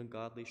ways, and the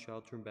ungodly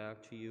shall turn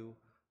back to you.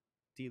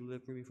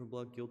 Deliver me from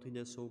blood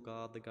guiltiness, O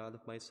God, the God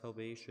of my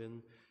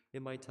salvation,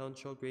 and my tongue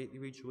shall greatly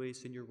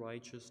rejoice in your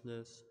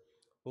righteousness.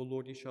 O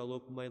Lord, you shall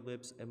open my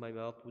lips, and my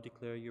mouth will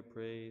declare your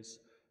praise.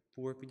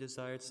 For if you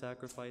desired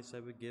sacrifice, I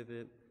would give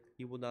it.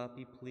 You will not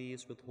be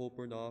pleased with whole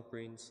burnt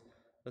offerings.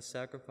 A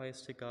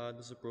sacrifice to God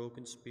is a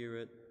broken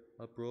spirit.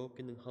 A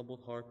broken and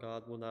humble heart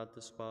God will not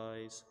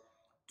despise.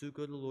 Do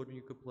good, O Lord, in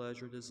your good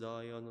pleasure to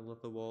Zion, and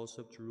let the walls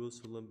of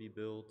Jerusalem be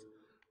built.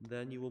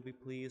 Then you will be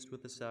pleased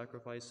with the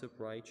sacrifice of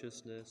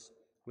righteousness,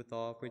 with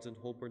offerings and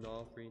whole burnt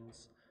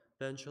offerings.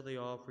 Then shall they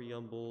offer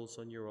young bulls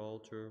on your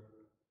altar.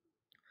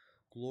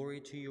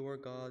 Glory to you, our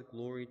God,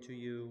 glory to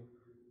you.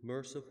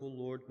 Merciful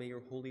Lord, may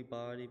your holy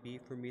body be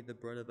for me the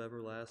bread of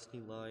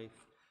everlasting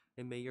life,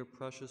 and may your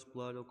precious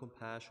blood, O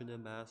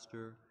compassionate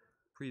Master,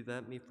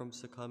 prevent me from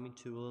succumbing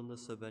to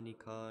illness of any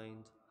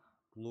kind.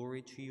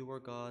 Glory to you, our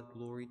God,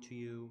 glory to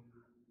you.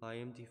 I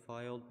am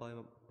defiled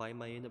by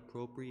my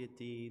inappropriate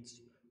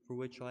deeds, for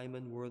which I am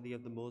unworthy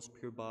of the most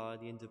pure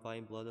body and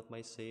divine blood of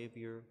my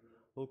Savior.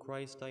 O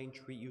Christ, I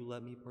entreat you,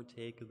 let me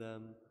partake of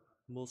them.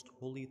 Most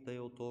holy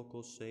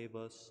Theotokos, save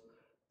us.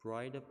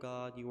 Bride of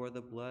God, you are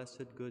the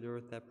blessed good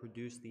earth that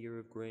produced the ear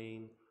of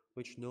grain,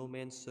 which no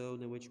man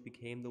sowed and which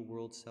became the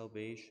world's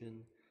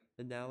salvation.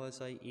 And now as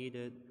I eat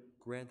it,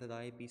 grant that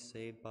I be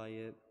saved by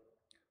it.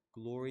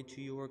 Glory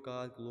to you, our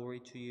God, glory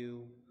to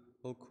you.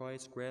 O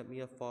Christ, grant me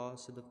a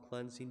faucet of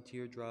cleansing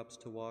teardrops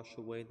to wash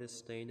away the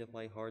stain of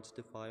my heart's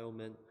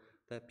defilement,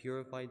 that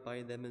purified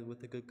by them and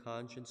with a good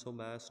conscience, O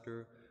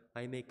Master,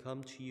 I may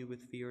come to you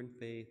with fear and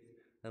faith,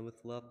 and with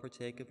love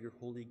partake of your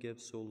holy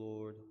gifts, O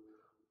Lord.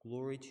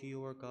 Glory to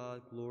you, our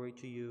God, glory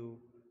to you.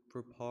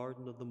 For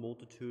pardon of the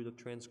multitude of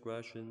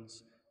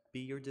transgressions, be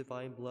your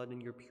divine blood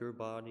in your pure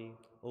body,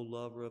 O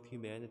lover of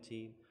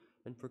humanity,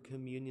 and for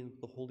communion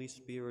with the Holy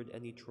Spirit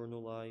and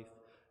eternal life,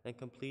 and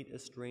complete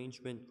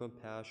estrangement from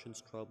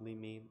passions troubling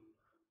me.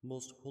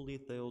 Most holy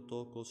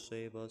Theotokos,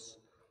 save us.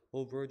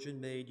 O Virgin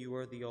Maid, you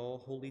are the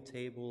all-holy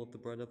table of the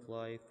bread of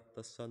life,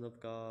 the Son of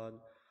God,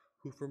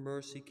 who for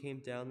mercy came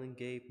down and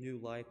gave new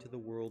life to the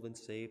world and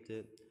saved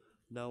it.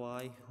 Now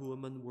I, who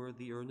am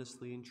unworthy,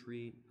 earnestly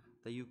entreat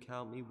that you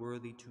count me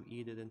worthy to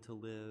eat it and to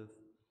live.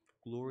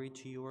 Glory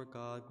to you, our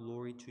God,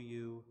 glory to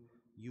you.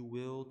 You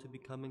will to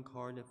become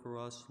incarnate for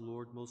us,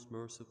 Lord most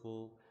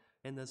merciful,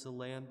 and as a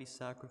lamb be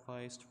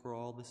sacrificed for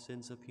all the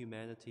sins of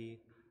humanity.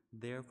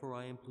 Therefore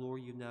I implore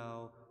you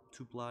now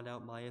to blot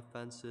out my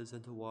offenses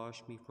and to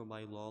wash me from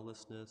my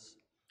lawlessness.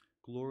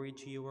 Glory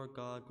to you, our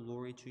God,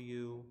 glory to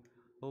you.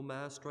 O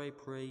Master, I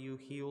pray you,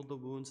 heal the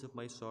wounds of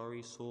my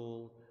sorry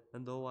soul,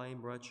 and though I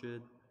am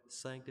wretched,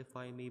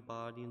 sanctify me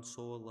body and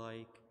soul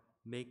alike.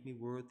 Make me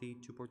worthy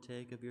to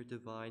partake of your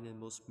divine and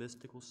most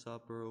mystical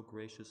supper, O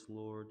gracious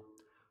Lord.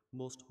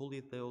 Most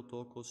holy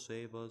Theotokos,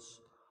 save us.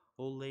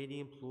 O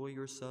Lady, implore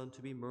your Son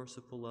to be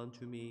merciful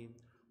unto me.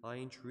 I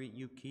entreat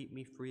you, keep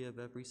me free of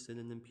every sin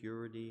and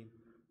impurity,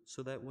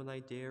 so that when I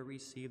dare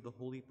receive the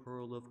holy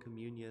pearl of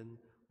communion,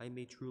 I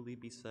may truly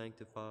be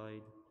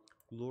sanctified.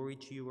 Glory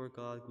to you, our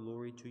God,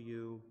 glory to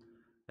you.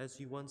 As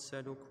you once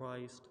said, O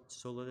Christ,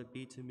 so let it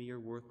be to me, your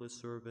worthless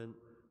servant.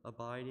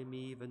 Abide in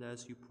me even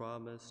as you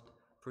promised,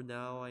 for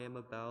now I am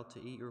about to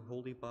eat your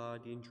holy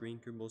body and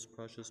drink your most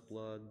precious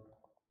blood.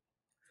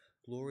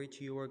 Glory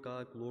to you, our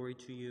God, glory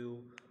to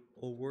you.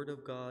 O Word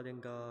of God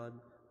and God,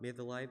 may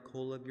the live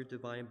coal of your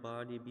divine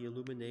body be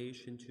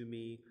illumination to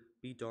me,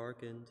 be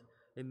darkened,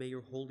 and may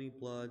your holy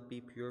blood be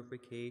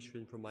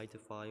purification for my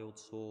defiled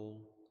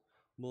soul.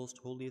 Most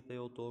holy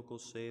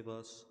Theotokos, save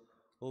us.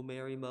 O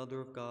Mary, Mother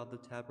of God, the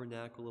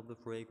tabernacle of the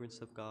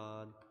fragrance of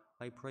God,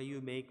 I pray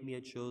you make me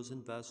a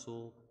chosen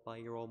vessel by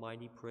your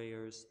almighty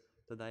prayers,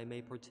 that I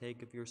may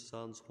partake of your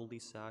Son's holy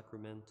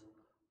sacrament.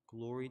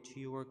 Glory to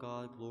you, our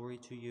God, glory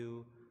to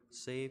you.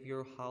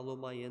 Savior, hallow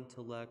my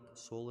intellect,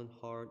 soul, and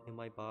heart, and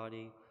my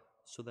body,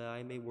 so that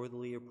I may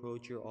worthily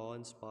approach your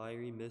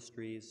awe-inspiring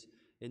mysteries,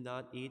 and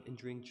not eat and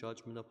drink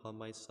judgment upon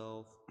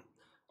myself.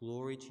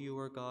 Glory to you,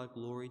 our God,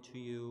 glory to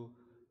you.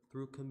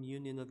 Through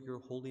communion of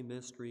your holy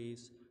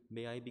mysteries,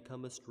 may I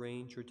become a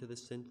stranger to the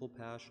sinful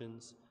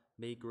passions.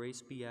 May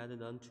grace be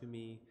added unto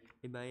me,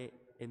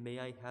 and may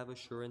I have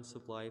assurance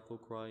of life, O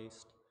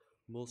Christ.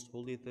 Most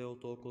holy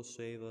Theotokos,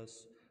 save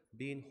us.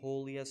 Being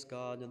holy as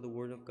God and the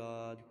Word of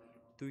God,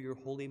 through your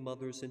Holy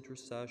Mother's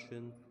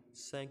intercession,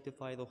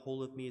 sanctify the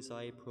whole of me as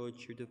I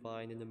approach your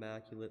divine and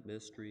immaculate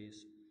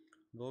mysteries.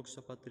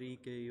 Doxa Patri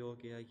και Υιό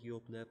και Αγίο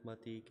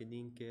Πνεύματι και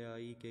νυν και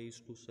αεί και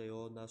εις τους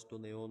αιώνας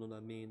των αιώνων.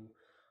 Αμήν.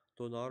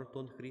 Τον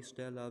άρτον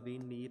Χριστέ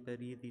λαβήν μη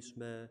υπερίδης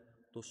με,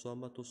 το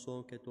σώματος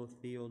και των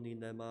θείων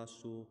ειν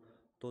εμάσου,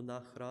 τον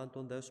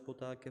αχράντων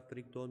δέσποτα και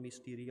φρικτών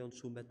μυστηρίων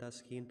σου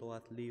μετασχήν το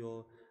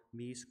αθλείο,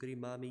 μη εις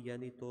κρυμά μη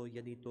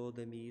γεννητό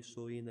δε μη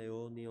ίσο ειν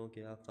αιώνιον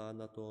και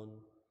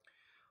αθάνατον.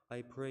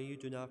 I pray you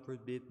do not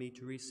forbid me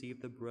to receive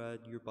the bread,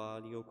 your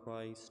body, O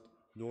Christ,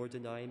 nor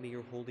deny me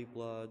your holy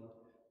blood.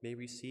 May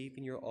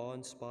receiving your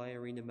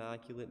awe-inspiring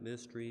immaculate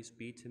mysteries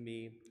be to me,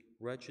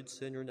 wretched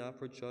sinner not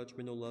for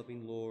judgment, O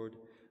loving Lord,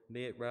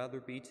 may it rather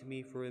be to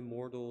me for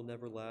immortal and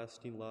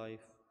everlasting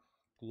life.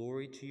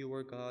 Glory to you,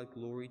 our God,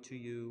 glory to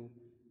you.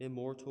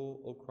 Immortal,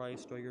 O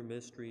Christ, are your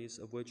mysteries,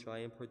 of which I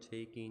am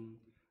partaking.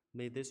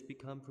 May this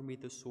become for me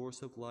the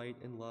source of light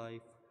and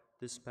life,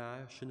 this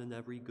passion and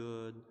every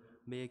good.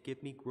 May it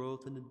give me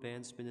growth and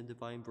advancement in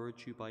divine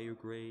virtue by your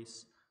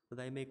grace, that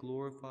I may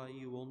glorify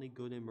you, only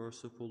good and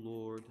merciful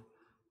Lord.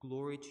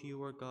 Glory to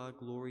you, our God,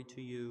 glory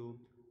to you.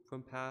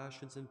 From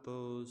passions and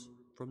foes,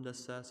 from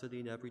necessity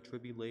and every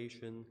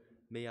tribulation,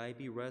 may I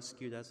be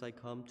rescued as I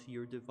come to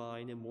your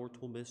divine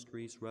immortal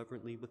mysteries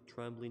reverently with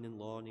trembling and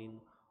longing,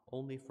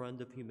 only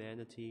friend of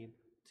humanity,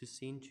 to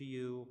sing to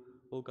you,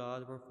 O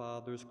God of our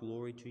fathers,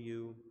 glory to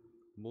you.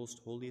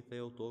 Most holy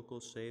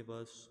Theotokos, save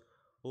us.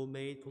 O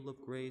Maid full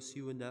of grace,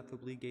 you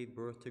ineffably gave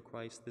birth to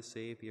Christ the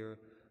Savior.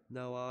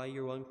 Now I,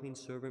 your unclean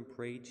servant,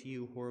 pray to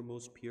you, who are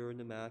most pure and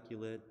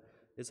immaculate,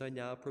 as I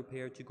now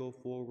prepare to go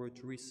forward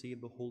to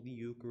receive the Holy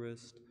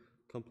Eucharist,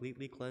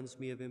 completely cleanse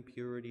me of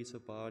impurities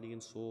of body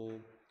and soul.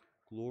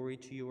 Glory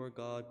to you, our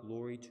God,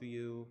 glory to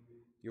you.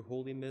 Your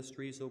holy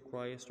mysteries, O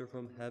Christ, are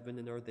from heaven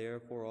and are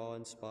therefore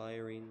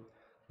awe-inspiring,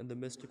 and the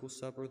mystical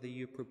supper that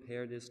you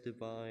prepared is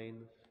divine.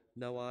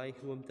 Now I,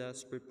 who am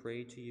desperate,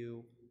 pray to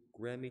you,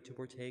 grant me to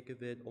partake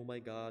of it, O my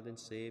God and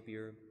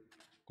Savior.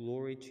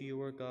 Glory to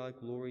you, our God,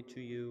 glory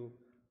to you.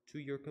 To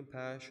your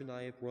compassion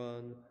I have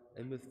run,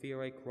 and with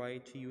fear I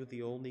cried to you,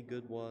 the only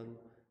good one.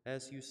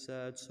 As you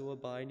said, so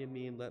abide in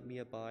me and let me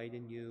abide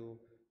in you.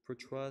 For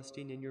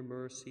trusting in your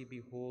mercy,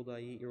 behold, I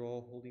eat your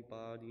all-holy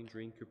body and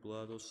drink your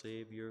blood, O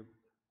Savior.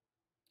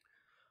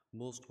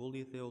 Most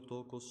holy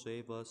Theotokos,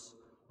 save us.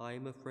 I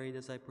am afraid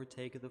as I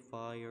partake of the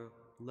fire,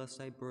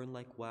 lest I burn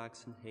like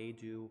wax in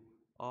hay-dew.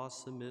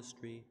 Awesome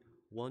mystery,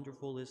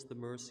 wonderful is the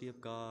mercy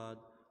of God.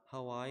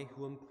 How I,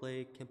 who am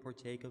plagued, can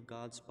partake of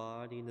God's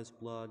body and his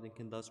blood and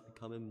can thus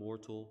become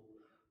immortal.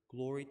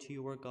 Glory to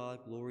you, our God,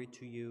 glory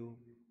to you.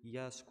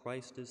 Yes,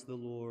 Christ is the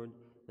Lord,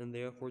 and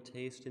therefore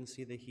taste and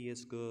see that he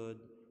is good.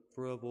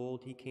 For of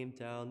old he came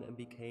down and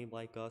became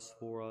like us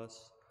for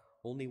us.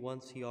 Only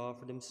once he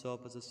offered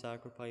himself as a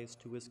sacrifice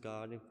to his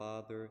God and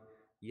Father,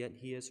 yet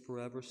he is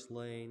forever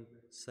slain,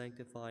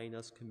 sanctifying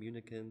us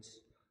communicants.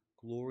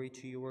 Glory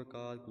to you, our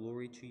God,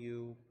 glory to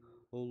you.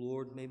 O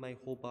Lord, may my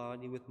whole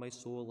body with my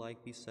soul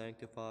alike be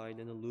sanctified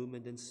and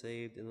illumined and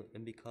saved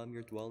and become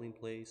your dwelling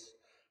place.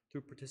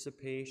 Through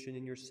participation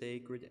in your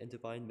sacred and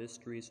divine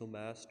mysteries, O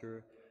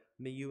Master,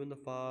 may you and the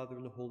Father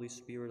and the Holy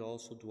Spirit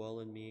also dwell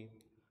in me.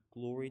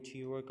 Glory to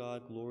you, our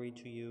God, glory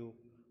to you.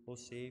 O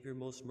Savior,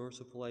 most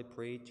merciful, I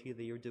pray to you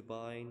that your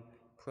divine,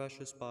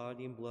 precious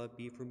body and blood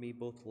be for me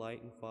both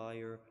light and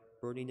fire,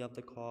 burning up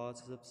the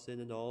causes of sin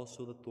and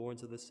also the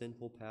thorns of the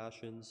sinful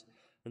passions,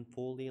 and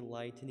fully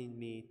enlightening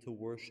me to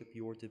worship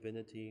your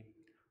divinity.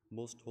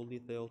 Most holy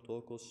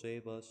Theotokos,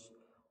 save us.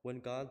 When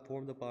God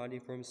formed the body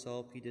for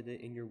himself, he did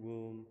it in your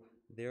womb.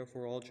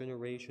 Therefore all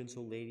generations,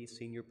 O Lady,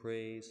 sing your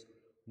praise.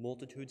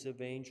 Multitudes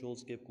of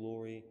angels give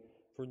glory,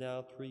 for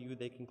now through you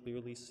they can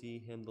clearly see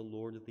him, the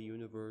Lord of the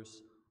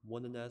universe,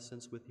 one in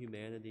essence with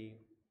humanity.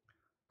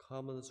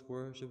 Come, let us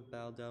worship and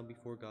bow down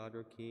before God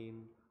our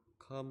King.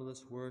 Come, let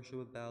us worship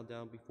and bow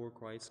down before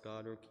Christ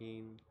God our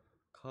King.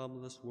 Come,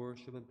 let us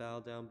worship and bow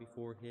down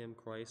before him,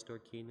 Christ our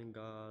King and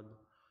God.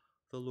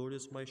 The Lord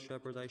is my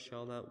shepherd, I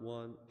shall not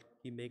want.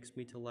 He makes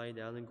me to lie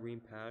down in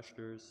green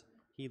pastures.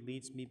 He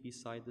leads me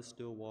beside the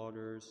still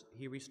waters.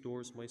 He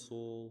restores my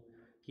soul.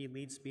 He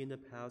leads me in the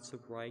paths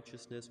of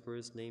righteousness for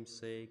his name's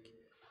sake.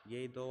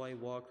 Yea, though I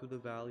walk through the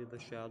valley of the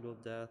shadow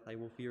of death, I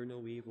will fear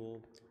no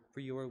evil, for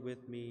you are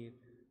with me.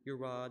 Your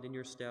rod and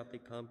your staff, they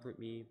comfort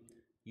me.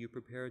 You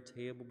prepare a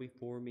table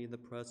before me in the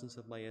presence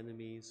of my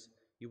enemies.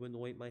 You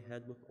anoint my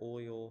head with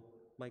oil.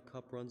 My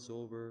cup runs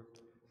over.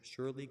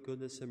 Surely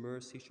goodness and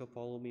mercy shall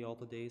follow me all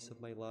the days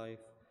of my life,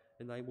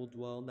 and I will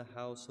dwell in the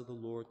house of the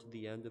Lord to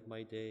the end of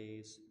my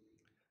days.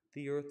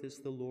 The earth is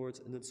the Lord's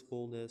in its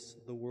fullness,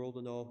 the world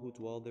and all who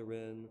dwell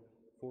therein.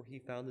 For he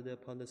founded it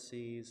upon the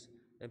seas,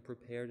 and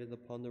prepared it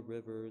upon the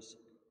rivers.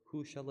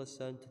 Who shall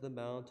ascend to the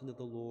mountain of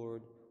the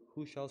Lord?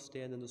 Who shall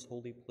stand in his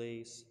holy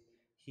place?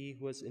 He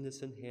who has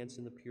innocent hands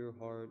and a pure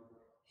heart,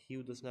 he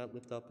who does not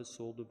lift up his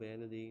soul to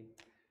vanity,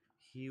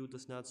 he who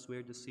does not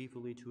swear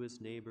deceitfully to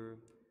his neighbor,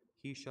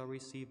 he shall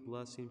receive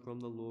blessing from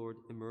the Lord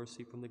and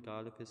mercy from the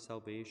God of his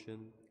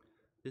salvation.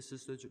 This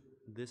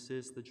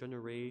is the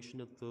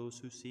generation of those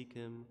who seek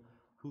him,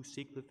 who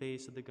seek the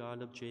face of the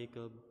God of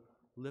Jacob.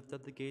 Lift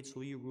up the gates,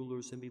 O ye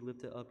rulers, and be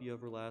lifted up, ye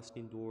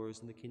everlasting doors,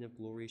 and the King of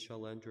glory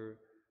shall enter.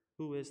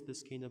 Who is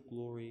this King of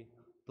glory?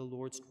 The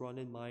Lord strong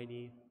and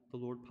mighty, the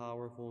Lord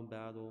powerful in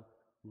battle.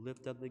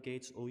 Lift up the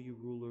gates, O ye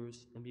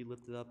rulers, and be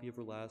lifted up, ye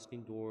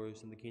everlasting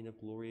doors, and the King of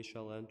glory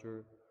shall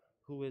enter.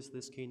 Who is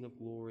this King of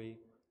glory?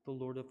 The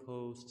Lord of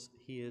hosts,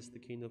 he is the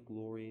King of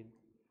glory.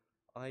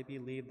 I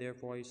believed,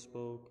 therefore I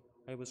spoke.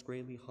 I was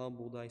greatly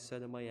humbled, I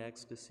said in my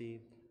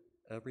ecstasy,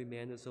 every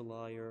man is a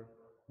liar.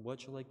 What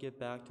shall I give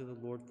back to the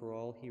Lord for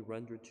all he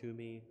rendered to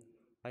me?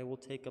 I will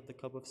take up the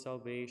cup of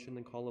salvation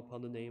and call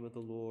upon the name of the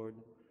Lord.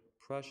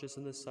 Precious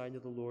in the sight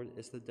of the Lord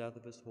is the death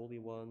of his holy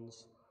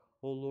ones.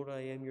 O Lord,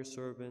 I am your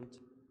servant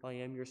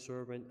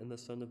and the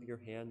son of your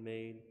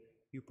handmaid.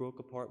 You broke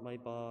apart my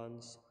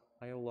bonds.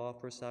 I will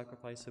offer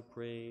sacrifice of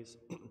praise.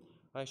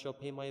 I shall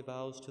pay my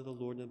vows to the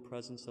Lord in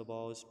presence of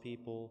all his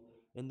people,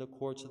 in the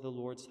courts of the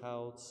Lord's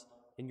house,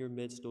 in your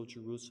midst, O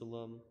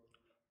Jerusalem.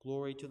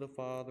 Glory to the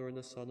Father, and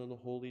the Son, and the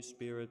Holy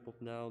Spirit,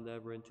 both now and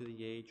ever, and to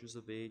the ages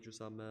of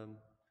ages. Amen.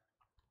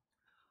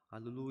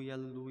 Alleluia,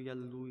 alleluia,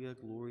 alleluia,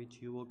 glory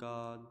to you, O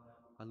God.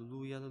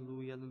 Alleluia,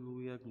 alleluia,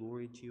 alleluia,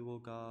 glory to you, O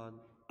God.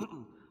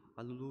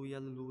 Alleluia,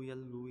 alleluia,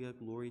 alleluia,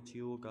 glory to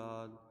you, O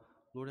God.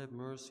 Lord have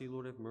mercy,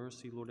 Lord have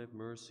mercy, Lord have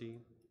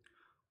mercy.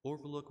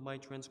 Overlook my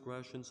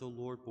transgressions, O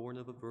Lord, born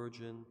of a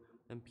virgin,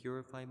 and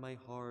purify my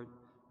heart,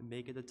 and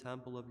make it a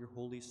temple of your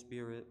Holy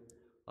Spirit.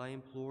 I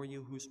implore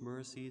you, whose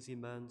mercy is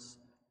immense,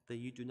 that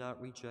you do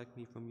not reject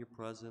me from your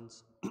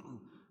presence.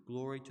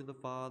 Glory to the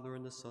Father,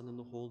 and the Son, and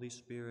the Holy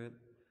Spirit.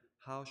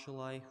 How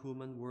shall I,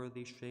 whom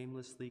unworthy,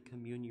 shamelessly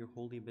commune your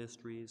holy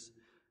mysteries?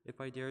 If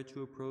I dare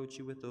to approach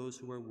you with those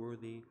who are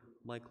worthy,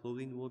 my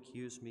clothing will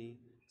accuse me,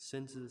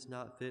 since it is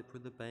not fit for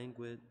the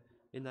banquet,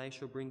 and I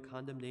shall bring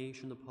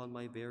condemnation upon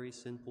my very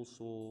sinful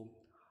soul.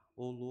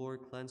 O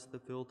Lord, cleanse the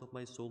filth of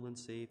my soul and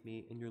save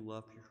me in your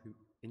love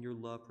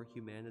for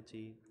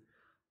humanity,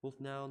 both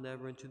now and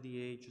ever into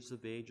the ages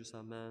of ages.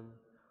 Amen.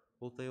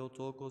 O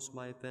Theotokos,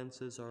 my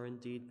offenses are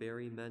indeed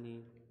very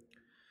many.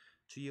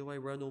 To you I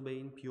run, O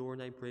maiden pure,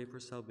 and I pray for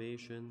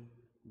salvation.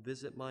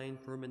 Visit my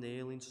infirm and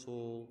ailing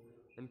soul,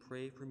 and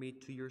pray for me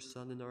to your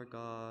Son and our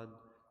God,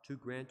 to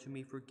grant to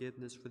me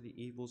forgiveness for the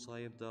evils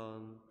I have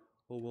done,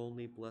 O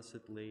only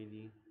Blessed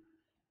Lady.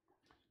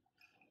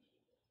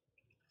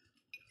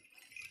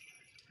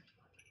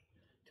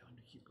 Tell him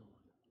to keep going.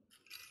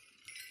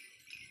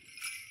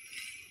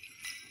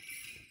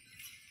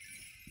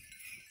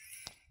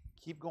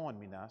 Keep going,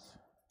 Minas.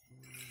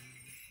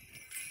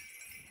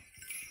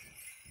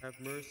 Have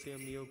mercy on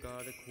me, O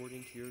God,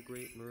 according to your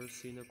great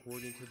mercy, and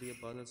according to the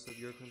abundance of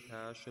your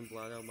compassion,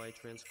 blot out my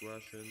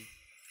transgression.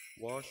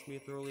 Wash me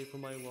thoroughly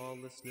from my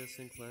lawlessness,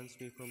 and cleanse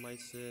me from my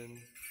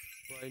sin.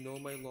 For I know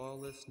my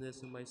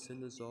lawlessness, and my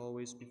sin is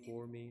always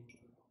before me.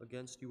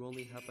 Against you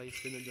only have I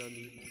sinned and done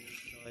evil in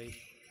your sight,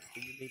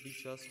 that you may be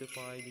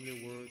justified in your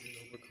words and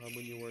overcome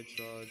when you are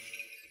judged.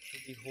 For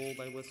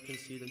behold, I was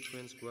conceived in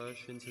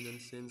transgressions, and in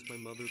sins my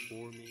mother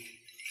bore me.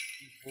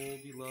 Behold,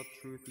 ye love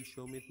truth, ye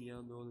show me the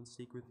unknown and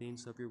secret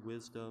things of your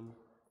wisdom.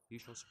 Ye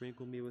shall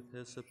sprinkle me with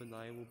hyssop, and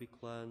I will be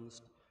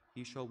cleansed.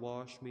 Ye shall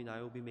wash me, and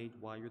I will be made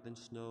whiter than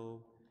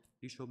snow.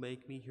 Ye shall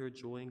make me hear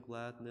joy and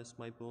gladness.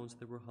 My bones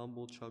that were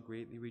humbled shall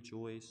greatly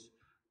rejoice.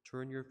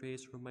 Turn your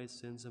face from my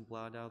sins, and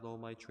blot out all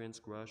my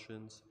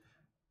transgressions.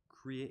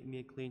 Create me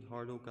a clean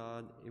heart, O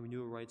God, and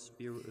renew a right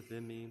spirit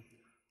within me.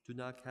 Do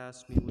not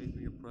cast me away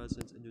from your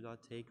presence, and do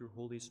not take your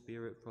Holy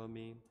Spirit from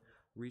me.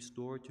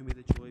 Restore to me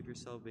the joy of your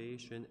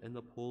salvation, and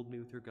uphold me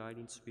with your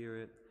guiding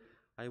spirit.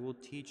 I will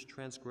teach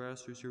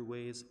transgressors your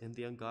ways, and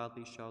the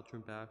ungodly shall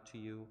turn back to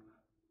you.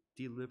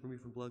 Deliver me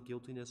from blood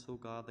guiltiness, O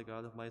God, the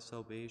God of my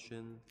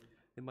salvation,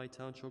 and my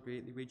tongue shall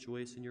greatly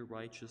rejoice in your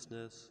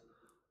righteousness.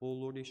 O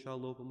Lord, you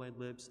shall open my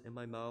lips, and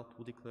my mouth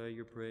will declare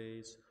your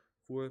praise.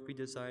 For if you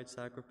desired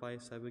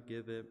sacrifice, I would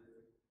give it.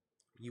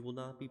 You will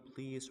not be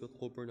pleased with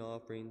whole burnt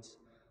offerings.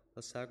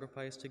 A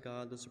sacrifice to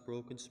God is a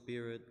broken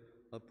spirit,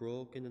 a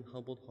broken and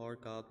humbled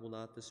heart God will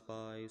not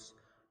despise.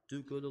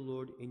 Do good, O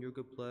Lord, in your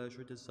good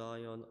pleasure to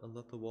Zion, and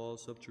let the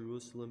walls of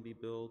Jerusalem be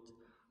built.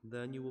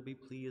 Then you will be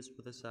pleased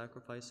with the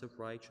sacrifice of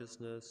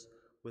righteousness,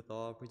 with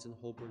offerings and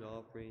whole burnt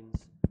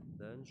offerings.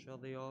 Then shall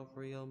they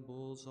offer young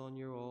bulls on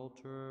your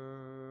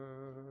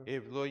altar.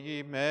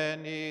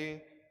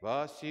 Ευλογημένη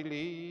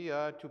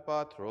βασιλεία του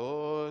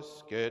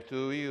Πατρός και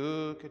του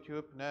Υιού και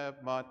του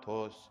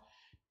Πνεύματος,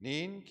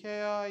 νυν και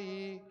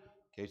αεί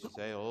και σε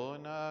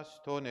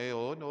αιώνας των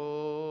αιώνων.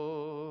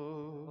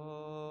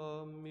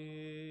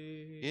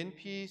 Amen. In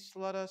peace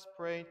let us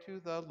pray to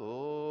the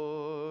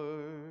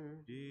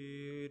Lord.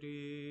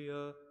 Kyrie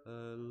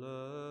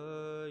eleison.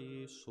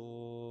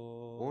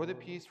 For the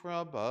peace from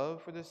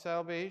above, for the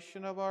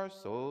salvation of our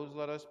souls,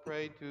 let us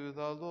pray to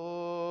the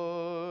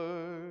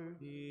Lord.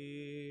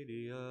 Kyrie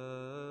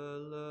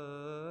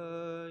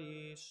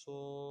person.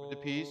 For the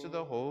peace of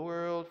the whole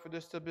world, for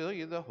the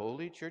stability of the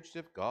holy church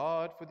of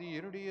God, for the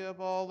unity of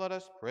all, let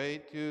us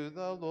pray to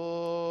the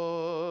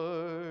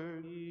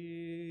Lord.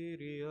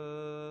 Kyrie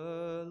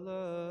eleison.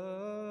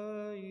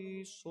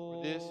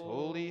 For this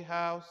holy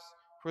house,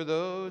 for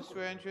those who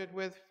enter it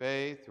with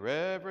faith,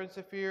 reverence,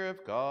 and fear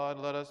of God,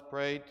 let us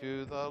pray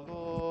to the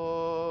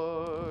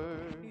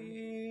Lord.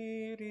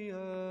 Kyrie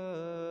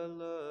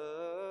eleison.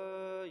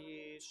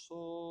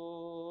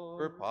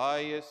 For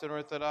pious and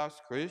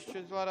Orthodox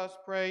Christians, let us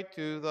pray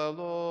to the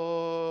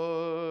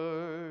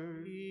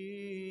Lord.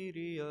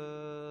 Kyrie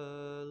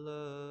eleison.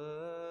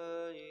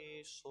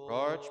 For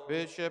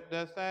Archbishop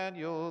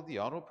Nathaniel, the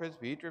honorable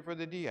presbyter, for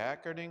the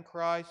diacon in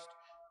Christ,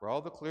 for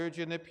all the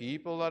clergy and the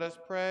people, let us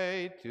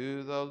pray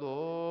to the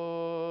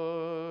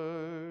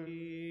Lord.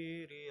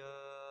 Kyrie eleison.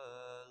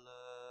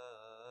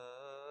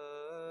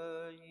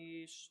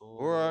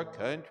 For our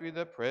country,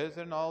 the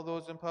president, and all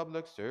those in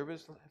public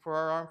service, for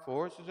our armed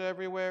forces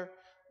everywhere,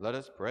 let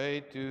us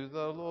pray to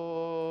the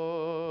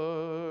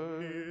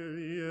Lord.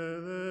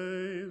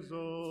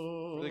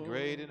 For the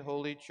great and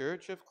holy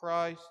Church of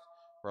Christ,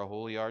 for our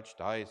holy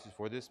archdiocese,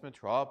 for this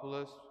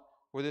metropolis,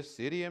 for the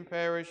city and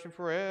parish, and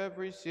for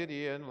every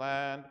city and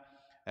land,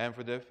 and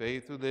for the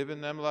faith who live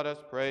in them, let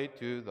us pray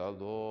to the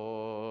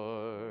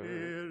Lord.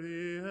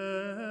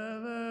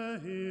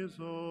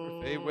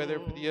 For fair weather,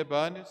 for the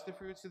abundance of the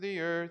fruits of the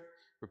earth,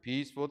 for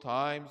peaceful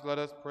times, let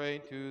us pray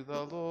to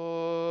the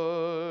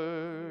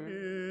Lord.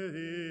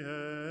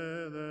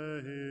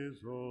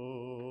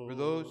 For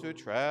those who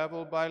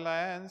travel by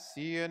land,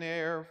 sea, and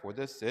air, for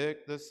the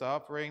sick, the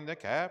suffering, the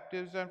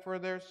captives, and for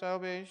their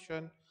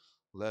salvation,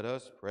 let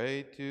us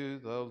pray to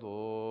the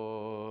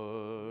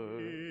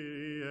Lord.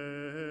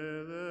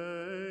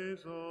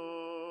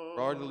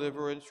 For our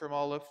deliverance from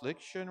all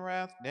affliction,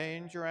 wrath,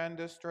 danger, and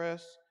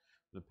distress,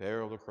 the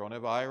peril of the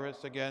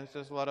coronavirus against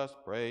us, let us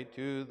pray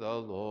to the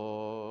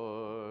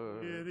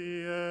Lord.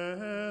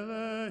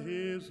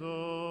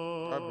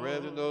 Our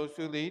brethren, those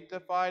who lead the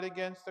fight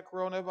against the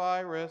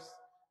coronavirus,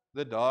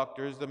 the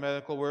doctors, the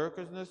medical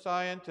workers, and the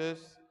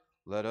scientists,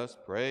 let us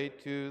pray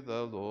to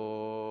the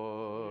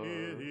Lord.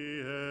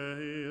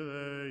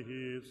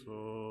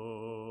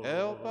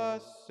 Help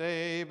us,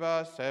 save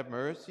us, have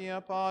mercy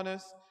upon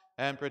us,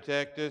 and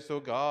protect us,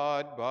 O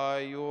God, by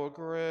your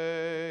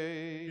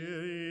grace.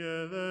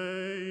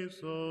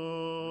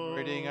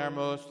 Reading our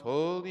most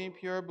holy,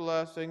 pure,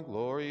 blessed,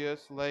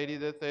 glorious Lady,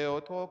 the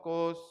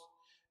Theotokos,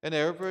 and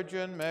our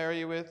Virgin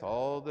Mary with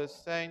all the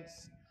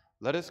saints,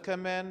 let us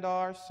commend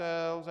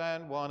ourselves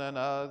and one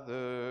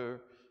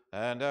another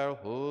and our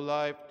whole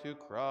life to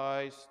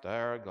Christ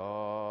our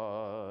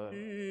God.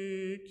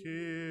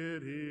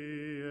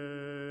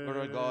 Lord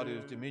our God,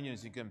 whose dominion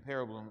is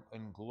incomparable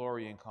in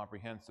glory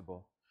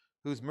incomprehensible,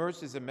 whose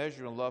mercy is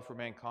immeasurable and love for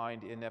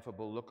mankind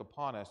ineffable, look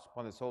upon us,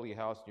 upon this holy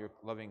house, in your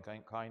loving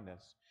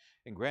kindness,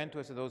 and grant to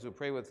us and those who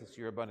pray with us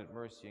your abundant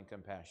mercy and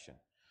compassion.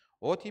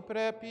 Oti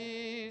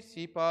prepi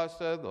si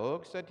pasa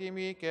doxa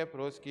timi ke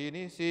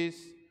proskinisis,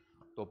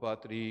 to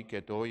patri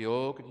ke to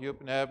yo ke tiu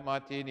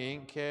pneumatin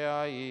in ke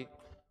ai,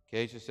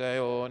 ke se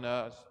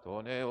onas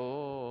ton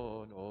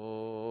eon.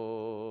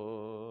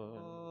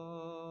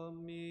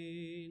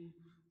 Amen.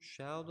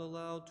 Shout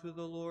aloud to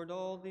the Lord,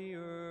 all the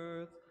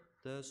earth.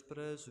 Des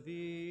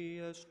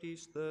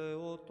presviestis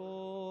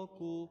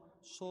Theotoku,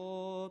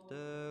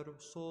 soter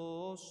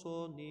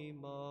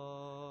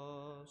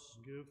sosonimas.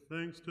 Give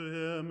thanks to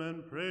him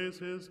and praise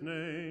his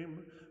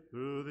name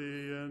through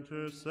the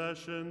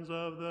intercessions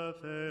of the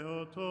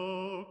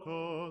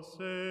Theotokos.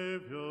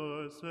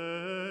 Savior,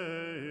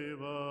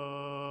 save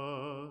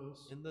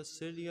us. In the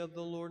city of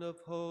the Lord of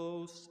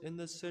hosts, in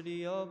the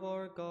city of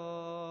our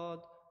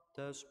God,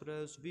 des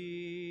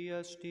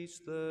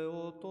presviestis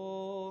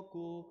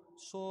Theotoku,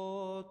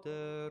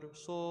 soter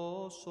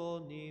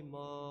sosonimas.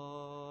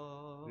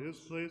 His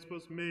place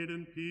was made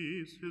in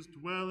peace, his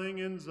dwelling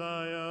in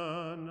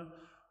Zion.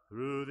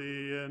 Through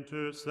the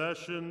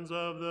intercessions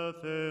of the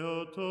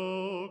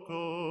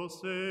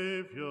Theotokos,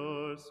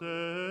 Savior,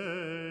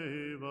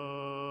 save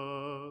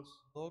us.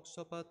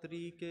 Δόξα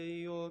Πατρί και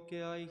Υιό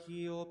και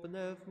Αγίο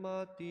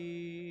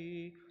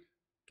Πνεύματι,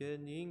 και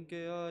νυν και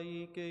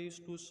αεί και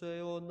εις τους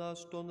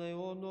αιώνας των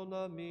αιώνων.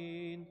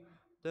 Αμήν.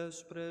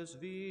 Τες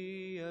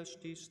πρεσβείες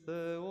της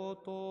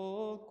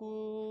Θεοτόκου,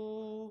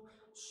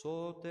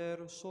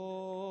 σώτερ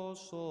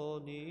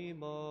σώσον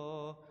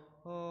ημάς.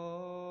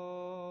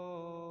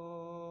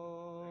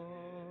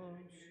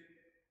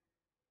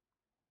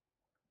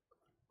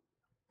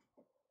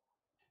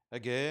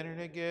 Again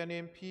and again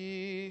in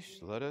peace,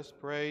 let us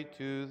pray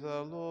to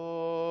the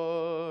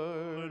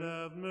Lord. Lord,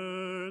 have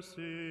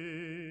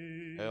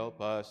mercy.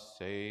 Help us,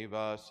 save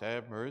us,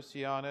 have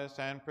mercy on us,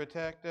 and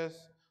protect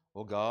us,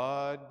 O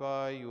God,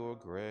 by your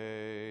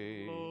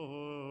grace.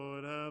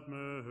 Lord, have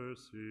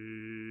mercy.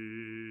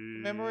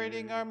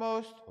 Commemorating our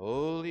most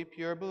holy,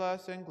 pure,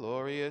 blessed, and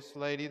glorious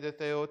Lady, the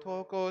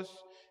Theotokos,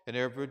 and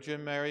our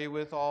Virgin Mary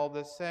with all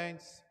the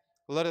saints,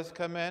 let us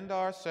commend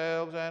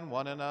ourselves and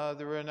one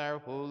another in our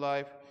whole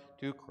life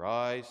to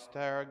Christ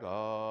our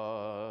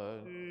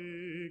God.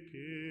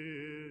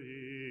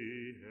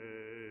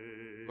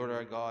 Lord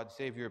our God,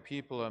 save your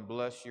people and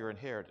bless your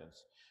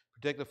inheritance.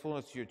 Protect the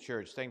fullness of your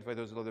church. Sanctify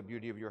those who love the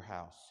beauty of your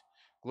house.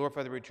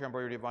 Glorify the return by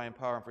your divine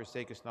power and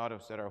forsake us not,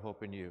 and set our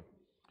hope in you.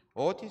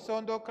 Otis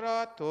ondo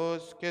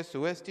kratos, que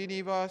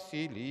suestini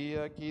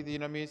vasilia, qui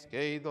dinamis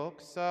que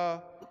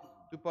doxa,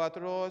 tu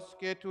patros,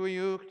 que tu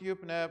iuctiu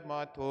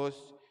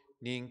pneumatos,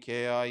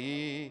 ninque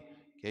ai,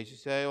 que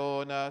se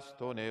onas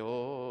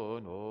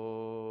toneono.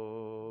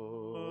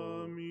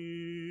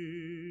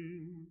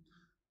 Amen.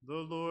 The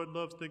Lord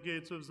loves the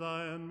gates of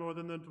Zion more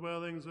than the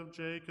dwellings of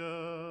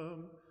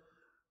Jacob.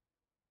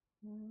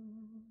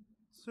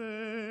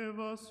 Save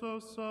us, O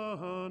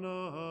Son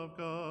of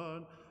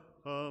God,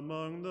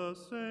 among the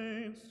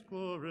saints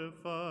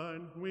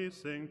glorified. We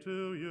sing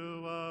to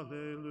you,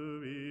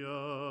 Alleluia.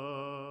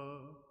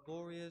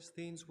 Glorious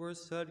things were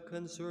said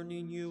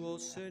concerning you, O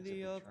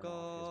city of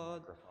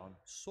God.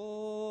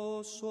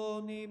 So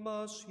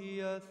sonimas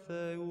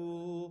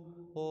hietheu,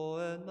 o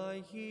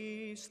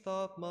enai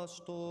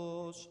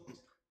thapmastos,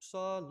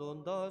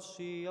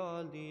 psalondasi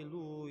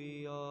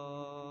Alleluia.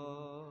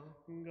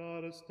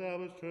 God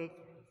established her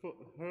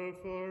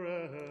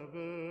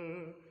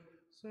forever.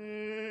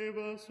 Save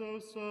us, O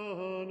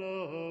Son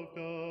of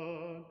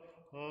God,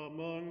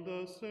 among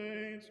the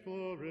saints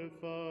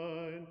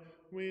glorified.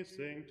 We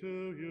sing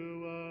to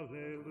you,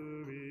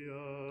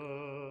 Alleluia.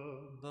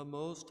 The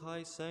Most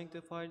High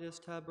sanctified his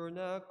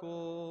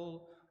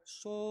tabernacle,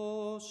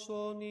 so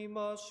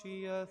sonimas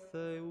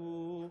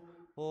hietheu,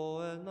 o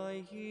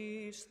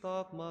enai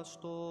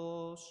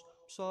thapmastos,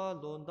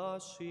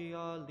 psalondasi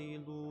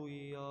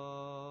Alleluia.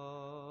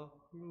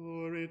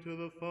 Glory to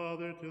the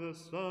Father, to the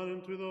Son,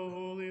 and to the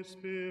Holy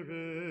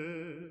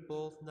Spirit.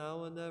 Both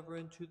now and ever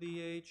into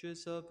the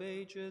ages of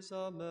ages.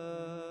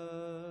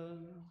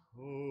 Amen.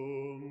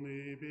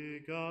 Only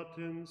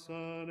begotten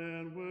Son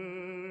and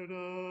Word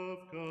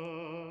of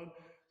God,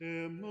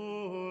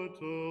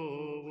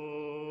 immortal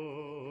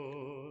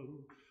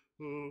One,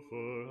 who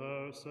for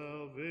our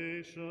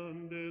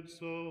salvation did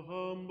so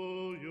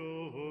humble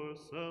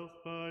yourself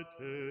by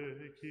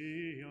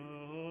taking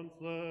on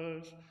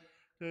flesh,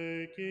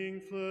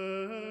 taking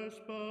flesh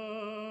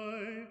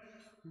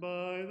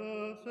by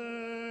the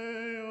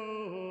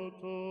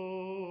Theotokos,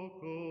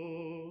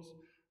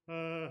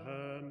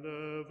 and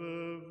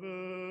ever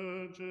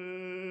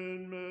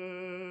Virgin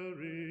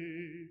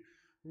Mary,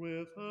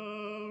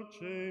 without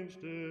change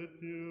did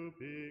you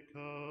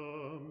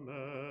become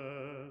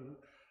man,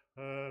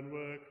 and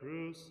were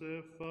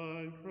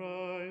crucified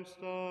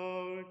Christ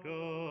our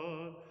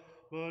God,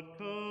 but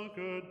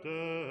conquered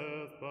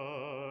death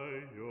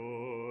by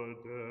your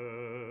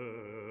death.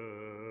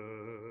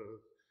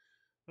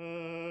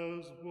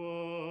 As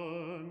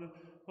one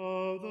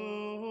of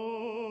the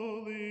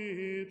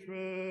Holy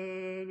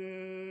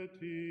Trinity,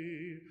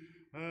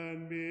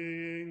 and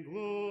being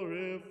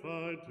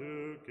glorified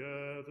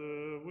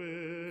together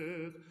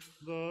with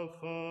the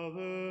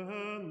Father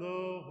and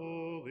the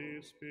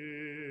Holy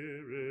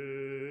Spirit,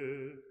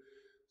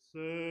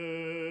 save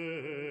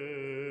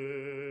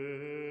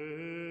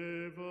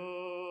us.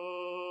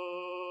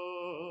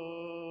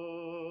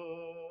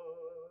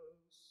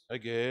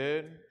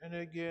 Again and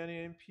again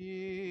in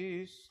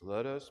peace,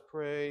 let us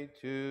pray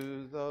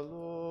to the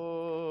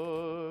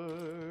Lord.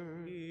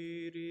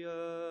 Kyrie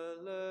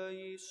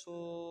eleison.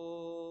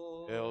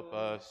 Help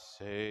us,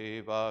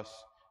 save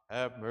us,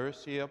 have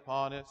mercy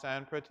upon us,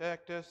 and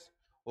protect us,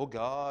 O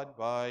God,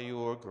 by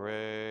your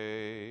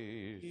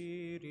grace.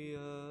 Kyrie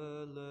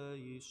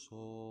eleison.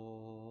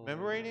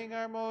 Commemorating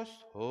our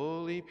most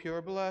holy,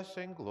 pure, blessed,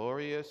 and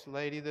glorious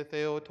Lady, the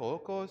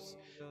Theotokos,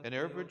 and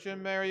her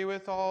Virgin Mary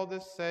with all the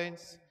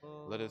saints,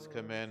 let us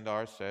commend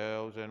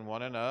ourselves and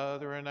one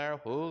another in our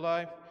whole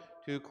life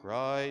to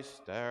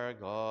Christ our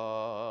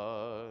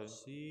God.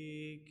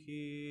 Si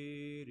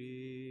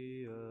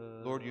Kyrie.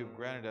 Lord, you have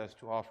granted us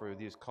to offer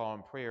these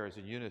calm prayers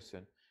in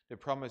unison, to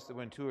promise that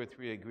when two or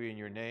three agree in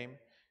your name,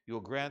 you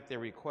will grant their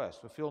requests.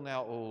 Fulfill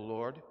now, O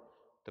Lord,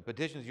 the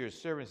petitions of your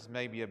servants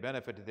may be a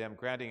benefit to them,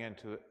 granting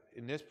unto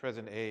in this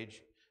present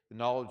age the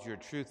knowledge of your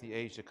truth, the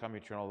age to come,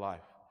 eternal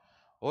life.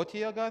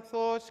 Oti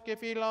agathos ke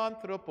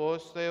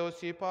philanthropos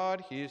theos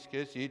iparchis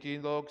ke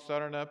sitin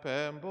loxarna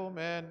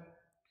pembomen,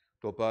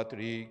 to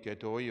patri ke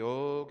to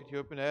iog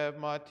tio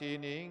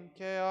pneumatinin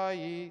ke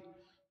ai,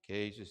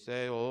 ke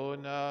se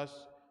onas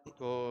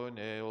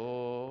toneono.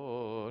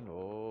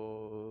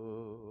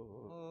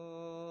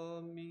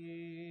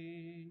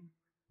 Amen.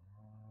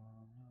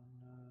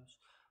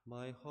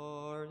 My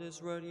heart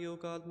is ready, O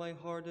God, my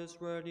heart is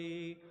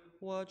ready.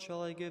 What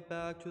shall I give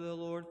back to the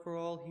Lord for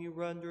all he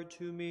rendered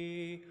to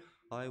me?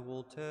 I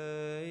will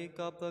take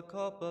up the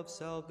cup of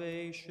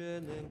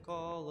salvation and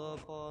call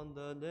upon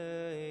the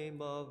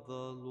name of the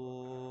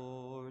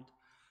Lord.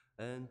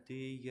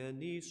 Enti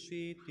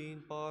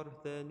genisitin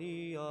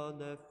parthenia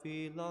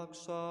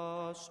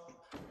nephylaxas,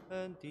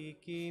 enti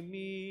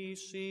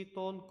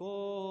kimisiton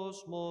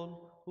cosmon,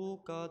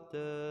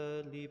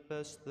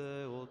 ucatelipes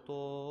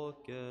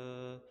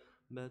Theotoke,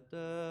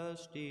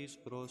 metestis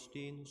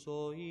prostin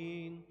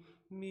zoin,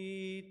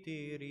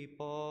 μήτηρη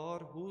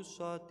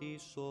παρούσα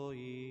της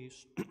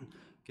ζωής,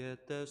 και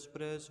τες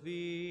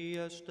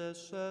πρεσβείες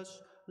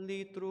τεσσές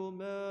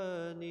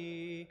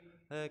λυτρουμένη,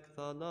 εκ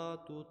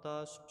θανάτου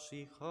τας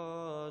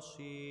ψυχάς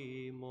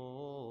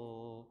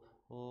ημών.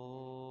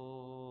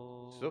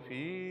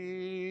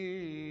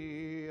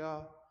 Sophia,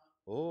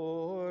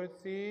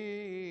 όρθιη.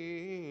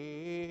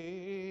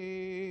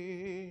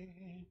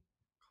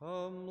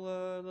 Come,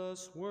 let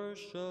us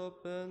worship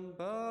and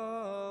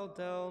bow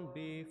down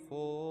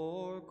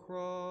before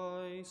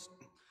Christ.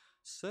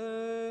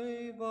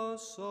 Save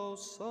us, O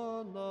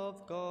Son of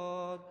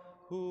God,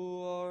 who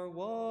are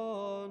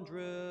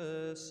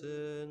wondrous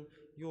in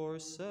your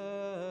saints.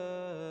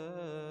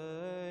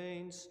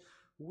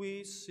 We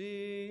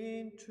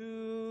sing to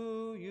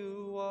you,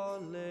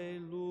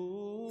 Alleluia.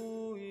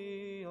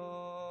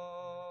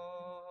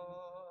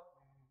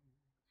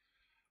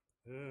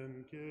 In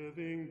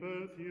giving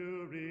birth you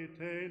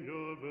retained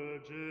your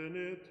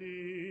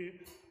virginity,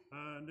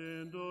 and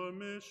in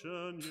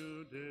dormition you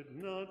did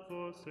not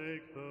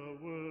forsake the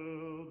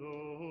world,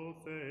 O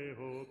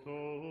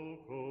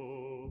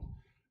Theotokos.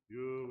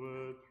 You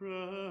were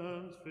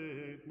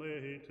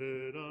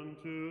translated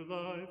unto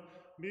life,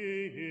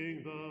 being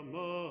the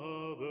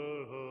mother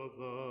of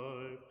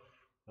life,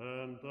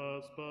 and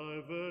thus by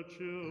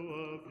virtue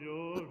of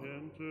your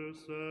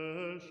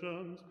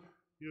intercessions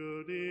you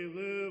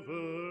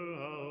deliver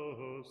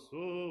our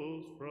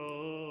souls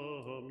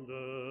from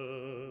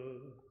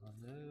death.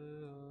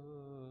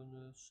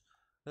 Ανένες,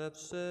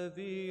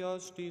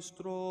 ευσεβίας της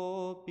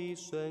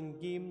τρόπης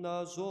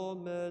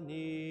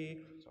εγκυμναζόμενη,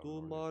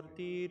 του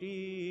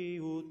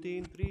μαρτυρίου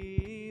την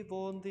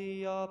τρίβον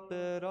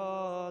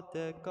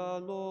διαπεράτε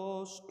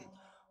καλώς,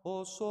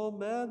 όσο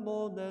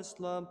μένμονες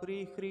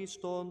λαμπροί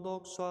Χριστόν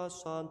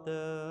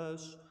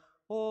δοξάσαντες,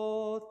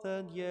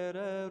 όθεν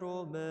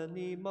γερέρωμεν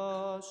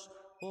ημάς,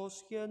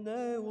 ως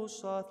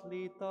γενναίους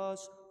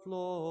αθλητάς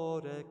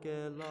φλόρε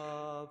και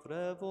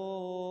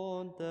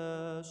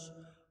λαβρευόντες,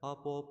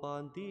 από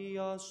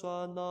παντίας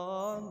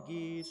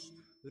ανάγκης,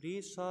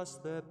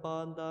 ρίσαστε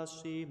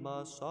πάντας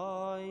ημάς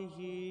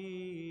Άγιοι.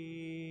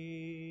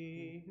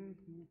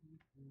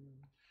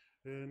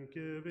 In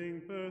giving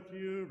birth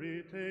you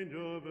retained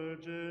your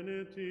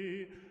virginity,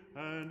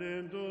 and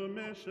in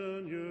dormition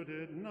you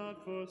did not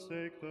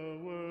forsake the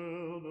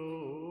world, O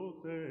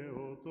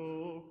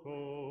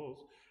Theotokos.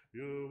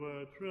 You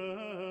were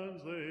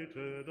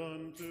translated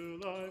unto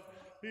life,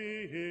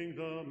 being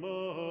the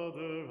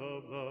mother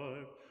of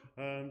life,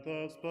 and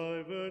thus by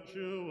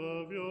virtue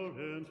of your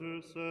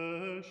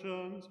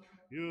intercessions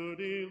you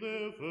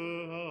deliver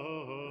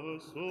our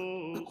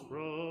souls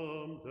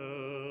from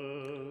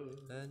death.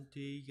 Εν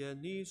τη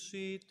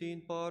γεννήσει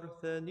την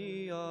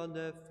παρθενίαν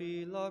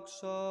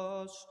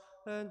εφύλαξας,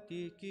 εν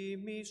τη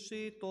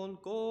κοιμήσει των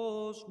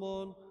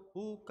κόσμων,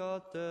 ου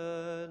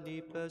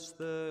κατέλειπες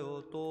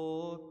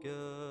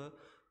Θεοτόκε,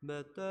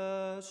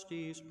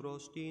 μετέστης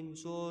προς την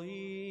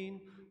ζωήν,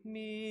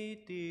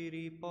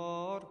 μήτηρη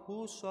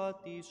παρχούσα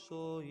της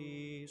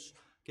ζωής,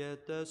 και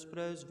τες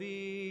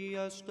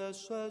πρεσβείες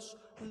τεσσές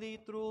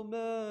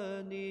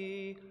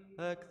λυτρουμένη,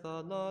 εκ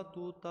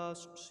θανάτου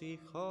τας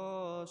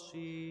ψυχάς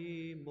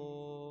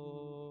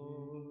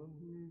ημών.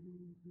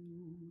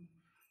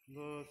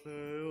 The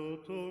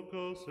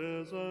Theotokos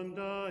is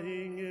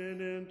undying in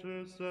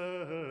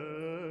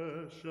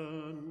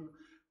intercession.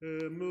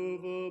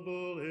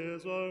 Immovable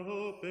is our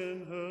hope in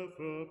her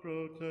for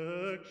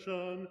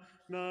protection.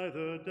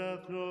 Neither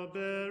death nor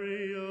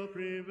burial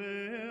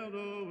prevailed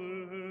over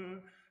her.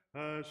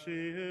 As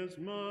she is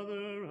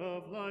mother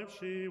of life,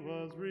 she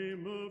was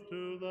removed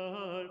to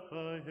life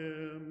by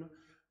him,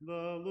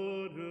 the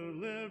Lord who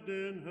lived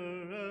in her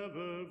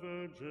ever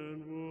virgin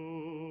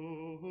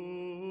womb.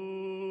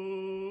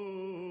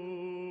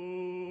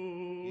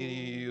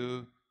 Kyriou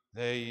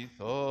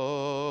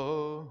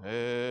Theithon.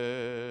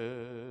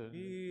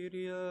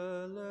 Kyrie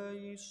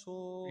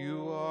eleison.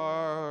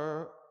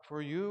 For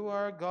you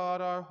are God,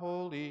 our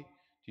holy.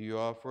 To you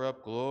offer up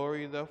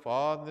glory, the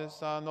Father, the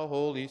Son, the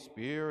Holy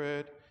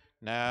Spirit,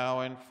 now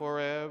and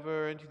forever,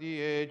 into the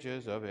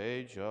ages of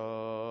ages.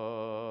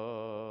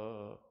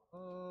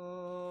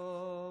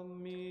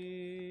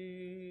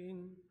 Amen.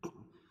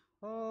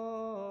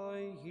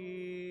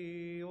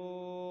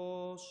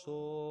 Agios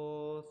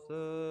o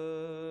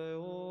Theos,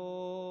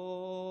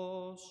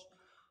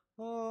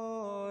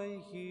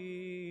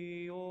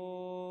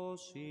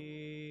 Agios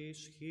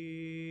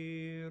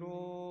ischiros,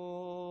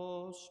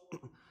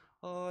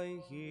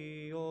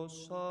 Agios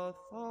athanatos,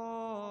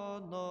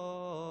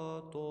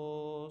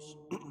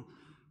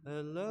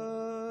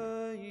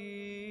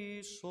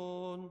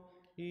 eleison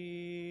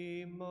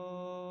imas.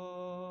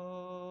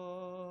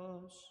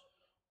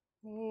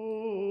 Holy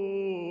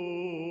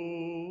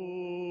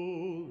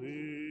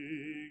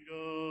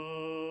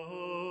God,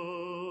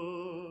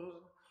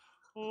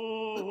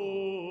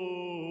 holy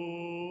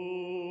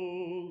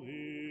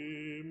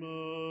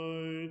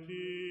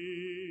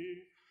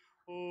mighty,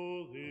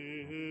 holy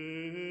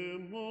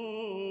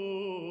immortal,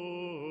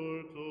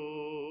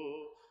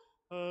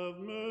 have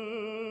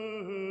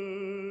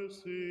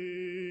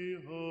mercy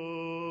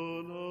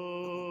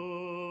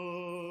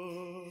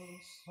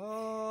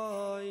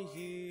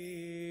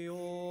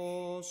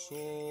ο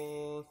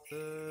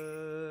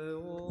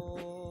Θεός,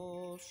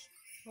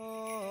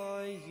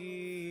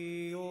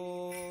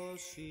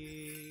 Αγίος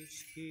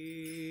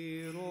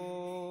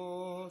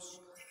ισχυρός,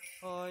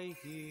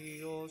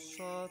 Αγίος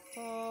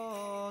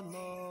αθάνατος,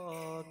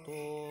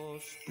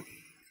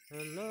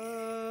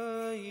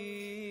 ελέησον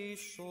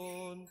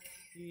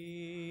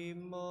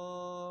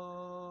ημάς.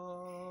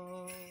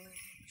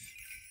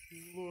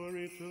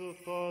 Glory to the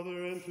Father,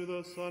 and to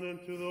the Son, and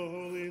to the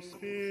Holy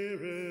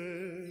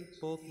Spirit.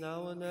 Both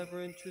now and ever,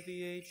 into the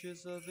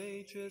ages of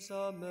ages.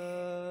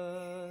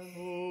 Amen.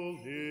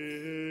 Holy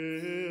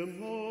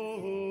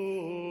Immortal,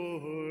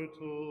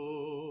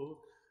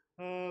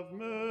 have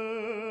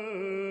mercy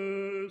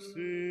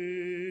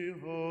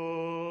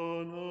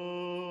on us.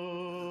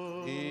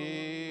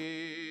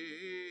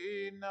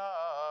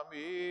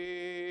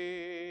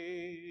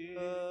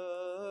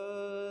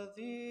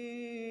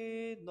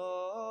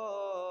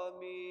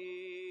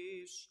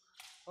 Δύναμις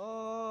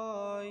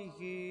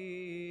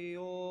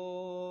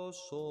Αγίος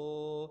ο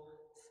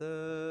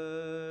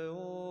Θεός,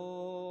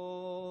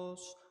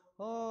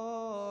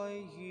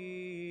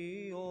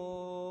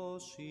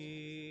 Αγίος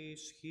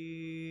ισχυρός,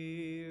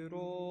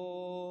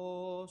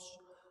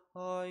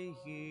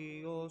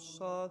 Αγίος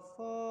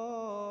αθάνατος,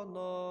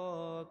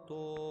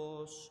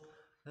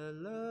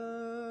 ελέησον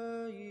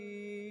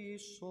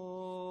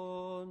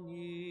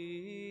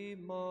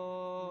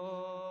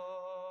ημάς.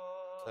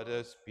 Let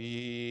us be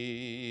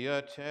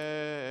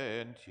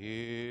attentive.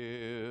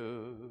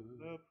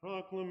 The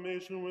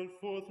proclamation went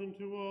forth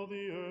into all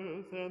the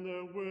earth, and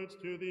their words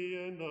to the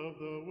end of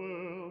the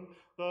world.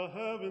 The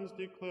heavens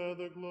declare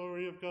the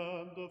glory of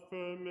God, the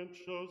firmament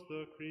shows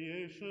the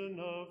creation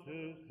of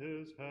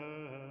his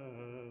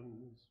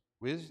hands.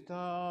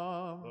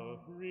 Wisdom. The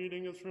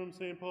reading is from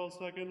St. Paul's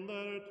second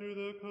letter to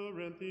the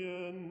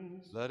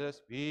Corinthians. Let us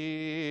be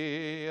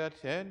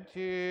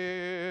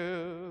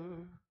attentive.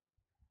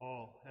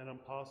 Paul, an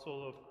apostle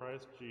of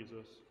Christ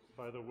Jesus,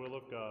 by the will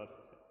of God,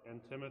 and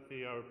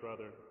Timothy our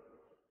brother,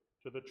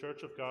 to the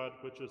church of God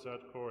which is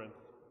at Corinth,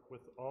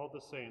 with all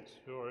the saints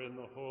who are in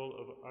the whole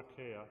of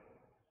Achaia,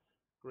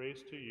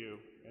 grace to you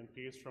and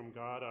peace from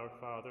God our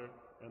Father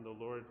and the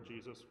Lord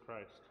Jesus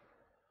Christ.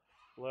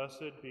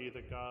 Blessed be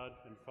the God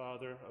and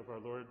Father of our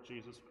Lord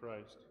Jesus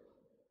Christ,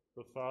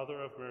 the Father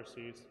of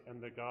mercies and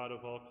the God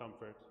of all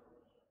comfort,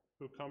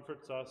 who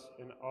comforts us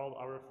in all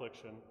our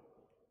affliction,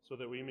 so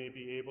that we may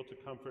be able to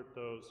comfort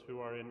those who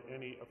are in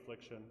any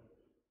affliction,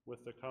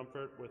 with the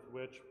comfort with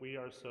which we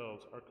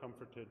ourselves are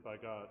comforted by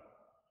God.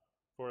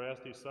 For as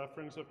the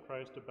sufferings of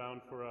Christ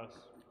abound for us,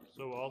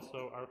 so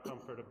also our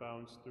comfort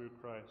abounds through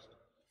Christ.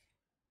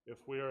 If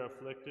we are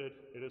afflicted,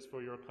 it is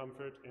for your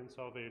comfort and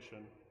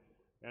salvation,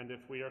 and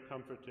if we are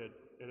comforted,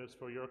 it is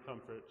for your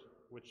comfort,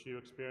 which you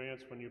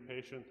experience when you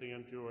patiently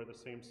endure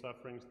the same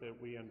sufferings that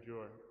we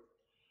endure.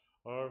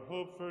 Our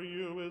hope for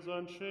you is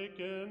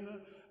unshaken,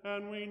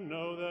 and we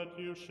know that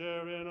you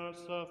share in our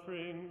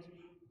sufferings,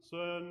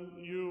 and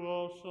you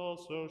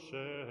also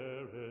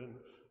share in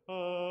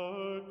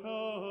our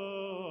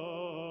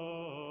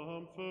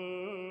comfort.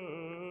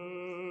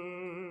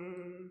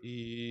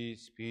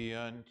 Peace be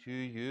unto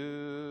you,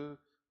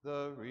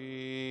 the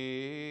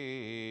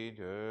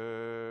reader.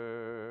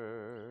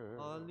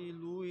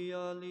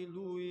 Alleluia,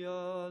 alleluia,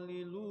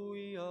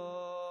 alleluia.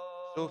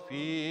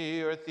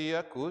 Sophia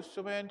orthia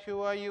acusum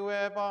tua iu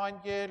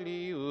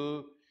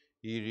evangeliu,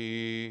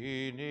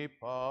 ειρήνη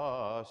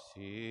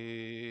πάση.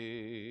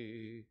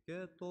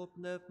 Και το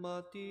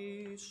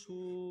πνεύματί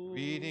σου.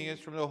 Reading is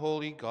from the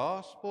Holy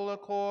Gospel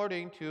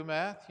according to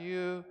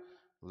Matthew.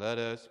 Let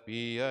us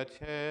be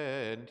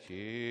attentive.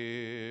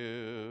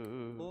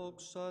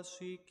 Δόξα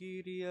σοι,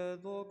 Κύριε,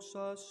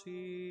 δόξα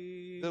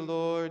σοι. The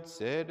Lord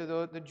said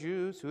to the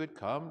Jews who had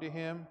come to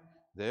him,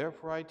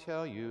 "Therefore I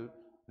tell you,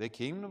 the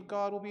kingdom of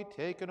God will be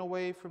taken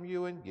away from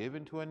you and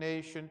given to a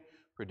nation,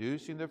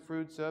 producing the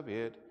fruits of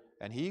it,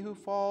 and he who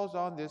falls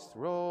on this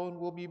throne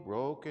will be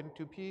broken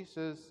to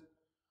pieces.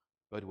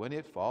 But when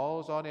it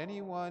falls on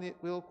anyone, it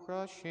will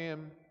crush him."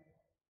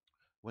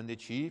 When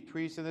the chief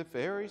priests and the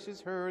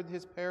Pharisees heard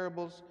his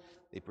parables,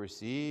 they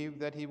perceived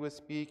that he was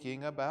speaking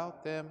about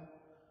them.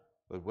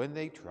 But when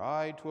they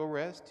tried to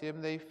arrest him,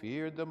 they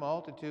feared the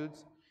multitudes,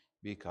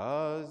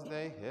 because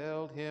they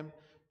held him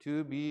to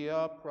be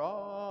a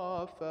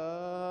prophet.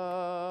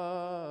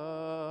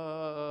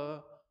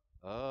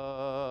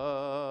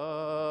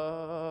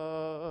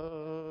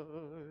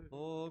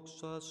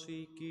 Δόξα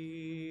σοι,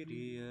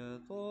 Κύριε,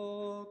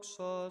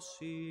 δόξα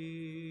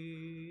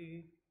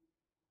σοι.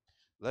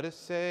 Let us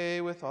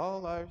say with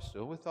all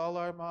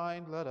our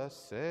mind, let us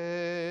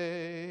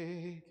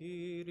say,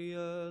 Kyrie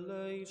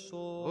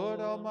eleison. Lord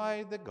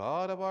Almighty, the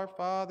God of our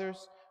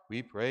fathers,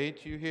 we pray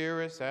to you,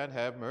 hear us and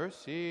have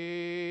mercy.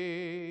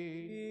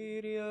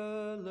 Kyrie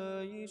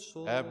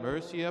eleison. Have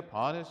mercy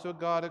upon us, O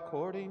God,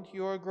 according to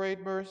your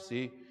great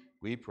mercy.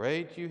 We pray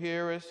to you,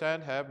 hear us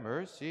and have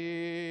mercy.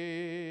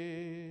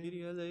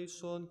 Kyrie eleison.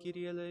 eleison,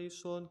 Kyrie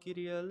eleison,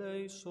 Kyrie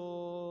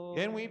eleison.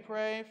 Again we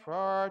pray for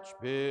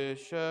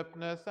Archbishop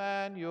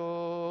Nathaniel.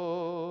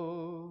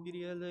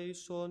 Kyrie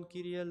eleison,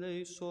 Kyrie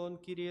eleison,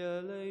 Kyrie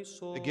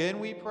eleison. Again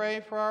we pray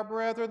for our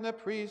brethren, the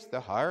priests, the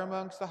higher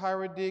monks, the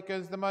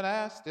hierodeacons, the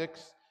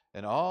monastics,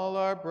 and all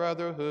our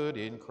brotherhood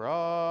in Christ.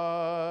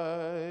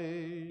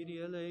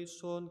 Kyrie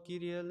eleison,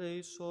 Kyrie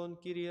eleison,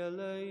 Kyrie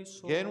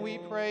eleison. Again we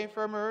pray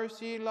for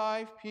mercy,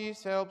 life,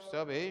 peace, help,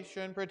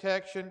 salvation,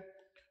 protection,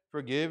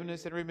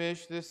 forgiveness, and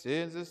remission of the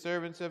sins of the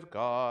servants of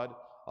God,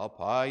 all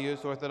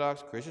pious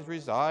Orthodox Christians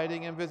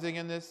residing and visiting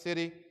in this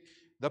city,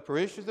 the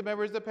parishioners, the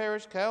members of the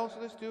parish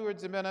council, the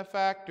stewards and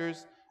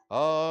benefactors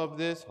of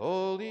this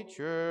holy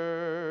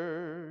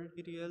church.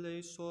 Kyrie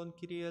eleison,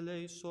 Kyrie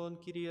eleison,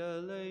 Kyrie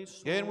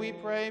eleison. Again we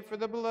pray for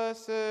the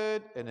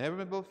blessed and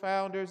ever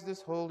founders of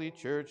this holy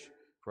church,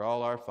 for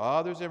all our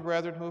fathers and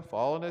brethren who have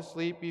fallen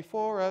asleep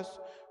before us,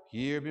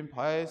 here been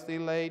piously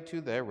laid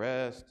to their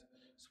rest,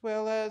 as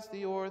well as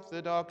the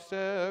Orthodox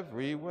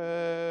everywhere.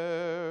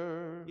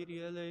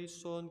 Kyrie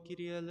eleison,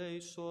 Kyrie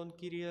eleison,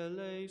 Kyrie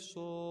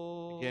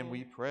eleison. Again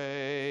we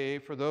pray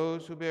for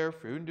those who bear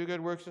fruit and do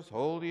good works as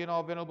holy and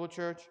all venerable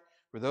church,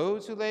 for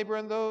those who labor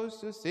and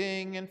those who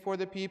sing, and for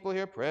the people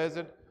here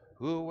present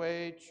who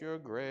await your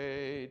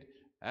great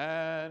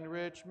and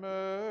rich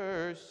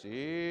mercy.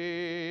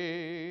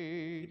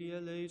 Kyrie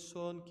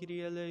eleison,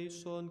 Kyrie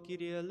eleison,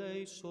 Kyrie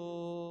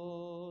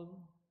eleison.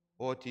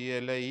 Oti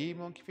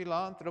eleimon ki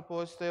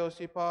philanthropos theos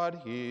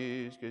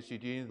iparchis, que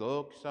sitin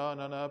doxan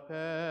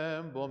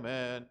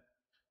anapembomen,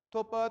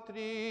 to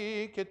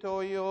patri και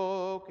το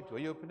Υιό και το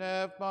Υιό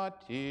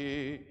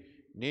πνεύματι,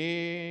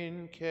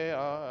 νυν και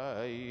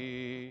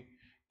αεί,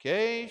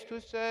 και εις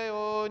τους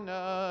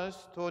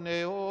αιώνας των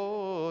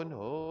αιώνων.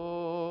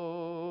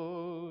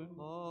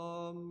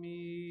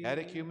 Amen.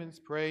 Catechumens,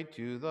 pray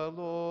to the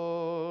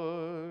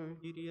Lord.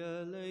 Kyrie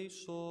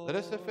eleison. Let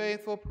us, the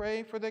faithful,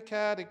 pray for the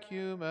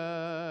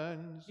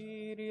catechumens.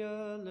 Kyrie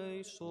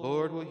eleison.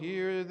 Lord will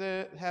hear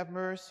them, have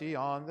mercy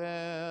on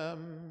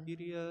them.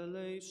 Kyrie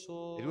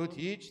eleison. It will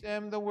teach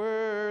them the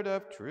word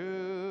of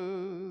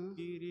truth.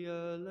 Kyrie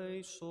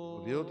eleison.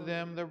 Reveal to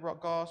them the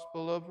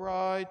gospel of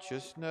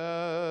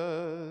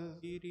righteousness.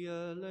 Kyrie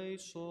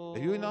eleison.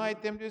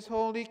 Unite them to His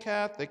holy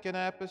Catholic and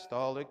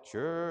Apostolic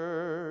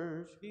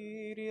Church.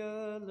 Kyrie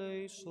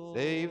eleison.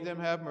 Save them,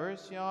 have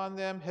mercy on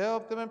them,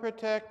 help them and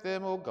protect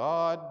them, O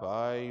God,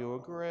 by your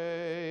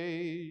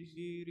grace.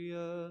 Kyrie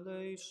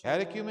eleison.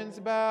 Catechumens,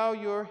 bow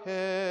your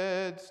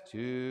heads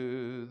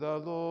to the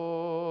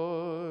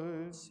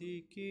Lord.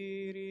 Si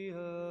Kyrie.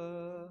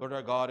 Lord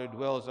our God, who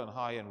dwells on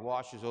high and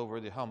watches over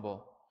the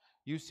humble,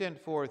 you sent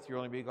forth your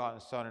only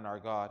begotten Son and our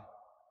God,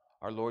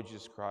 our Lord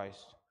Jesus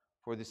Christ,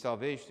 for the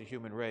salvation of the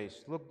human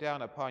race. Look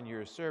down upon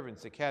your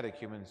servants, the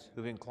catechumens,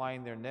 who've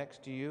inclined their necks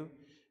to you,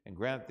 and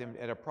grant them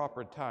at a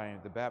proper time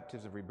the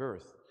baptism of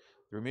rebirth,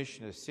 the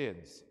remission of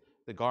sins,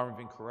 the garment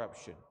of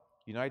incorruption.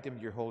 Unite them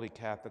to your holy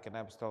Catholic and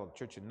Apostolic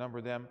Church and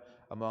number them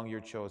among your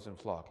chosen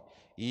flock.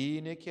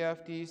 Είναι και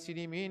αυτοί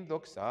συνημήν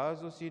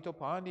δοξάζω σοι το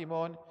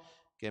πάντιμον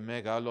και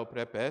μεγάλο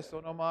πρεπές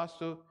όνομά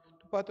σου,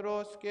 του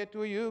Πατρός και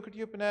του Υιού και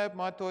του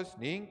Πνεύματος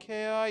νυν και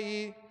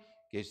αεί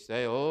και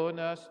σε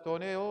αιώνας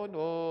των αιώνων.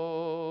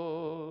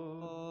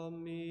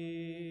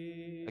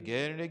 Amen.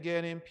 Again and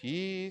again in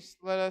peace,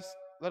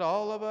 let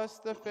all of us,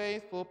 the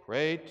faithful,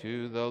 pray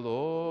to the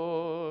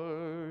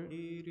Lord.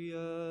 Kyrie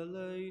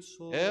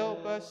eleison.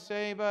 Help us,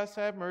 save us,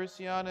 have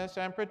mercy on us,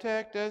 and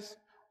protect us,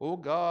 O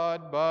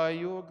God, by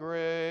your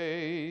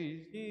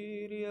grace.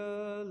 Kyrie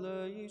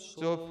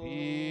eleison.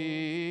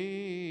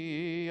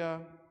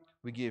 Sophia.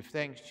 We give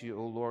thanks to you,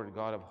 O Lord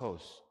God of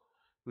hosts,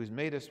 who has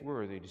made us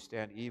worthy to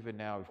stand even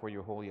now before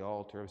your holy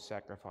altar of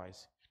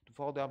sacrifice, to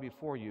fall down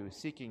before you,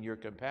 seeking your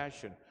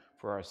compassion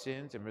for our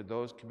sins and for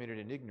those committed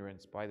in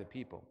ignorance by the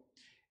people.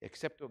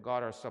 Accept, O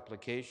God, our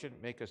supplication.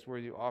 Make us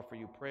worthy to offer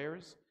you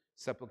prayers,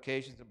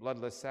 supplications, and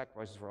bloodless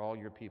sacrifices for all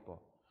your people.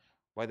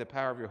 By the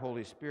power of your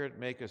Holy Spirit,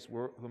 make us,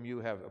 whom you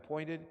have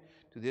appointed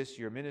to this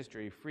your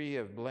ministry, free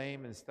of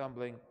blame and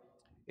stumbling,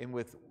 and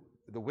with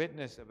the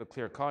witness of a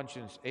clear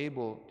conscience,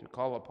 able to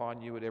call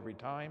upon you at every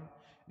time,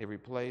 every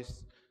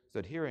place, so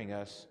that hearing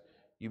us,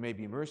 you may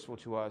be merciful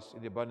to us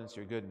in the abundance of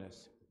your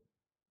goodness.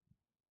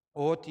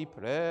 Oti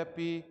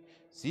prepi,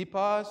 si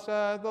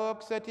pasa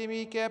doxa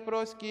timi και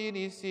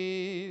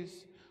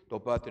προσκύνησης, το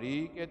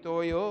Πατρί και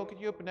το Υιό και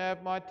το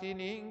Πνεύματι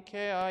νυν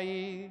και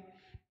αεί,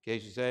 και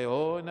εις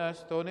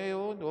αιώνας των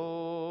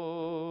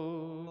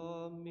αιώνων.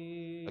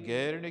 Amen.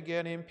 Again and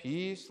again in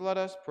peace, let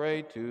us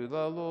pray to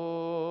the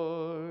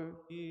Lord.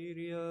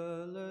 Kyrie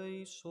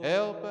eleison.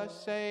 Help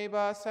us, save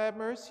us, have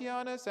mercy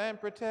on us, and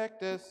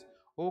protect us,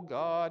 O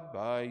God,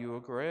 by your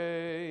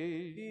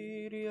grace.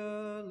 Kyrie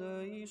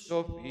eleison.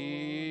 Sophia,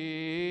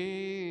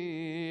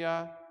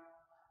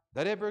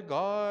 that ever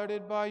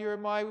guarded by your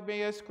might we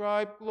may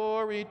ascribe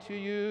glory to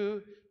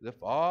you, the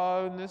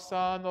Father, and the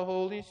Son, the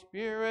Holy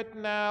Spirit,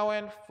 now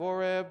and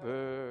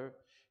forever,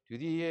 to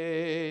the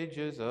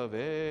ages of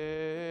ages.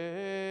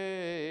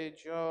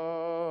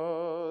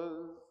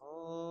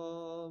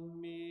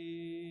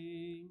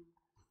 Amen.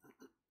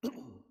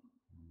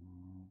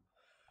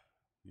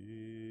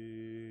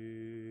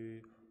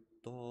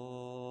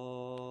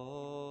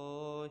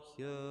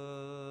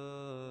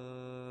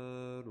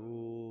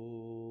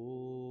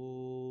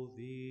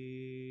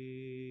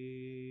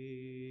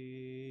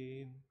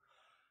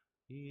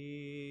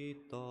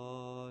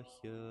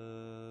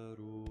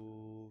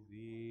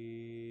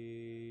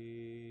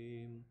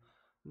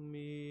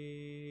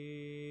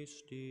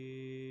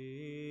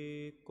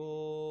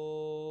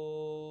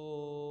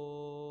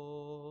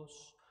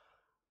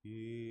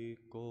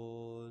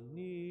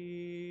 Iconi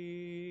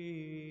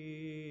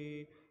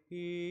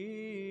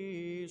isontes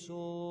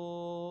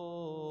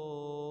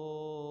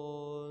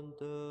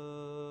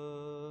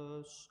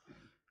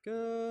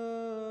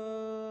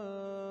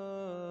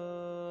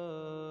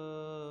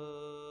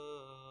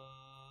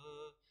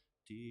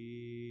ti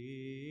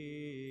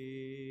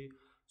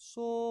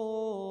sopio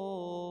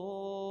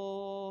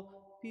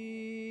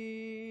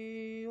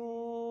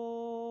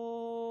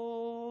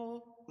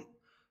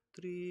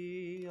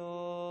tria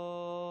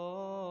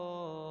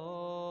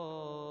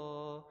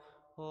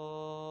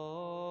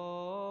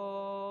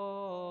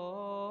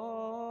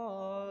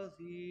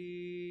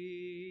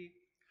adi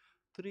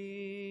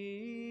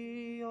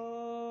tria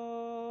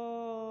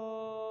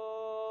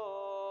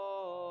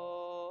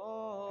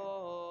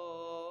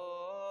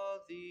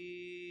adi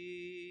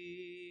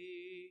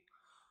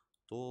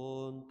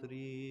ton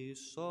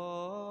trisaion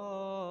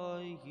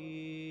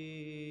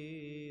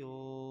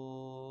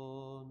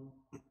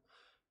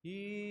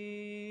hymnon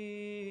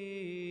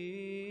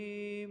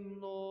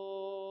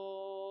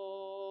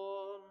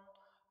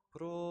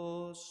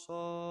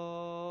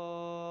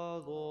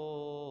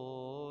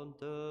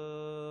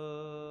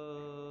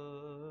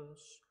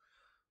prosalontes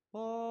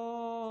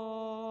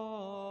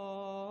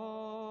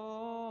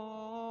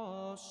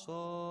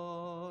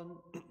passan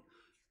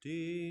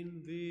din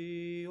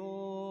vio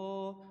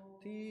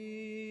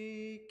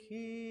ticin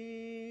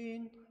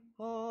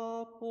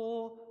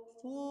apothometha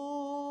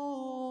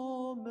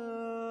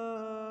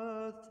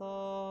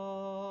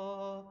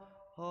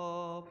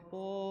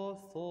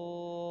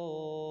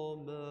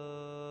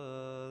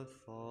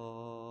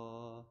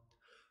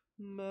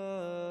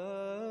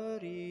merimnan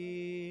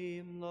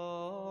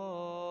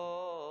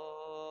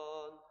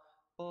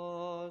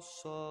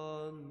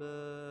passan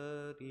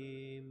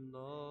merimnan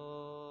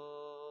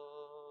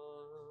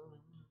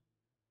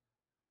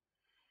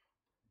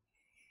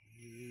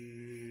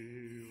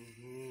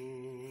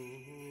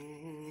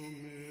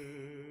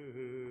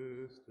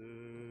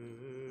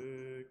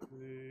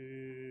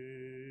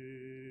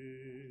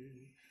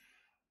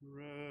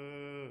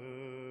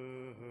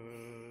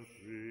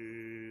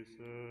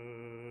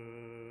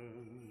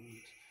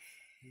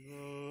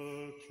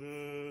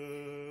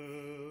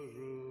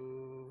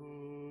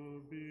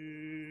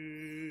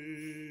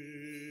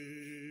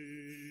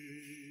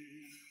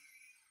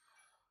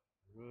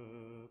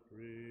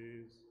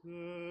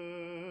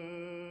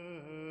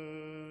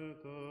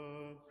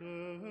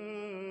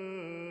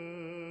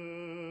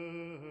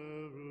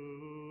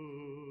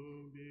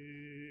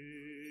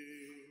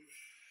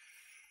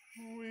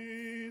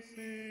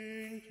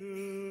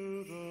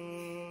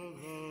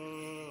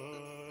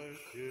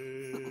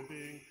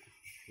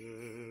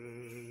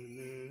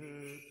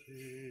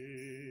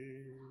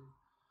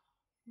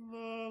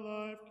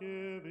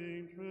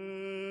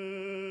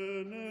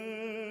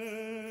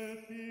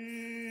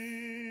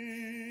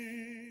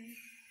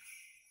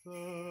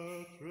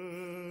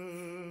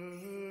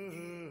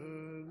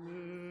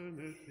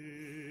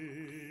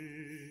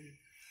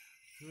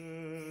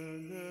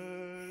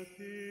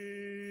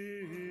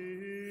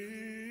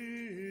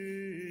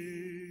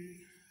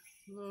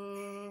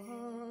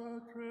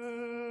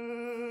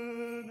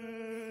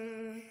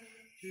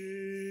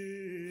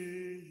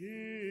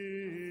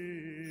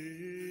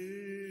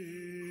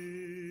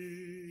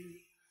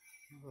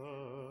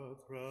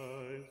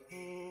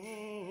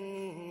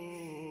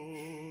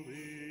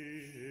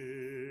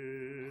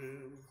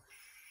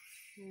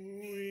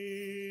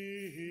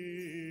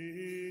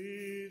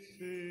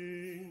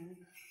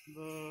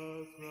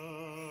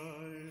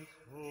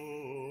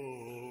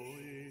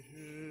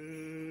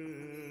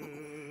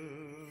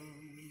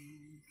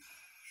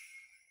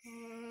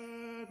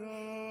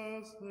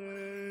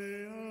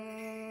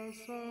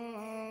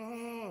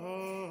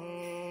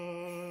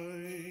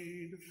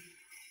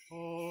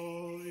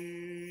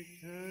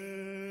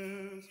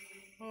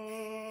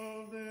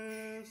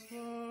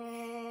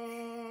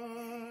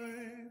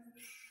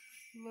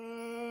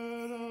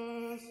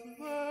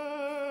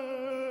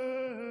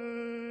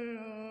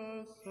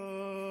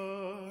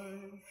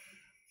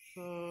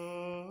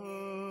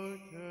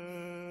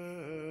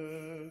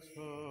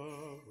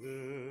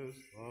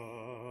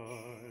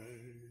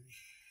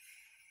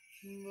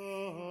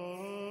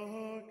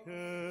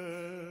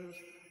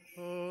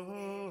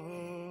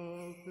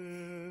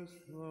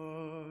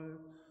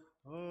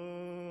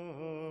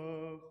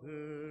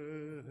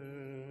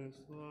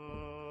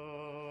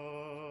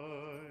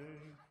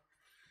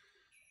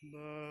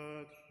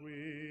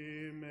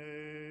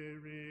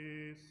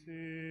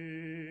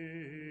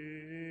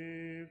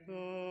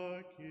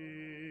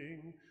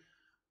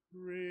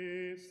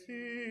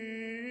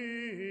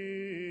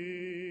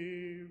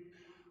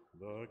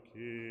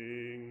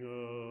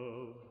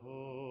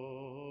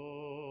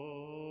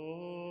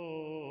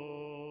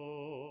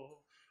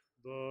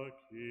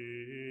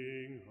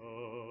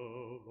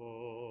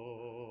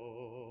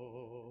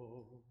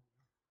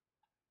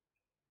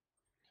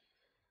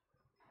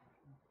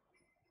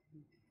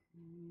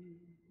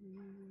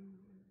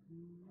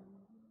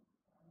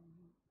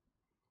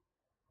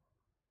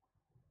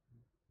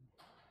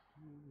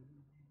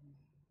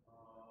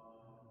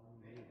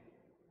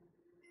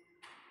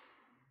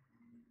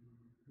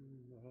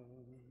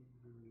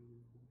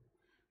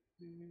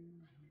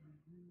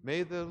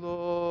May the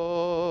Lord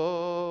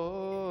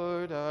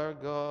our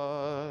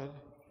God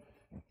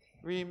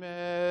remember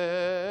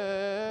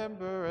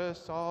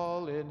us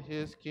all in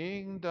his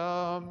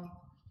kingdom,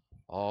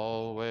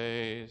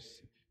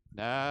 always,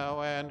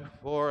 now and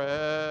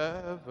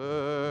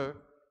forever,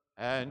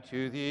 and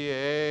to the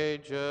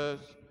ages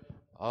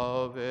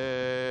of ages.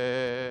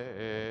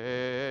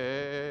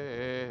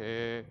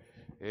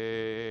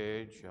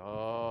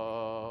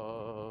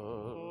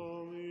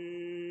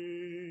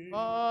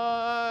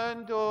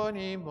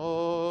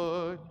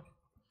 Mandonimon,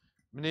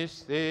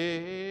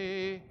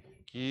 Mniste,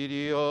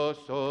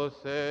 Kyrios o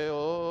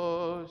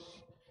Theos,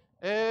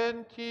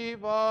 en ti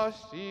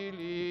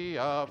vasili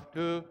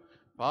aftu,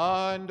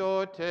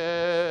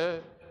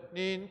 pandote,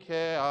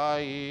 ninke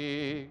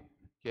ai,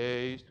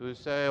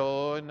 Christus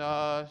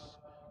eonas,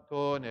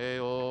 ton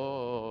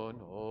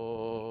eonos.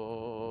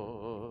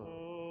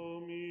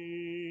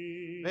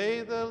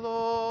 May the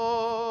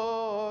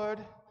Lord,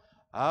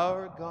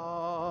 our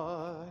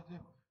God,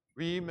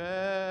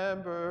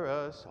 remember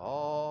us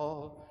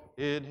all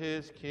in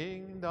his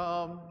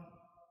kingdom,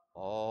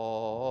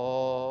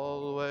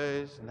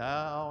 always,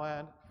 now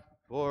and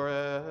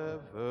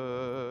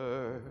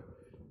forever,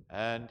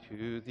 and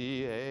to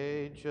the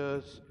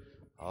ages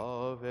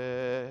of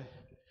ages.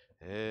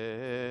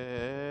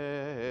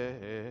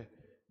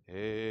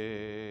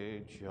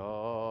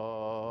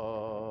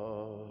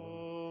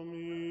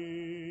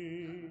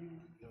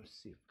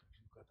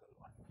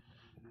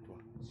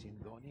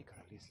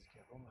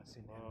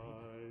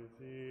 By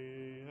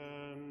the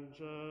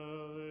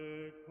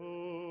angelic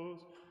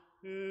host,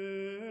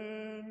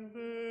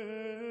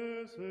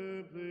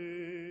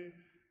 invisibly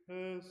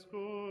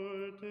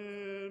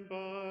escorted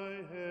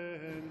by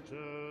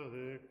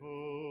angelic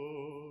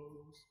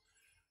hosts,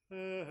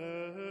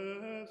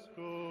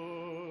 escorted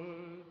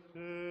by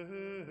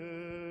angelic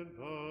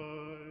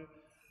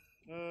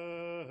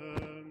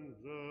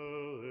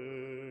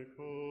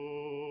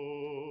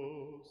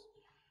hosts.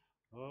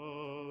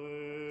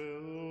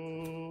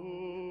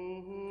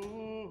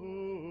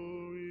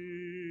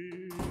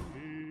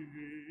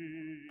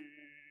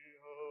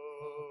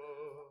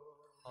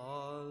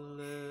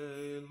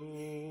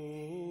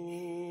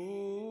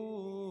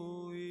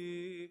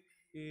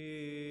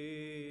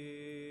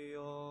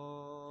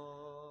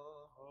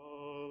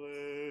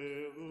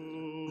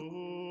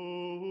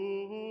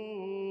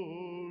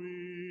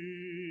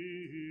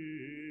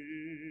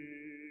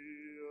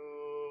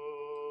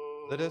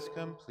 Let us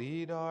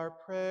complete our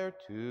prayer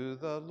to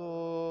the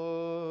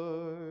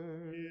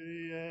Lord.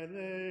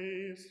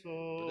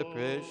 For the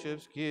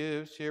precious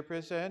gifts here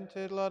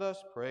presented, let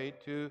us pray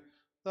to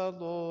the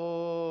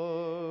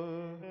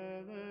Lord.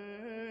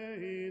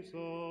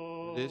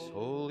 For this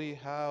holy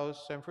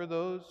house, and for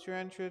those who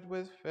enter it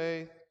with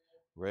faith,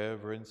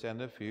 reverence, and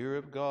the fear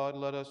of God,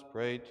 let us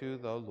pray to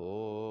the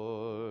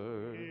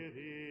Lord.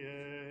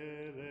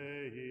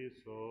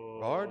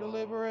 For our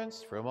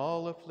deliverance from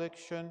all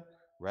affliction,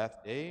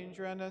 wrath,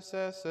 danger, and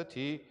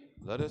necessity,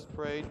 let us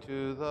pray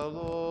to the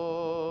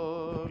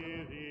Lord.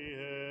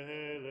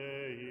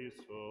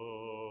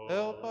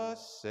 Help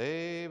us,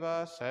 save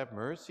us, have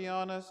mercy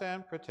on us,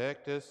 and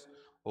protect us,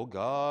 O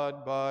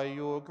God, by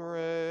your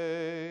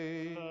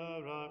grace.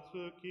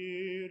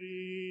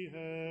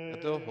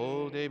 That the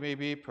whole day may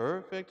be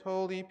perfect,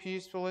 holy,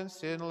 peaceful, and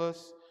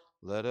sinless,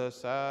 let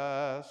us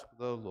ask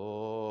the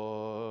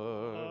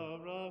Lord. For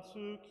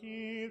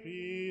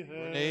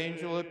an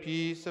angel of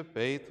peace, a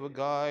faithful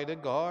guide, a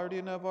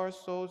guardian of our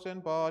souls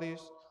and bodies,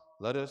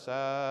 let us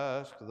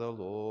ask the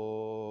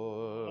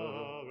Lord.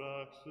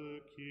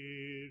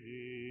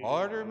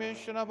 For the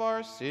remission of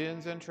our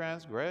sins and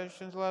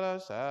transgressions, let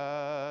us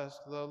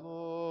ask the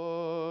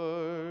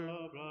Lord.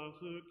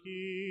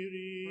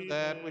 For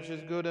that which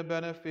is good and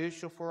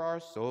beneficial for our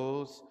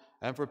souls,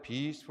 and for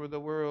peace for the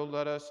world,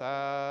 let us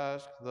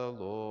ask the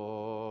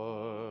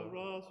Lord.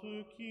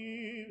 To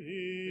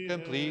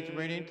complete the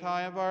remaining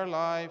time of our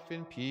life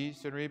in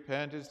peace and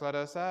repentance, let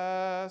us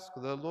ask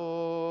the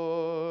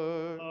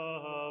Lord.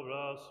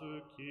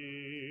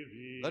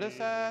 Let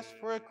us ask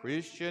for a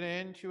Christian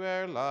end to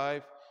our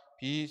life,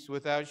 peace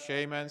without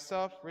shame and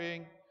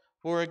suffering,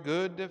 for a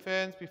good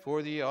defense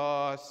before the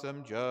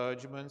awesome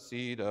judgment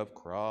seat of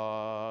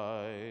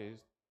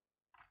Christ.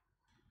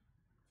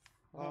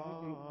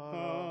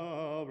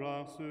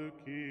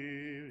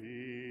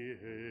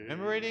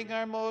 Commemorating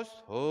our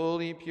most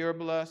holy, pure,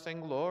 blessed,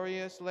 and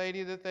glorious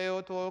Lady, the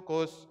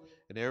Theotokos,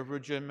 and our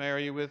Virgin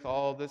Mary with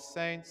all the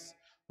saints,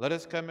 let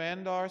us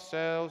commend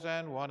ourselves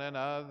and one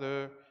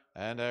another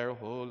and our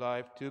whole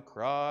life to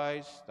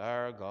Christ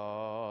our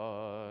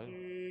God.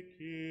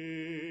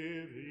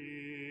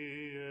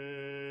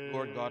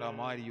 Lord God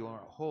Almighty, you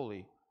are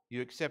holy.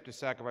 You accept the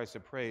sacrifice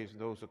of praise of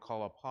those who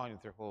call upon you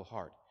with their whole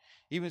heart.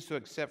 Even so,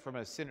 accept from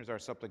us sinners our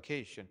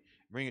supplication,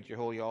 bring it to your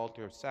holy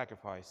altar of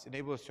sacrifice.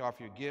 Enable us to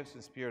offer you gifts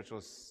and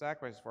spiritual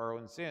sacrifice for our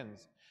own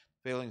sins,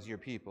 failings of your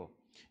people.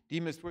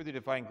 Deem us worthy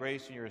to find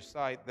grace in your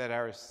sight, that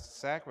our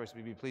sacrifice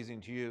may be pleasing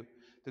to you.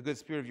 The good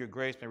spirit of your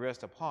grace may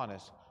rest upon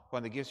us,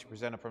 upon the gifts you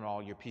present from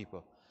all your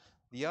people.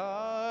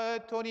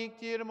 Διατονικ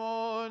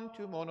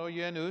του μόνο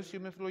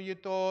γενούσιου με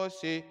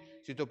φλογητώσει,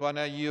 συ το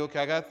Παναγίου και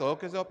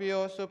αγαθόκες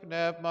οποιος ο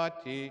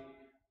πνεύματι,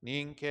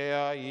 νυν και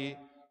αεί,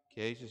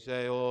 και εις τους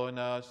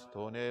αιώνας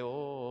των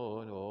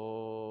αιώνων.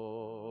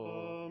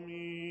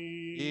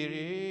 Αμήν.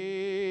 Ειρήνη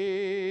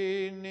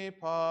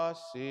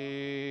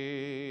πάση.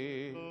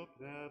 Το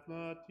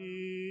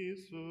πνεύματι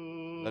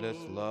σου. Let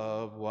us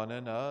love one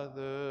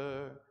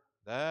another,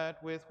 that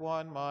with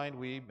one mind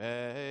we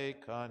may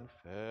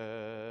confess.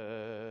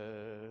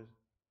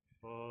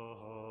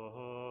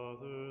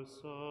 Father,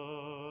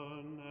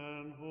 Son,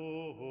 and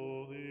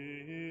Holy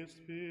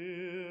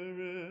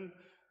Spirit,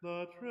 the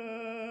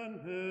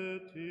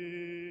Trinity,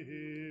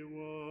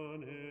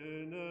 one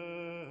in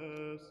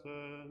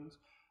essence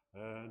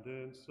and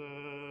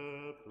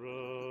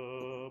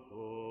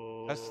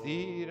inseparable.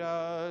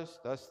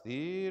 Tas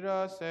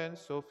θύρας εν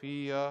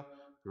σοφία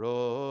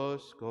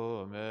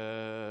προσκομεν.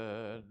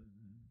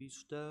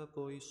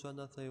 Πιστεύω εις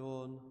ένα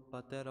Θεόν,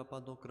 Πατέρα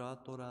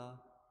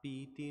Παντοκράτορα,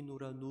 ποιητήν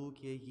ουρανού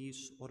και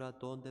γης,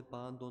 ορατώνται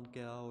πάντων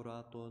και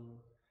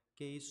αοράτων,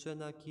 και εις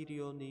ένα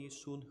Κύριον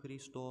Ιησούν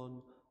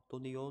Χριστόν,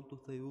 τον Υιόν του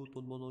Θεού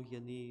τον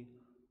μονογενή,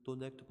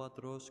 τον εκ του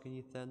Πατρός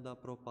γεννηθέντα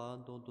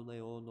προπάντων των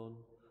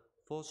αιώνων,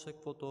 φως εκ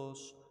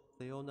φωτός,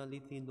 Θεόν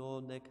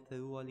αληθινόν εκ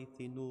Θεού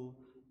αληθινού,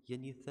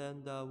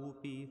 γεννηθέντα ου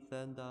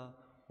ποιηθέντα,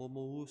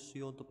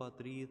 ομοούσιον το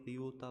Πατρί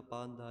Θεού τα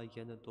πάντα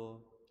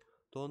γένετο.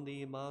 Τον δι'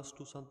 ημάς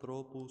τους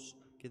ανθρώπους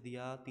και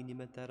διά την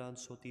ημετέραν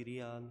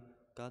σωτηρίαν,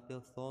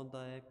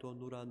 κατελθόντα εκ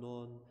των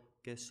ουρανών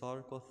και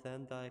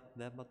σαρκωθέντα εκ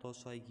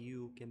Πνεύματος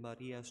Αγίου και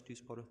Μαρίας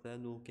της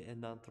Παρθένου και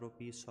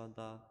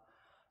ενανθρωπίσαντα,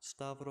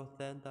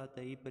 σταυρωθέντα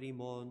τε υπερ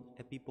ημών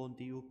επί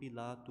Ποντίου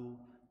Πιλάτου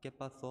και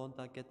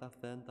παθόντα και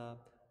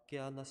ταφέντα και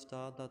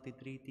αναστάντα την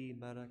τρίτη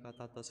ημέρα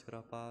κατά τας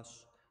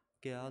γραφάς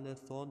και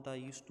ανεθόντα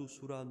εις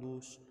τους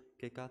ουρανούς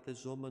και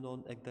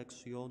καθεζόμενον εκ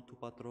δεξιών του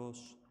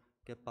Πατρός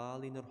και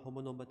πάλιν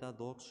ερχόμενον μετά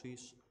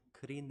δόξης,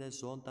 κρίνε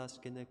ζώντας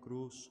και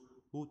νεκρούς,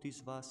 ου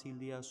της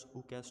βασιλείας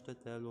ουκ έστε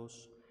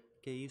τέλος,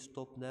 και εις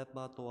το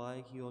πνεύμα το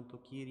Άγιον το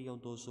Κύριον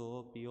το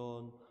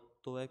ζωοποιόν,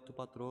 το εκ του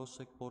Πατρός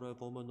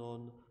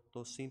εκπορευόμενον,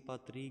 το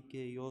συμπατρί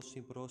και Υιός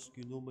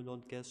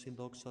συμπροσκυνούμενον και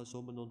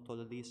συνδοξαζόμενον το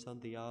λελίσαν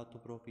διά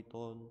των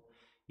προφητών,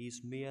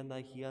 εις μίαν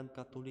Αγίαν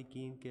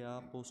Καθολικήν και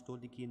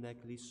Αποστολικήν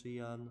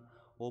Εκκλησίαν,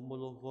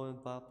 ομολογώ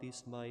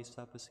εμβάπτισμα εις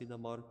άφεσιν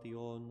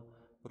αμαρτιών,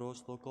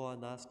 προσδοκώ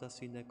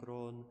Ανάσταση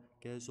νεκρών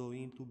και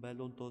ζωήν του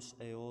μέλλοντος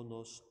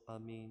αιώνος.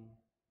 Αμήν.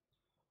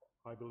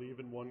 I believe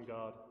in one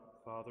God,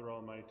 Father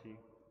Almighty,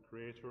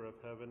 creator of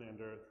heaven and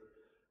earth,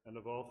 and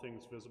of all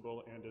things visible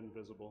and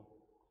invisible,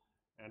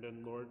 and in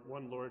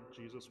one Lord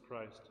Jesus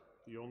Christ,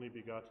 the only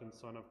begotten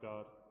Son of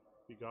God,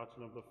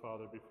 begotten of the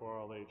Father before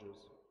all ages,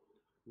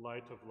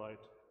 light of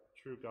light,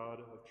 true God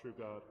of true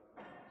God,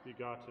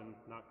 begotten,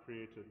 not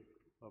created,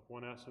 of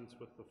one essence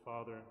with the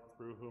Father,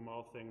 through whom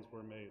all things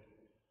were made,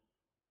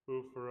 who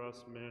for us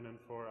men and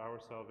for our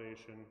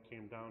salvation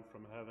came down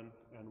from heaven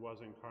and was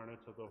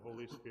incarnate of the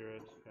Holy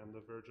Spirit and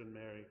the Virgin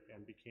Mary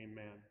and became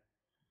man.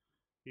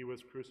 He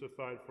was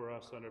crucified for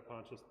us under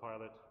Pontius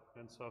Pilate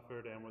and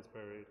suffered and was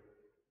buried.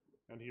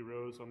 And he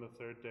rose on the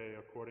third day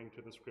according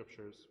to the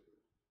Scriptures.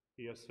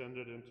 He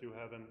ascended into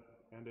heaven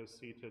and is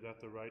seated at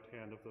the right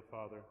hand of the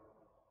Father.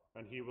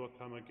 And he will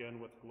come again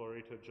with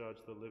glory to judge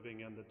the living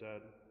and the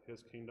dead.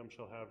 His kingdom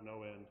shall have no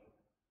end.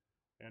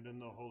 And in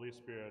the Holy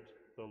Spirit,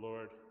 the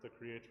Lord, the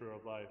creator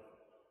of life,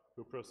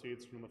 who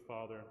proceeds from the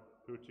Father,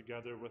 who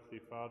together with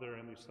the Father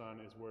and the Son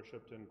is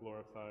worshipped and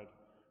glorified,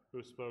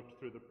 who spoke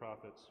through the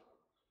prophets.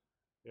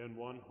 In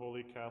one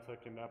holy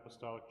Catholic and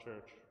Apostolic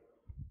Church,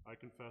 I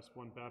confess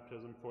one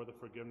baptism for the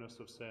forgiveness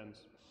of sins.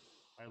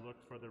 I look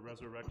for the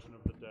resurrection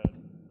of the dead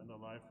and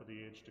the life of the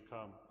age to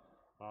come.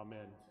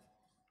 Amen.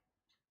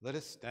 Let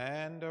us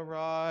stand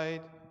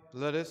aright,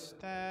 let us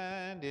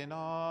stand in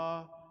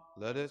awe,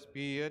 let us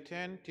be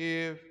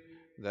attentive,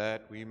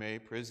 that we may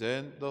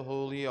present the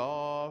holy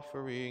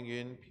offering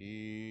in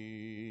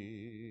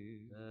peace.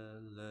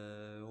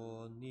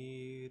 Ελεον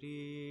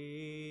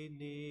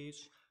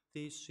ειρήνης,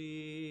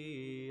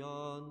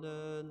 θυσίαν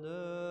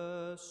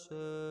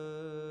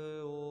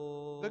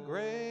ενέσεως. The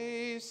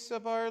grace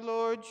of our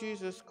Lord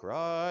Jesus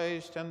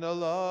Christ and the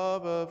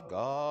love of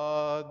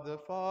God the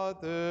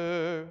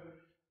Father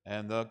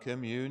and the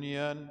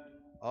communion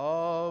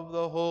of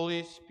the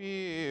Holy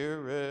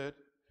Spirit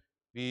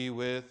be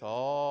with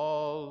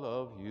all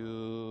of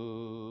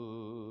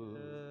you.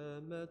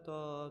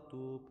 Μετά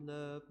του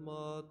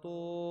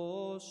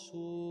πνεύματός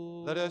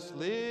σου. Let us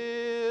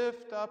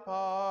lift up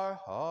our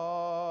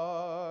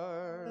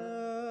hearts.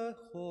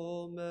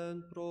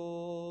 Έχομεν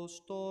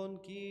προς τον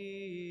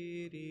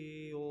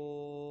Κύριον.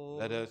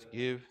 Let us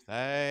give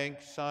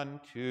thanks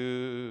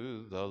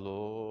unto the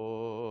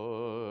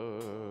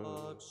Lord.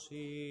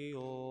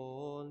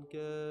 Αξιόν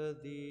και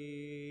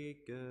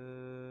δικαίων.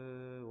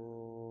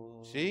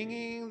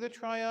 Singing the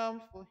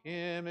triumphal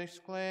hymn,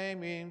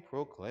 exclaiming,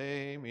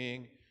 proclaiming,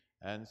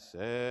 and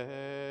saying,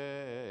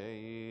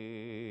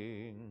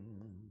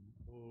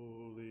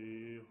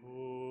 Holy,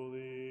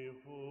 holy,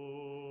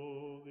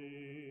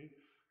 holy,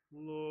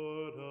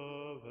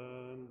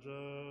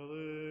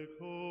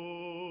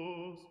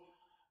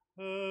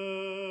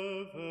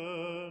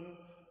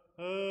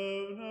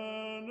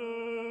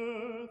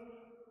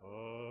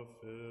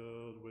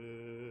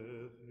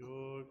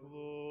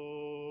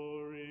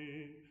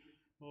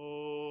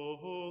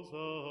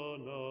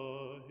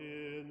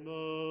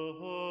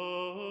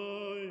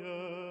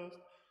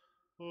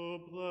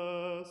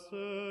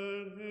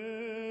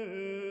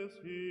 is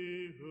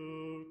he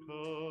who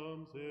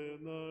comes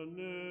in the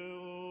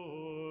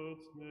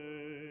Lord's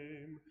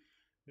name.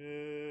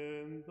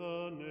 In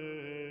the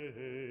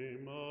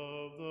name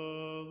of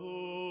the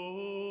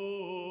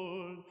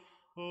Lord,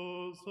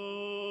 Hosanna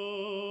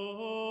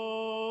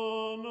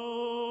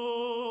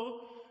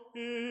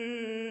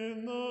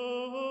in the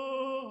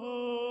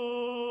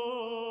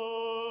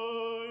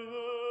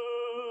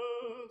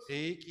highest.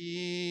 Take,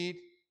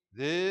 eat,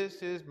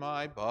 this is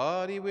my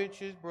body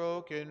which is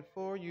broken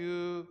for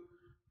you,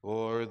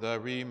 for the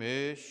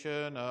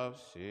remission of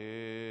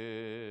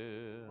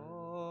sin.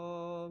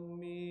 Amen.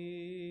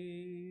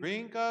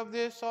 Drink of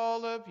this,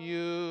 all of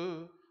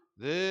you.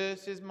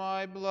 This is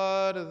my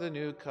blood of the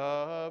new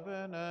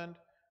covenant,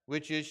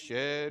 which is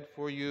shed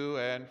for you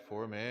and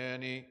for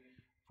many,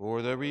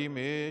 for the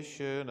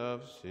remission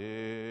of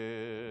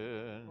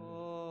sin.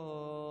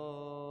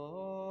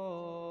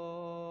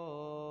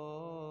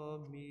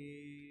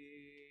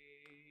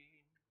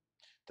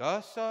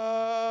 Ta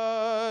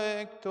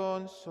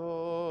sancton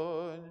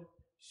son,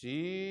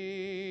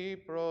 si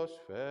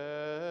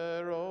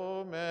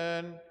prospero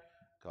men,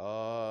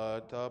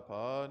 cata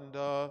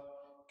panda,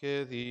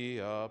 que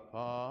dia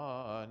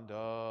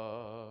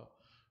panda.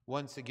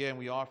 Once again,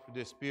 we offer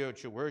this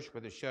spiritual worship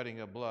with the shedding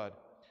of blood.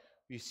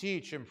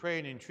 Beseech and pray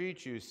and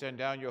entreat you, send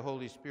down your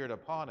Holy Spirit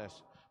upon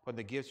us. From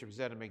the gifts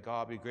presented, may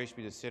God be gracious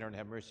to the sinner and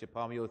have mercy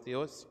upon me, O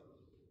Theos.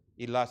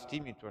 May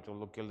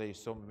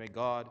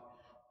God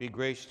be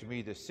gracious to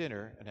me, the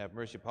sinner, and have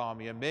mercy upon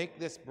me, and make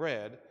this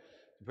bread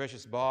the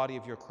precious body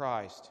of your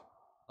Christ.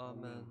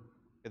 Amen.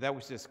 And that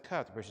which is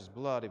cut, the precious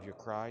blood of your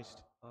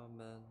Christ,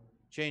 Amen.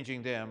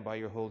 changing them by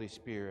your Holy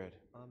Spirit.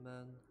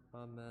 Amen.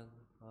 Amen.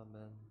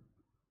 Amen.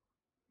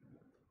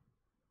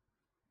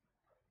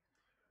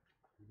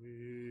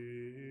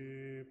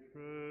 We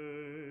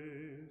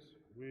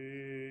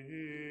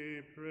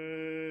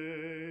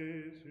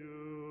praise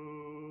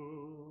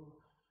you,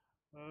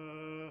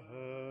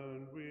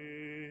 and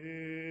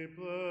we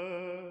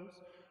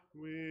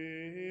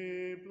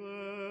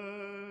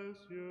bless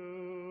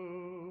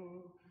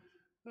you.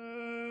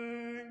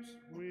 Thanks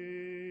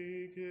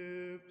we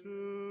give to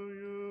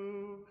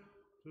you,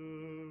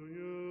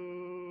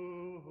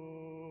 O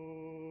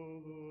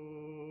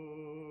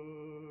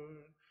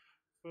Lord.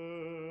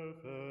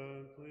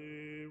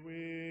 Fervently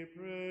we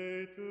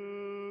pray to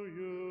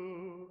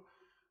you,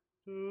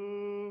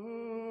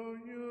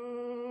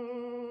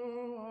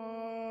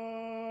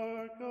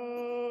 our God.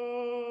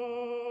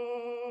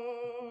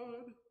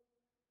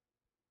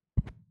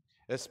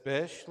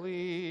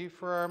 Especially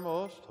for our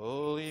most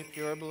holy,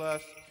 pure,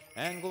 blessed,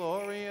 and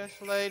glorious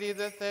Lady,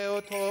 the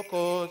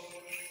Theotokos,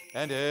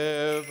 and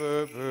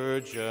ever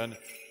Virgin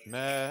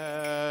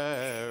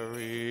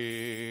Mary.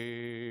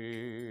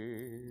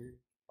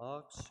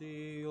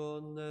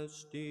 Axion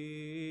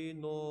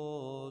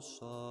estinos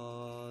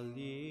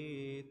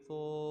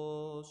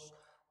alithos,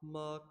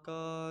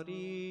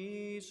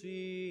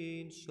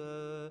 Μακαρίζειν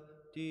σε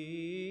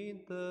την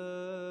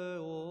Θεοτόκον,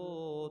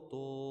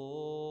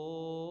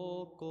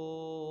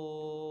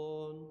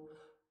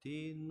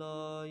 την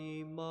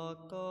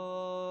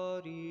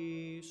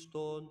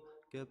αημακάριστον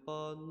και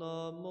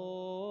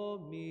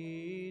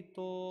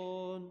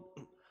παναμόμητον,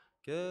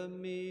 και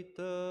μητέρα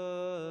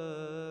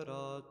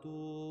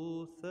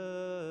του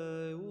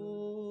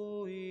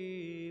Θεού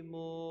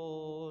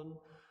ημών,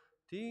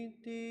 την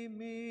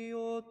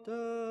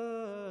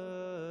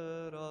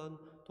τιμιωτέραν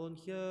των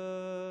χερουβίμ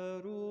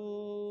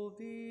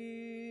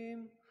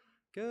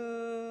και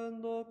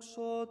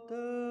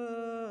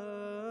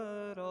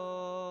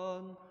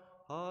δοξωτέραν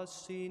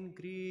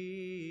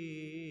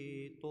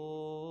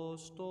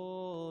ασυγκρίτως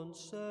των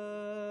σεραφείμ,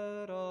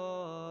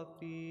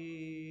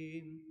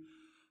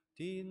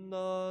 την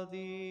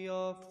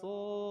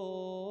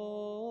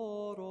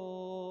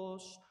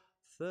αδιαφθόρος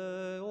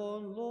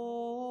Θεόν λόγον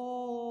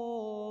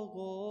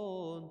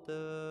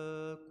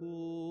τεκούσαν,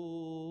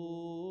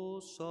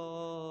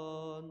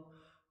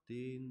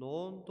 την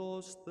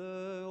όντως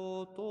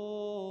Θεοτόκον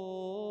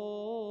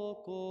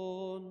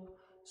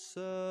σε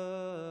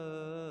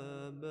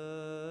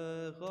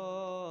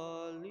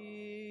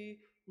μεγάλη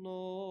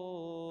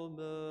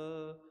νόμεν.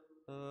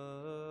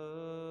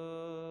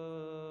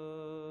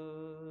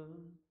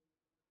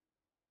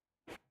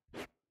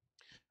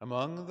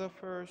 Among the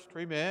first,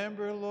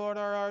 remember, Lord,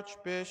 our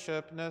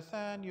Archbishop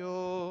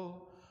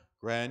Nathaniel.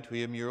 Grant to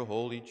him your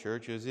holy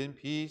churches in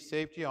peace,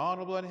 safety,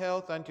 honorable, and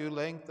health unto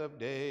length of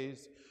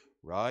days,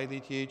 rightly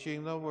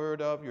teaching the word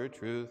of your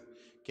truth.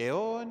 Que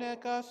one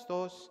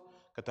castos,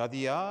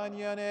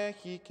 katadiania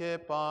nehi ke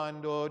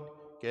pandod,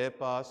 ke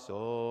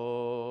pason.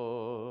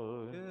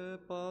 Και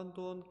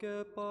πάντων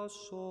και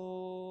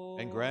πασών.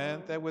 And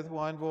grant that with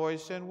one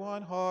voice and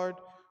one heart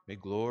may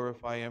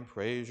glorify and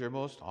praise your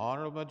most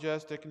honorable,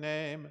 majestic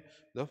name,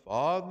 the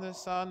Father, and the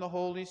Son, the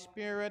Holy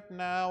Spirit,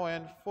 now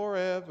and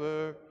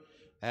forever,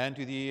 and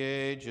to the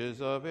ages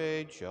of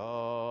ages.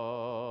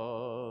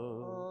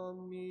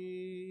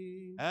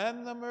 Amen.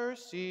 And the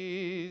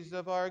mercies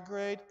of our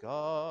great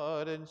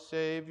God and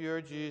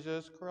Savior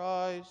Jesus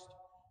Christ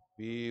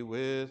be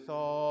with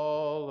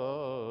all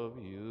of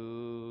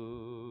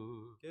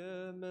you.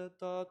 Και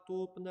μετά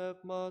του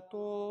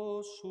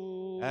πνεύματός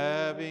σου.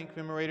 Having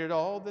commemorated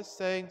all the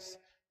saints,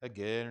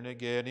 again and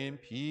again in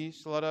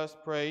peace, let us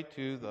pray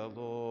to the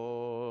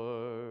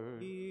Lord.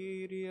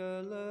 Kyrie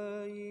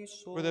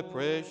eleison. For the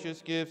precious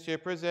gifts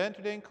here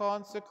presented and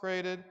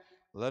consecrated,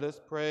 let us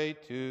pray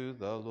to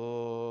the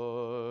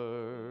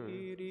Lord.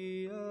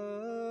 Kyrie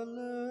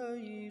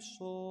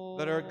eleison.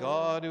 That our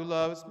God, who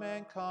loves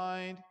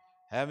mankind,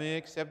 having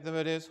accepted them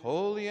at his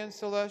holy and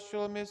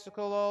celestial and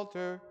mystical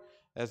altar,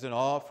 as an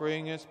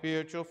offering of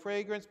spiritual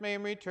fragrance, may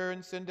in return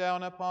send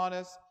down upon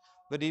us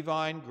the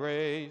divine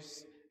grace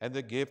and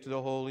the gift of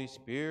the Holy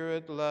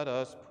Spirit. Let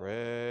us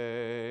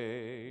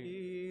pray.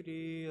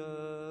 Kyrie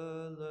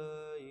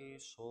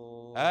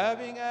eleison.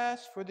 Having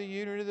asked for the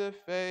unity of the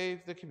faith,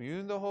 the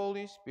communion of the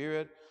Holy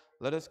Spirit,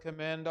 let us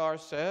commend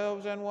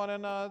ourselves and one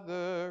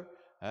another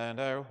and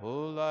our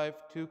whole life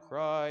to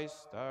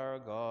Christ our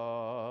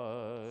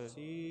God.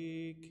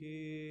 Si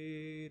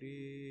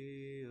Kyrie.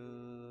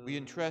 We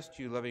entrust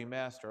you, loving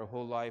Master, our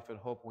whole life and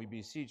hope, and we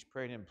beseech,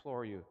 pray, and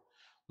implore you.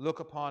 Look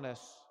upon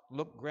us,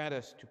 grant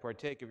us to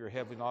partake of your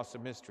heavenly and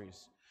awesome mysteries.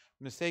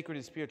 From the sacred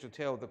and spiritual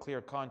tale of the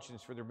clear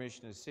conscience for the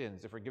remission of sins,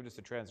 the forgiveness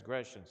of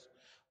transgressions,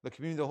 the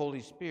communion of the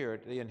Holy Spirit,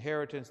 the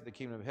inheritance of the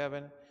kingdom of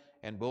heaven,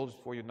 and boldness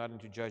for you not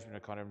into judgment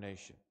or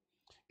condemnation.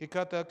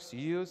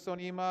 Ikataxius on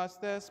imas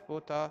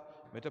despota,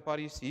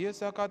 metaparisius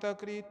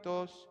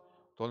akatakritos,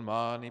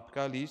 tolmani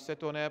pkalise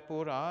ton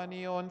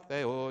epurani on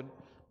theon,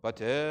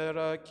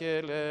 patera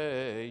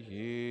kelein.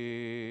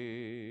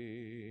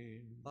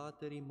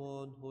 Πάτερ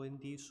ημών, ο εν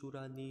της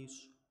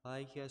ουρανής,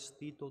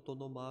 αγιαστήτω το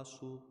όνομά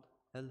σου,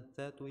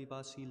 ελθέτω η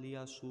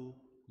βασιλεία σου,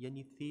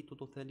 γεννηθήτω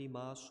το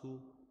θέλημά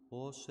σου,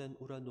 ως εν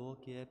ουρανό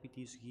και επί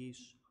της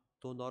γης.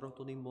 Τον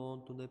άρτον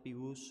ημών των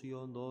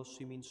επιούσιων δώσ'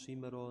 ημίν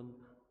σήμερον,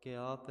 και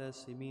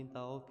άφες ημίν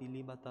τα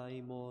οφειλήματα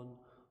ημών,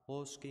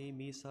 ως και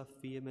εμείς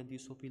αφίεμεν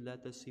τις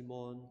οφειλέτες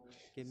ημών,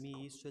 και μη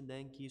εις εν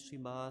έγκυς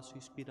ημάς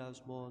εις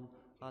πειρασμόν,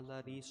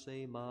 αλλά ρίσε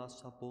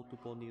ημάς από του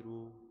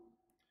πονηρού.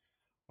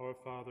 Our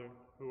Father,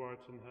 who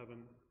art in heaven,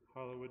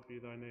 hallowed be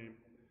thy name.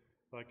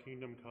 Thy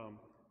kingdom come,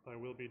 thy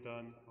will be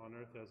done on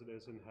earth as it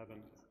is in heaven.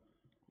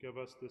 Give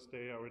us this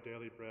day our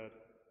daily bread,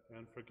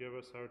 and forgive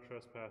us our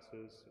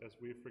trespasses, as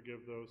we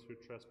forgive those who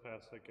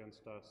trespass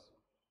against us.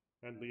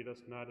 And lead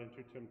us not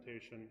into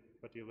temptation,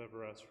 but deliver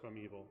us from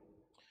evil.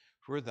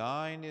 For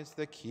thine is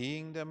the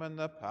kingdom and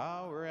the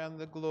power and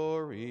the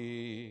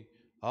glory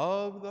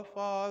of the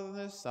Father and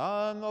the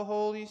Son and the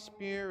Holy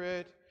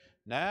Spirit,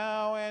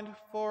 now and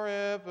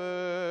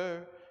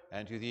forever,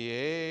 and to the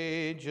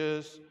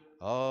ages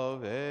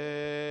of ages.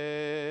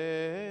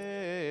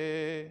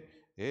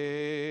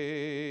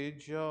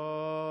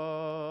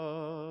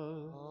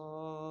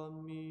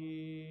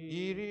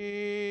 Amen.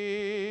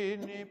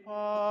 Ειρήνη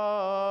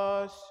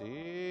πάση.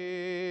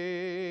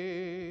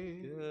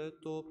 Και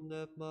το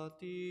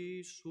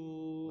πνεύματί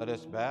σου. Let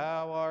us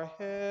bow our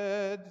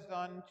heads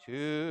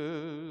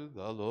unto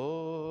the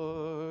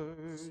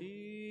Lord. Si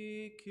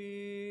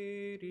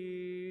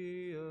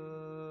Kyrie.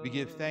 We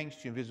give thanks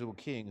to you, invisible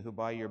King, who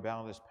by your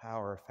boundless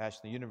power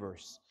fashioned the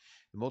universe.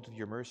 The multitude of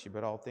your mercy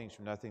brought all things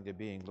from nothing to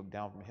being. Look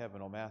down from heaven,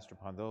 O Master,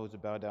 upon those who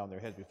bow down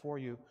their heads before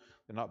you,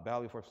 but not bow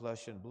before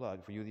flesh and blood,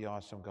 for you the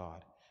awesome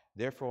God.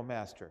 Therefore, O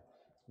Master,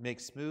 make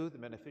smooth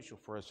and beneficial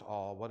for us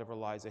all whatever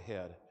lies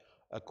ahead,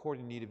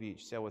 according to the need of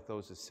each. Sail with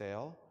those who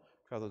sail,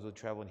 travel those who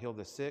travel, and heal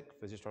the sick,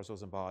 visit our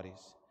souls and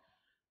bodies.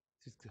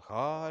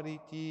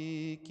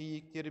 Χαριτή και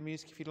η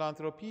κτηρμής και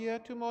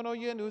φιλανθρωπία του μόνο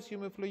γενούς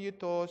μου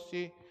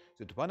φλογητώσει,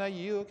 σου του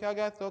Παναγίου και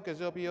αγαθό και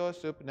ζωπιό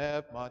σου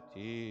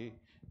πνεύματι,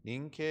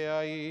 νυν και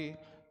αεί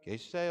και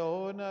σε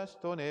αιώνας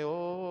των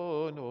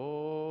αιώνων.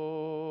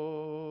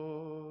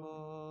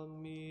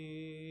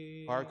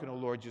 Amen. Hearken, O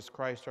Lord Jesus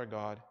Christ our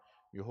God,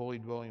 your holy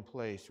dwelling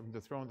place, from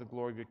the throne of the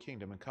glory of your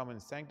kingdom, and come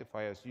and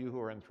sanctify us, you who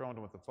are enthroned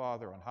with the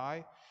Father on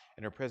high,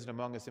 and are present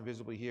among us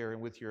invisibly here, and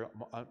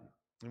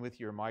with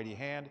your mighty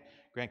hand,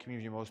 grant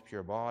communion of your most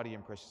pure body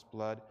and precious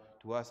blood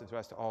to us and to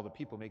us to all the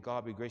people. May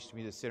God be gracious to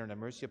me, the sinner, and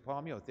have mercy upon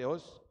me. O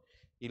Theos,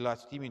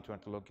 ilas timin tu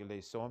antoloke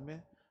leisome.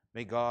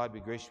 May God be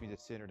gracious to me,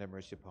 the sinner, and have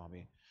mercy upon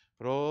me.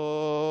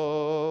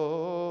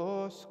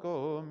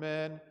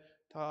 Proskomen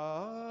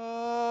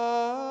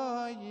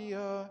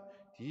taia,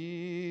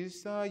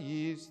 tisa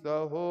is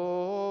the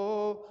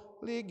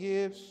holy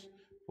gifts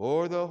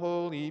for the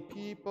holy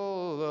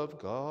people of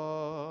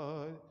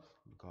God.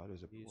 God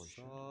is a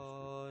portion.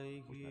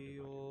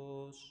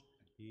 Aigos,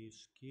 εις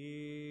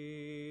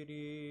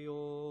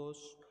Κύριος,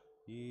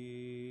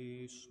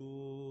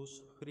 Ιησούς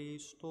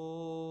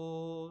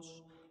Χριστός,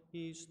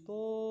 εις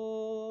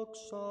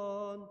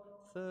δόξαν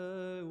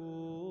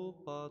Θεού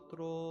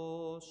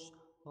Πατρός.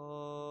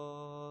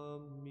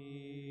 Αμήν.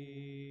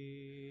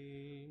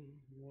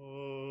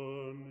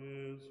 One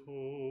is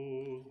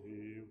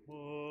holy,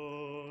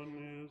 one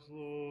is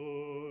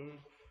Lord,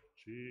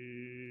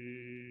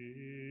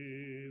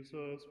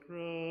 Jesus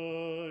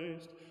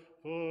Christ,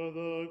 for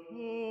the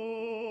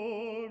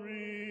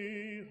glory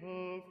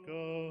of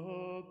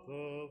God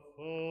the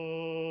Father.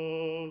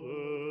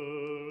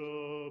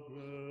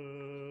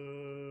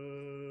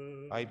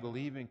 I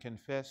believe and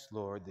confess,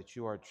 Lord, that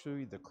you are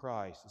truly the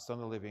Christ, the Son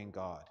of the living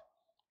God,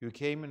 who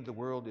came into the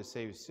world to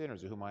save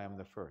sinners, of whom I am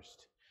the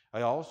first.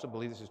 I also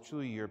believe this is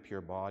truly your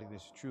pure body,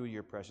 this is truly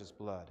your precious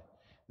blood.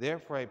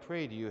 Therefore I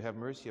pray to you, have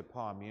mercy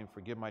upon me and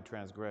forgive my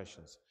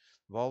transgressions,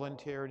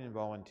 voluntary and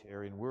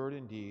involuntary, in word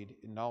and deed,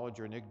 in knowledge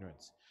or in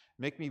ignorance.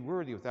 Make me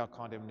worthy without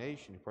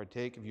condemnation to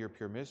partake of your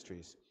pure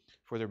mysteries,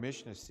 for the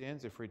remission of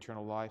sins and for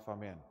eternal life.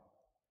 Amen.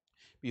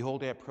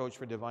 Behold, I approach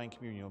for divine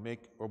communion.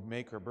 Make or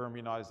burn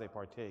me not as I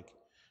partake.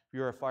 For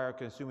you are a fire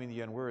consuming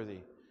the unworthy,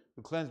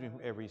 who cleanse me from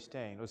every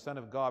stain. O Son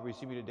of God,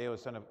 receive me today,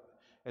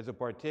 as a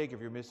partaker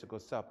of your mystical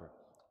supper.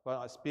 But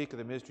I speak of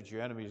the mystery to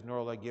your enemies, nor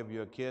will I give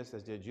you a kiss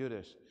as did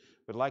Judas.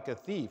 But like a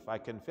thief, I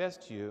confess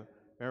to you,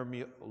 remember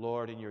me,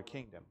 Lord, in your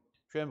kingdom.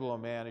 Tremble, O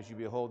man, as you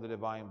behold the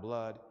divine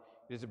blood.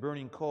 It is a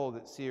burning coal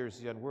that sears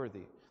the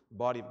unworthy. The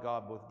body of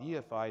God both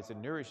deifies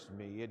and nourishes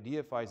me. It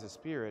deifies the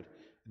spirit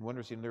and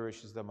wondrously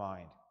nourishes the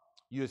mind.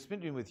 You have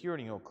smitten me with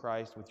yearning, O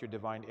Christ, with your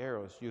divine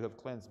arrows. You have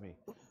cleansed me.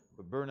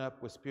 But burn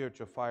up with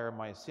spiritual fire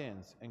my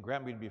sins, and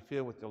grant me to be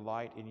filled with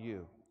delight in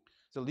you.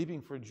 So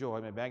leaping for joy,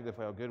 I may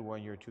magnify, O good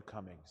one, your two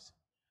comings.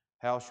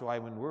 How shall I,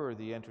 when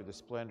worthy, enter the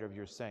splendor of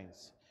your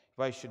saints? If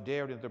I should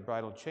dare enter the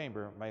bridal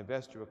chamber, my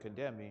vesture will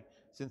condemn me,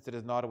 since it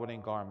is not a wedding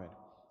garment.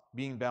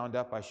 Being bound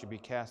up, I should be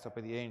cast up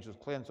by the angels.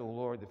 Cleanse, O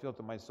Lord, the filth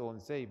of my soul,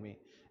 and save me,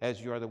 as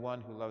you are the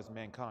one who loves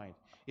mankind.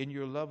 In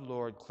your love,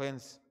 Lord,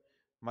 cleanse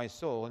my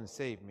soul and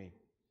save me.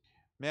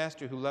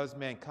 Master, who loves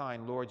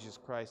mankind, Lord Jesus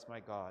Christ, my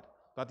God,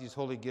 let these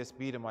holy gifts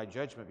be to my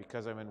judgment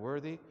because I'm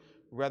unworthy,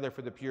 rather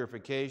for the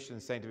purification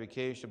and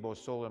sanctification of both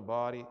soul and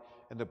body,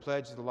 and the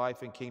pledge of the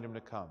life and kingdom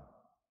to come.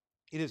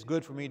 It is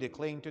good for me to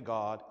cling to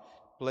God,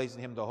 place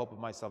in him the hope of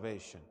my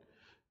salvation.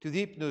 Tu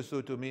dipnus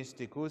ut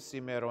mysticus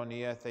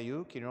imeronia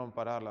theou, kinon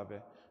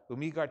paralave,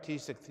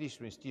 umigartis actris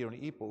mystiron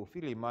ipo,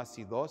 ufili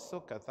masi dosso,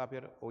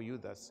 cathaper o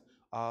Judas,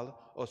 al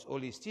os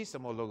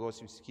olistissimo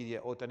logos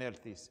scidia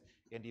otanerthis,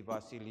 and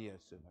divasilia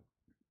sum.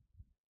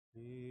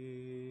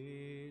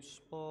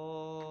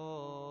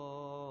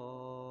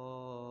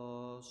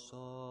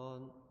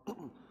 Ispasan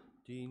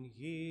din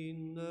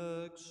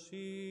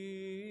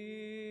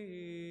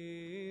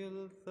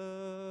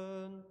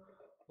hinexilthen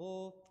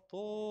of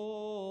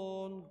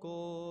ton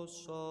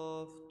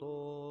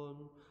gosafton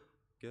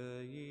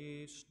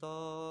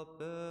geista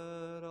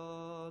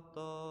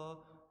perata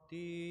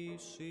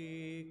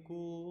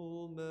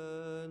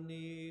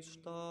disikumenis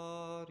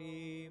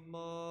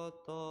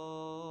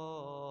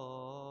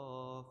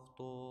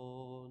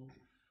tarimatafton.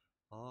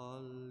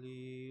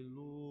 Alleluia.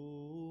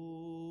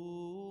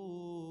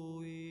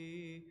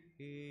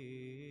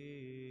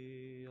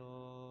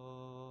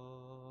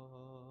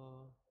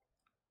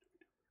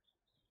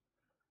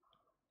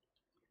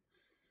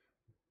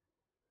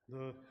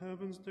 The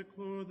heavens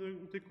declare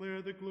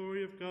the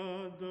glory of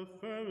God, the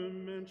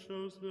firmament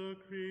shows the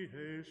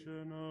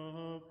creation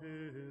of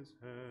his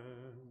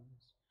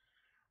hands.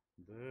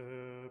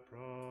 Their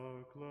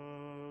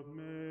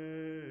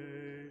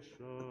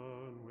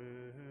proclamation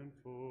went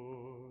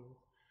forth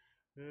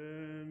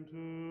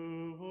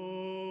into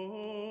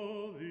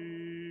all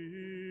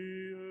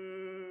the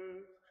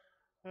earth,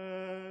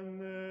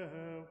 and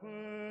their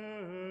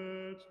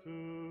words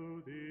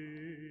to the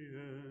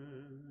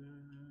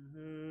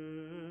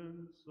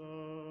ends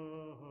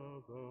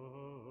of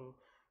the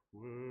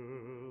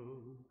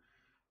world.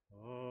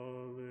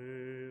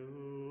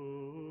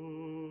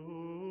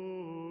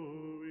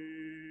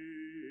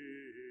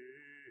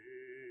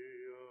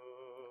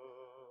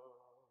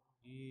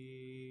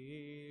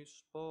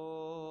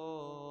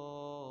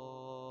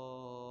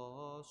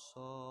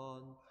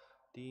 Ispasan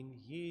din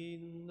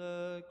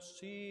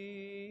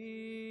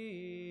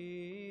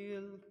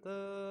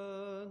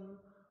hinexilthen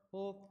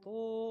of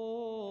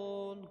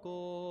ton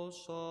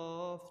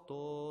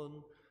gosafton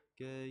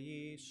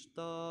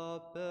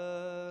geista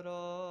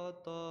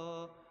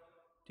perata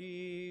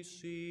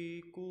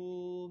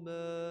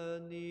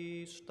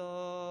disikumenis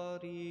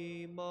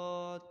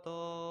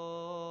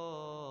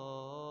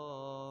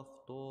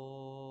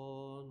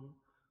tarimatafton.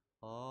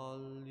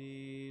 Alleluia.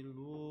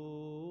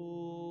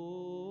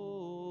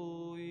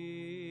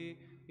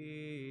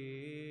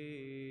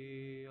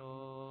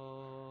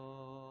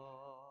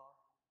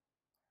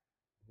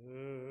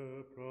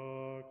 Their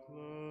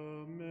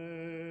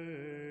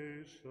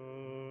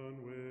proclamation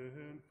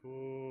went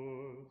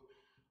forth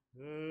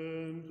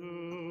into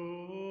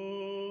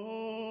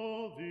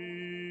all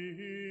the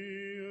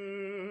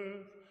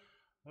earth,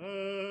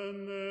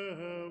 and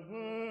their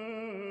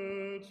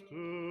words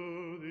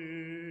to the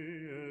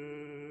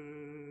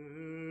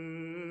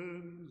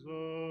ends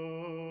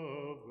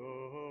of the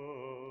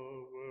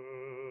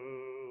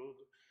world.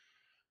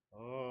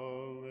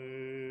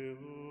 Alleluia.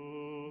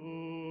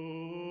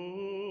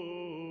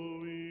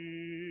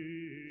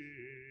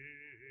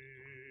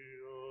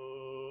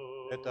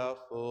 Et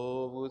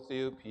afovus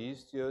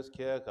eupistios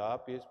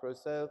cercapis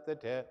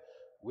proselthete,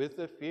 with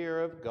the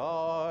fear of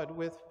God,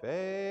 with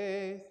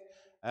faith,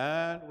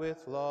 and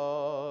with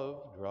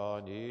love draw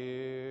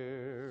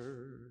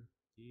near.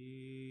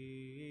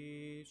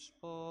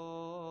 Ispasan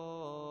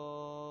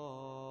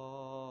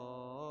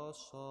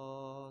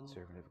Asan,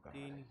 servant of God,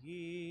 din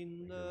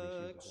receive the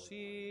Holy Sins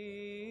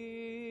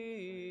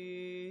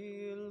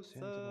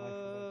of life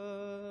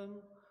from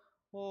us.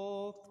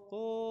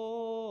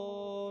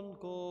 Ofton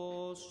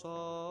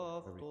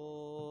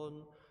gosafton,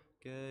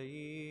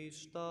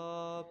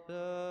 geista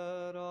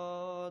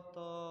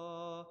perata,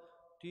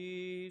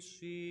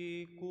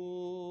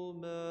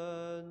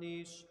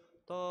 disikumenis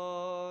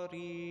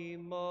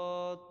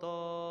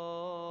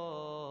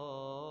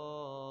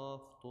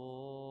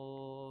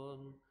tarimatafton.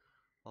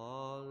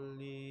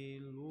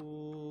 Alleluia.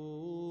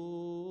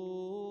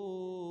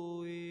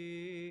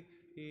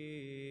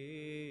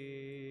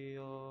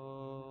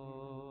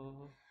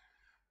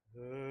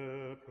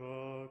 The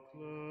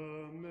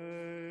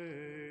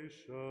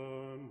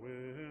proclamation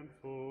went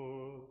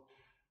forth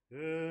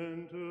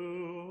into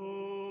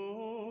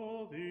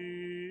all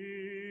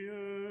the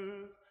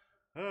earth,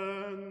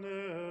 and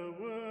their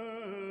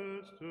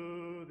words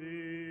to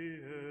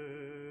the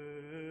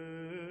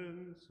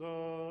ends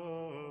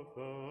of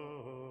the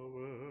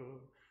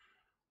world.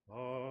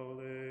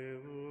 Alleluia.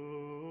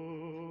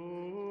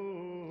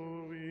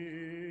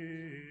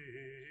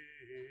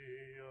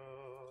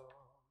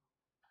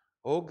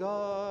 O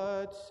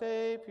God,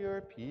 save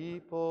your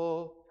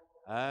people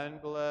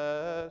and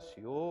bless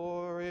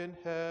your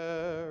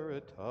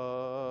inheritance.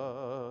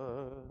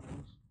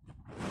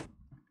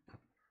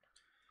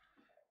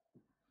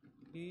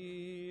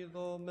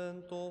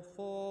 Idomento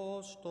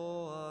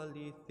fosto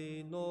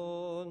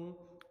alithinon,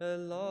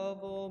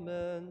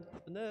 elavoment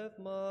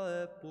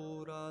pneuma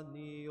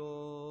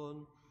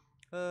epuranion,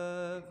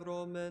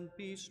 evromen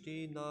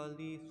pistin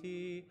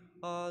alithi,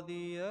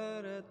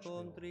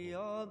 adiereton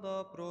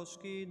triada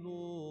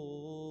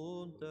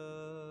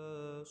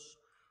proskinuntes,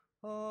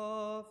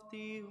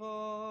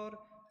 aftigar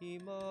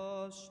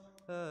imas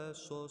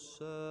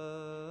esosen.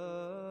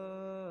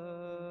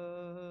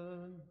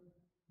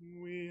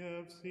 We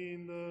have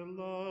seen the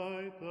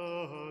light,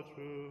 the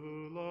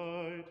true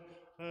light,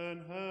 and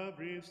have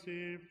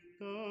received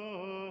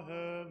the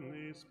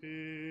heavenly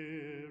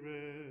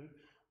Spirit.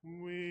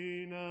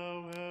 We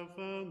now have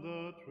found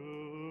the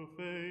true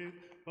faith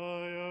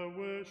by our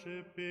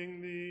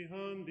worshiping the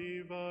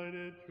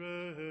undivided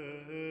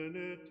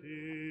Trinity.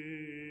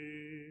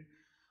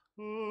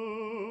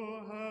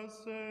 Who has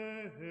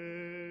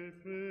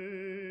saved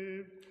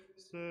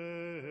us?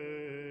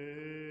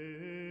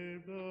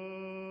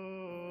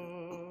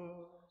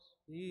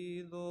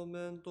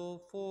 Idomento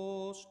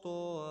fosto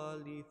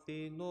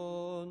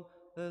alithinon,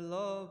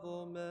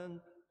 elavomen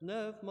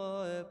pneuma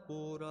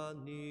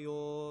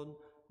epuranion,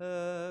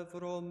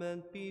 evromen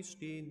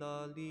pistin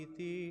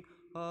alithi,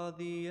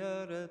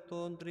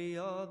 adiereton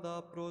triada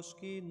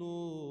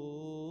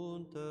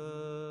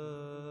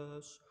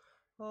proskinuntes,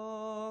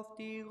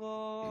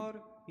 aftigar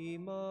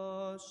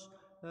imas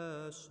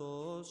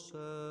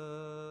esosen.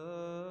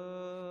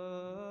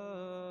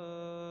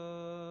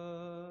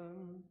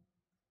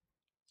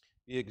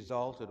 Be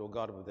exalted, O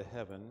God of the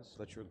heavens,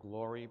 let your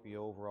glory be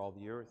over all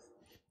the earth.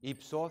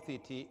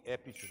 Ipsothiti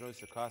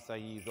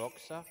epitrosakasai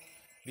doxa.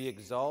 Be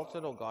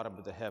exalted, O God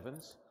of the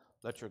heavens,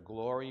 let your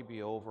glory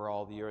be over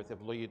all the earth.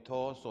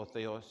 Evoluitos o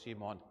Theos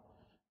Simon.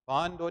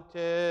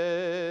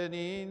 Pandoten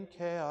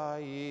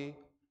keai,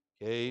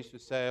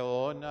 Jesus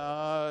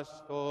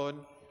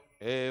eonaston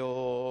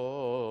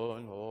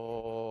eon.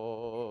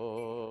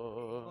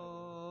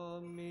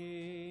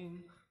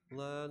 Amen.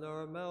 Let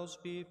our mouths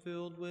be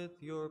filled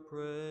with your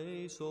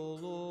praise, O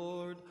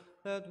Lord,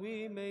 that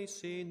we may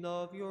sing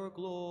of your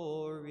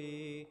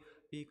glory,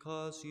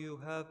 because you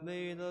have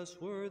made us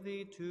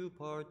worthy to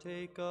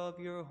partake of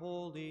your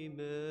holy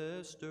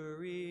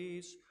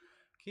mysteries.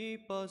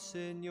 Keep us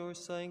in your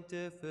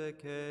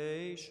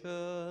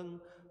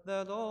sanctification,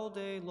 that all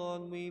day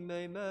long we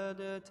may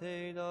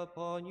meditate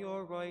upon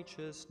your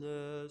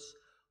righteousness.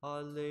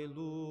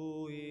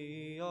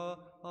 Alleluia,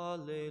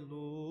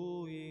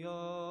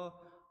 alleluia,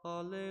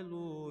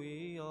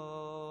 alleluia.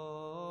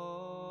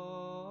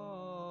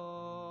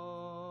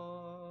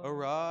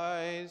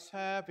 Arise,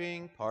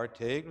 having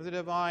partaken of the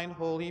divine,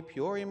 holy,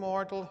 pure,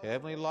 immortal,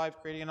 heavenly,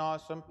 life-creating, and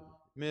awesome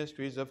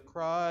mysteries of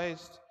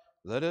Christ,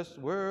 let us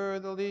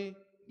worthily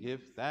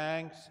give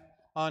thanks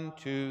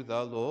unto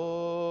the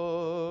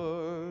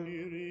Lord.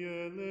 Kyrie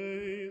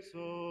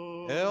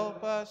eleison.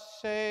 Help us,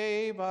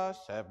 save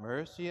us, have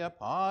mercy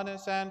upon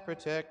us, and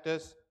protect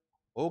us,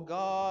 O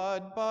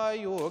God, by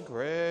your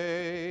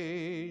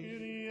grace.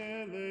 Kyrie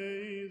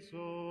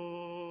eleison.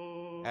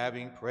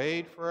 Having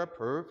prayed for a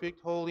perfect,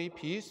 holy,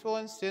 peaceful,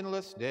 and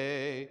sinless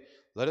day,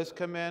 let us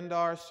commend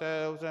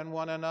ourselves and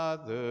one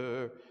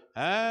another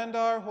and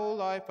our whole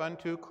life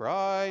unto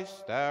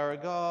Christ our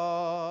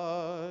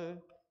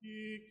God.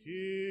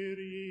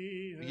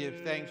 Kyrie. We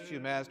give thanks to you,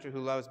 Master,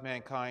 who loves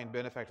mankind,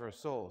 benefactor of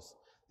souls,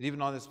 that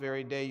even on this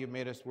very day you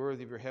made us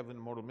worthy of your heavenly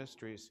and mortal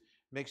mysteries.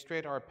 Make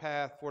straight our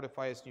path,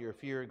 fortify us in your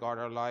fear, guard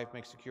our life,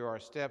 make secure our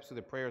steps through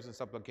the prayers and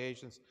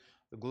supplications,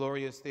 the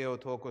glorious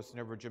Theotokos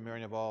and Virgin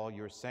Mary of all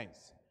your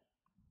saints.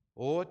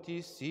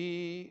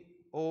 Otisi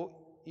o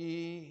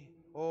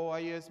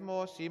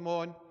aiesmo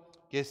Simon,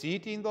 que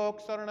sitin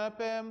doxarna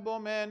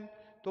pembomen,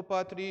 το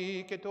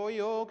Πατρί και το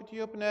Υιό και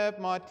το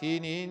Πνεύμα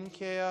την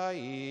και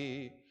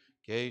αΐ,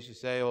 και εις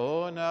τους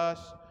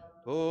αιώνας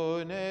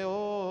των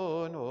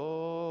αιώνων.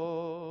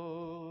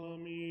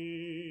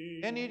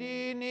 Αμήν. Εν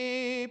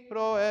ειρήνη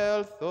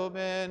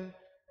προέλθομεν,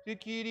 του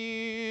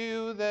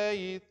Κυρίου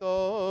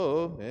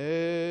δεηθόμεν.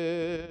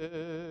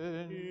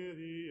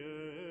 Kyrie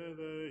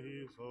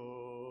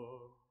eleison.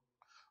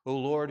 O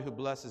Lord, who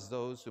blesses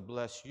those who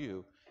bless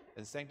you,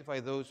 and sanctify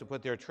those who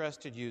put their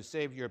trust in you,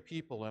 save your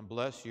people and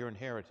bless your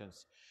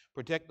inheritance.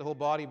 Protect the whole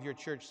body of your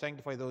church,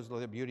 sanctify those who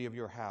love the beauty of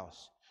your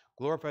house.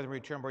 Glorify them in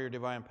return by your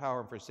divine power,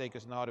 and forsake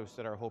us not who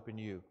set our hope in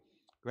you.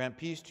 Grant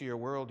peace to your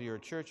world, to your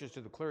churches,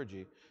 to the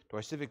clergy, to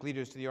our civic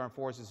leaders, to the armed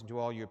forces, and to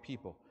all your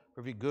people.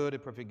 Perfect good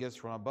and perfect gifts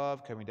from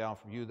above, coming down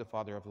from you, the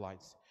Father of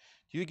lights.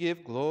 Do you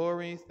give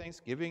glory,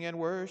 thanksgiving, and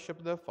worship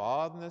to the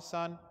Father and the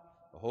Son,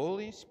 the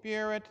Holy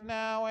Spirit,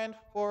 now and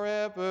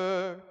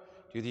forever,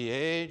 to the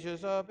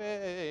ages of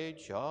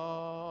ages.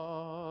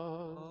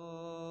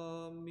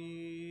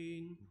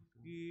 Αμήν.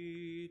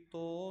 Ή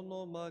το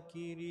όνομα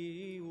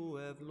Κυρίου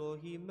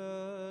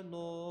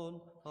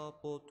ευλογημένον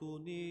από του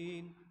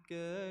νυν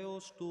και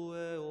ως του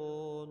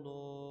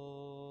αιώνος.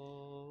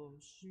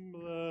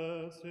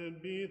 Blessed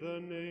be the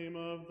name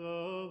of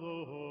the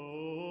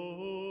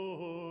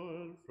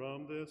Lord, from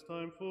this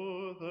time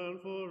forth and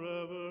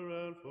forever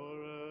and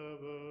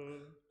forever.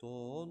 Το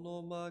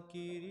όνομα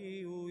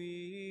Κυρίου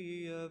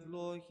ή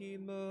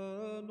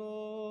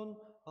ευλογημένον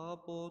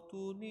από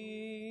του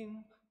νυν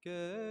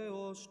και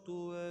ως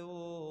του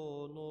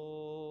αιώνος.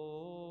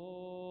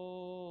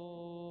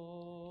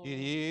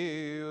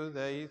 Kyrie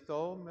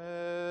δεηθόμεν.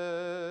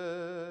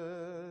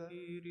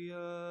 Kyrie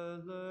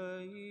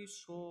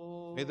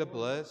eleison. May the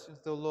blessings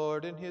of the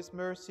Lord and his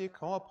mercy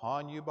come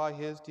upon you by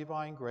his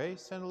divine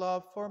grace and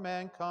love for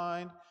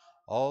mankind,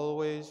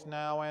 always,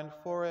 now, and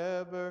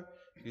forever,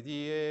 to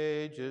the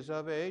ages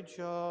of ages.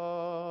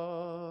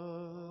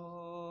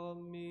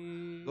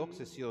 Amen.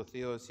 Doxa si o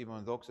Theo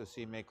Simon, doxa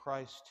si, may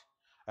Christ,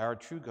 our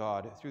true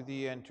God, through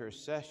the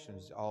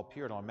intercessions all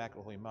pure and all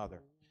immaculate Holy Mother,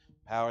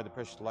 power of the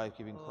precious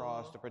life-giving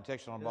cross, the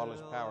protection on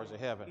bodiless powers of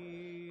heaven,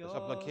 the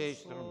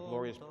supplication of the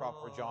glorious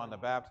prophet John the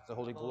Baptist, the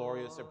holy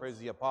glorious and praise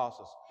the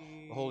apostles,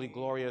 the holy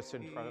glorious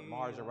and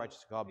Mars, the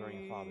righteous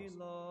God-bearing fathers.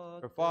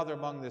 Her father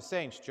among the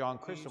saints, John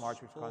Chrysostom,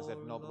 Archbishop of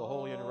Constantinople, the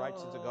holy and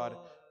righteous sons of God,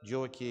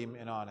 Joachim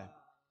and Anna,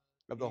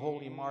 of the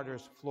holy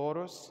martyrs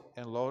Florus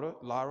and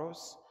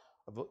Laurus,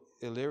 of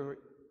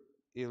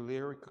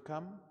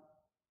Illyricum,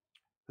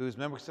 whose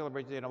members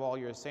celebrate the day of all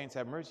your saints,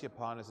 have mercy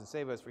upon us and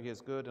save us, for he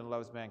is good and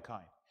loves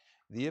mankind.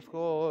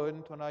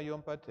 Διευκόν των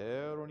Άγιων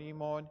Πατέρων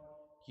ημών,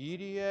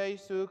 Κύριε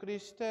Ιησού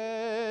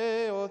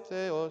Χριστέ ο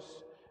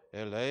Θεός,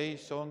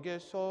 ελέησον και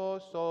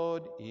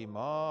σώσον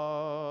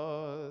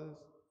ημάς.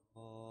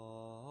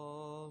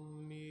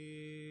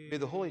 Amen. May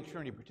the Holy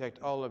Trinity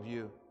protect all of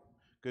you.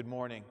 Good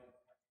morning.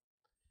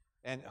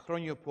 And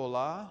Chronio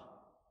Pola,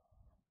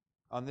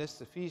 on this,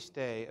 the feast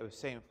day of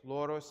St.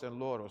 Florus and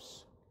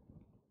Laurus,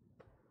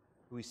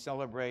 who we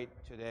celebrate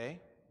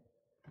today.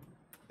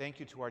 Thank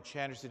you to our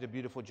chanters who did a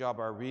beautiful job,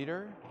 our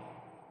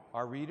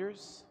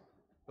readers,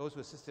 those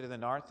who assisted in the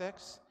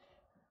narthex,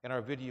 and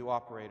our video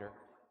operator.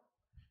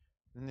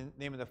 In the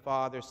name of the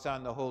Father,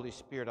 Son, the Holy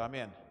Spirit,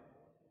 Amen.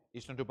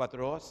 Ison tu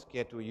Patros,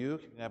 και του Υιού,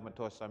 και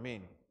Πνεύματος,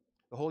 Amen.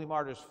 The holy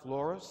martyrs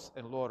Florus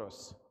and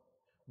Laurus,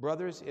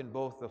 brothers in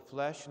both the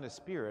flesh and the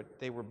spirit,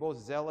 they were both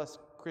zealous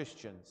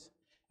Christians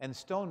and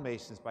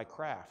stonemasons by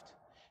craft.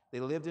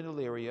 They lived in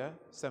Illyria.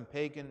 Some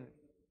pagan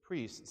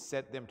priests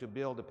set them to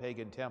build a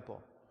pagan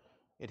temple.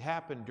 It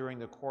happened during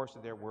the course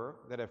of their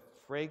work that the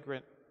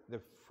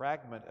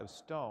fragment of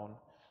stone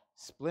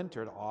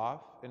splintered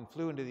off and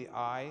flew into the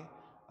eye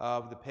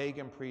of the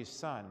pagan priest's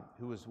son,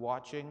 who was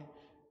watching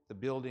the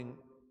building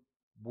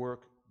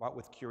work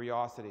with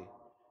curiosity.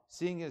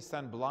 Seeing his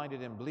son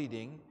blinded and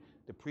bleeding,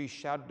 the priest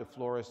shouted to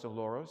Florus and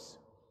Laurus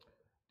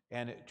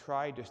and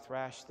tried to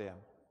thrash them.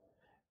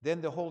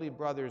 Then the holy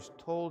brothers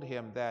told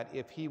him that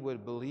if he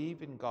would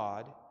believe in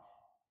God,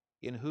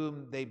 in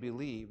whom they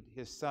believed,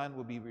 his son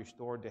would be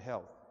restored to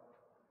health.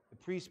 The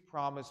priest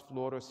promised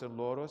Florus and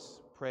Laurus,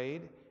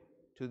 prayed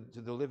to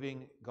the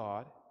living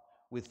God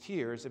with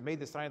tears, and made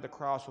the sign of the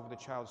cross over the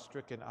child's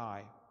stricken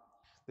eye.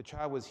 The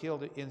child was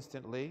healed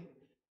instantly,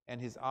 and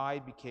his eye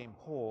became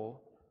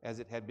whole as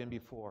it had been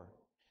before.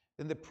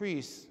 Then the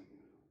priest,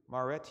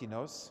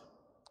 Martyrs,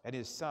 and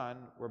his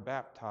son were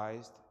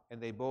baptized,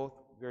 and they both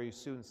very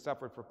soon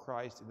suffered for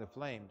Christ in the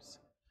flames.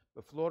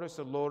 But Florus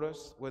and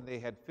Laurus, when they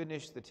had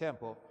finished the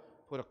temple,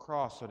 put a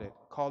cross on it,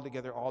 called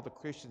together all the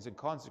Christians, and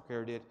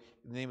consecrated it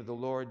in the name of the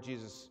Lord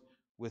Jesus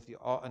with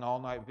an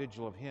all-night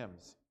vigil of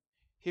hymns.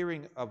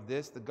 Hearing of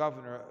this, the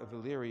governor of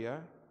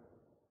Illyria,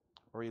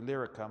 or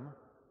Illyricum,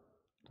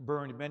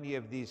 burned many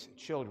of these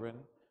children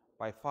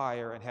by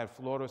fire and had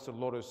Florus and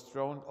Laurus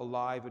thrown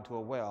alive into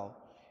a well,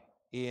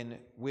 in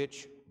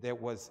which there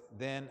was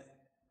then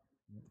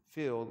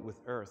filled with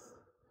earth.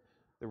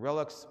 The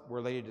relics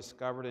were later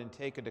discovered and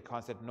taken to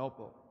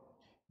Constantinople.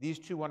 These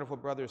two wonderful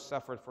brothers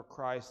suffered for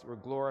Christ, were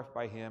glorified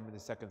by him in the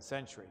 2nd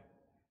century.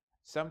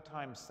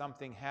 Sometimes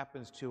something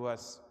happens to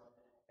us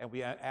and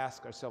we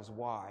ask ourselves,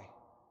 why?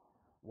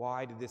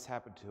 Why did this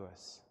happen to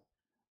us?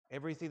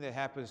 Everything that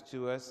happens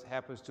to us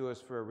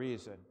for a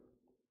reason.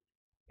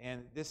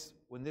 And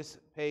when this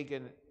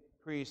pagan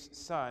priest's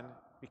son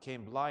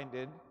became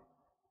blinded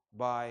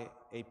by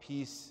a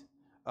piece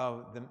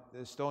of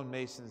the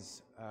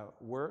stonemason's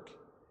work,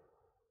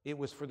 it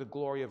was for the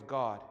glory of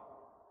God.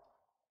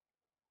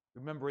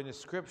 Remember in the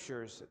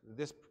scriptures,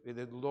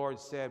 the Lord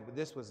said,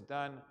 this was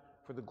done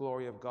for the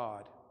glory of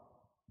God.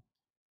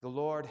 The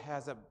Lord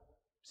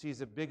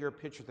sees a bigger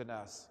picture than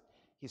us.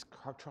 He's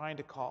trying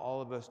to call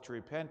all of us to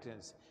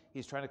repentance.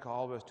 He's trying to call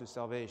all of us to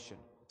salvation.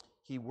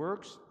 He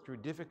works through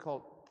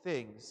difficult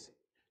things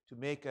to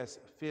make us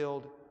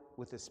filled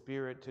with the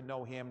Spirit, to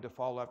know Him, to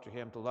follow after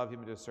Him, to love Him,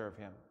 and to serve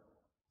Him.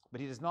 But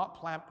He does not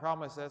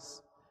promise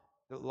us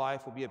that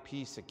life will be a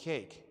piece of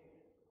cake.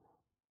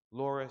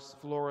 Florus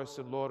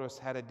and Laurus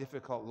had a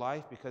difficult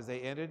life because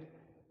they ended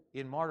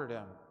in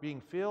martyrdom,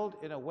 being thrown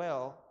in a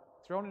well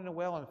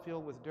and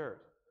filled with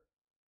dirt.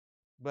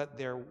 But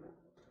their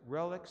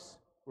relics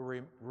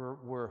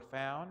were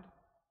found,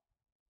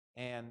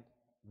 and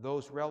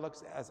those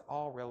relics, as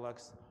all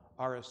relics,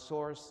 are a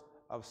source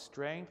of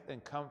strength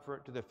and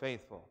comfort to the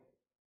faithful.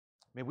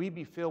 May we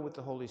be filled with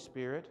the Holy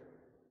Spirit,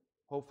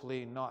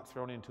 hopefully not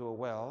thrown into a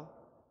well.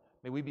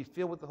 May we be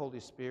filled with the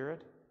Holy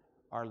Spirit,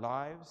 our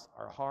lives,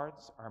 our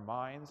hearts, our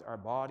minds, our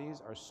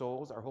bodies, our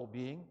souls, our whole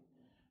being,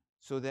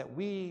 so that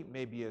we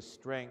may be a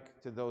strength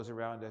to those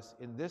around us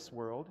in this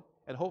world,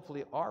 and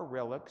hopefully our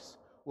relics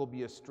will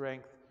be a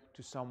strength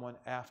to someone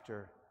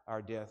after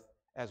our death,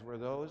 as were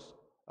those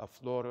of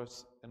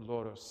Florus and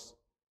Laurus.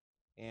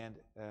 And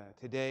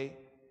today,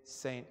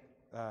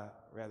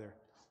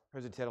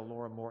 Presidenta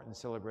Laura Morton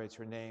celebrates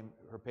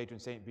her patron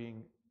saint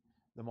being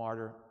the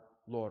martyr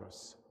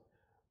Laurus.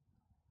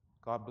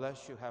 God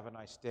bless you. Have a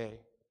nice day.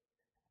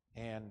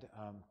 And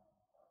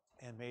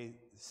may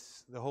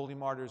the holy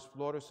martyrs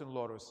Florus and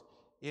Laurus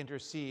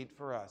intercede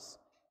for us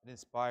and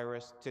inspire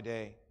us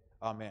today.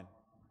 Amen.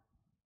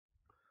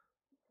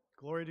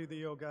 Glory to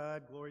thee, O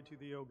God, glory to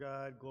thee, O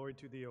God, glory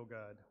to thee, O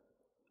God.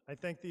 I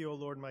thank thee, O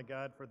Lord my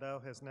God, for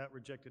thou hast not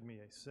rejected me,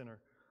 a sinner,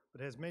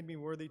 but hast made me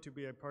worthy to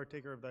be a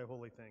partaker of thy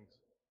holy things.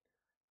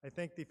 I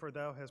thank thee, for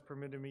thou hast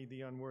permitted me,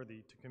 the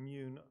unworthy, to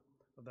commune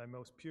of thy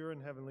most pure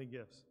and heavenly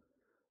gifts.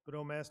 But,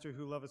 O Master,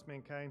 who lovest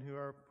mankind, who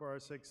are for our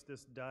sakes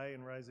didst die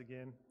and rise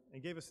again,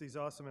 and gave us these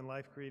awesome and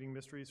life-creating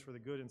mysteries for the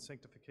good and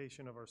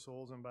sanctification of our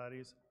souls and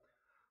bodies,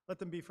 let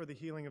them be for the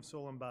healing of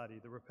soul and body,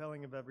 the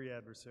repelling of every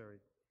adversary,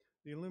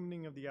 the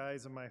illumining of the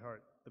eyes of my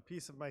heart, the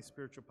peace of my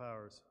spiritual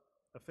powers,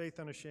 a faith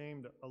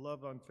unashamed, a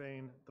love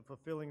unfeigned, the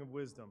fulfilling of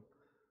wisdom,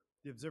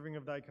 the observing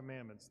of thy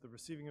commandments, the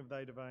receiving of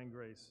thy divine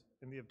grace,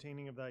 and the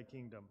obtaining of thy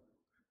kingdom.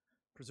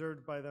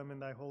 Preserved by them in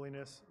thy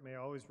holiness, may I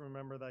always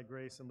remember thy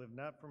grace and live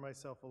not for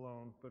myself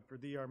alone, but for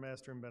thee, our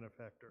master and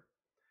benefactor.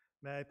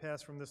 May I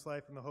pass from this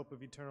life in the hope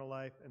of eternal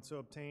life, and so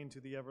obtain to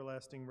the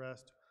everlasting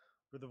rest,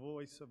 where the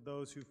voice of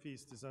those who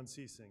feast is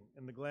unceasing,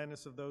 and the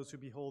gladness of those who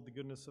behold the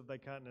goodness of thy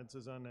countenance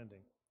is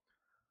unending.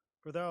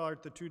 For thou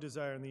art the true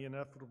desire and the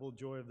ineffable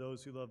joy of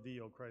those who love thee,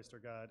 O Christ our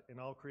God, and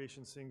all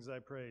creation sings thy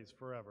praise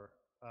forever.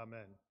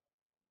 Amen.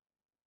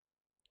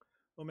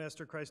 O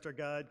Master Christ our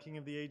God, King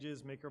of the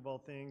ages, maker of all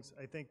things,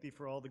 I thank thee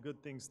for all the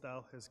good things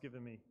thou hast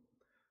given me,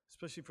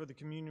 especially for the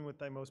communion with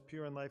thy most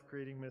pure and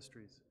life-creating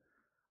mysteries.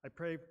 I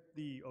pray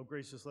thee, O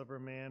gracious lover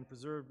of man,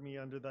 preserve me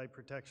under thy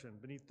protection,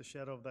 beneath the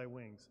shadow of thy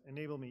wings.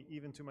 Enable me,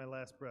 even to my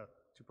last breath,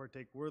 to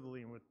partake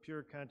worthily and with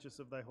pure conscience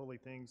of thy holy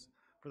things,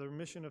 for the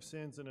remission of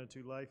sins and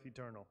unto life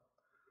eternal.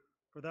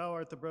 For thou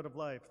art the bread of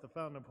life, the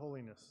fountain of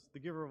holiness, the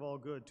giver of all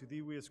good. To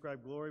thee we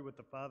ascribe glory with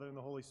the Father and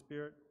the Holy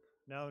Spirit,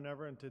 now and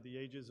ever, and to the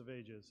ages of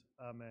ages.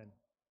 Amen.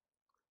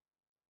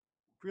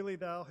 Freely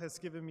thou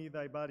hast given me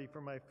thy body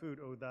for my food,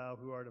 O thou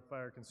who art a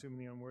fire consuming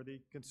the unworthy.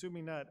 Consume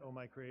me not, O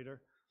my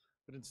Creator,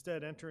 but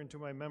instead enter into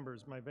my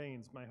members, my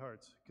veins, my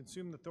hearts.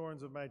 Consume the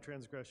thorns of my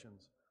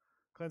transgressions.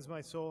 Cleanse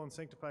my soul and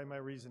sanctify my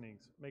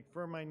reasonings. Make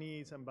firm my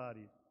knees and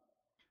body.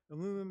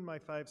 Illumine my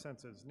five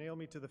senses. Nail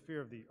me to the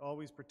fear of thee.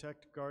 Always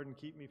protect, guard, and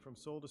keep me from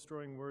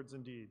soul-destroying words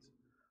and deeds.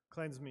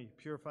 Cleanse me,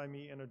 purify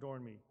me, and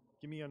adorn me.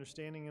 Give me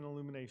understanding and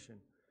illumination.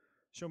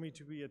 Show me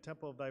to be a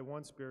temple of thy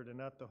one Spirit and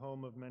not the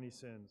home of many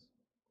sins.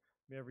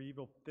 May every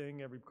evil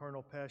thing, every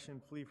carnal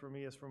passion flee from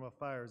me as from a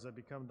fire, as I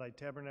become thy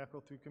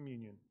tabernacle through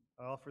communion.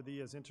 I offer thee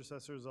as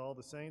intercessors all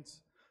the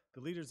saints, the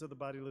leaders of the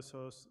bodiless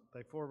host,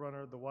 thy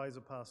forerunner, the wise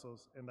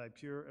apostles, and thy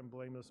pure and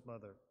blameless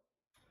mother.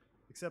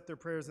 Accept their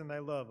prayers in thy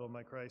love, O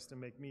my Christ,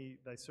 and make me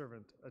thy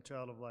servant, a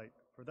child of light.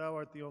 For thou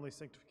art the only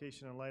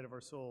sanctification and light of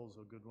our souls,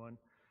 O good one.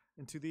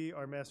 And to thee,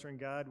 our Master and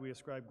God, we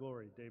ascribe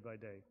glory day by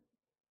day.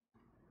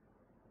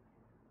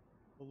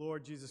 O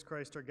Lord Jesus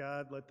Christ, our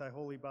God, let thy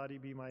holy body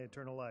be my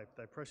eternal life,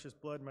 thy precious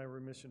blood my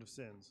remission of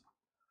sins.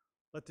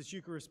 Let this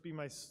Eucharist be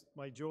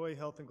my joy,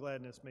 health, and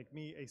gladness. Make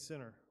me a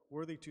sinner,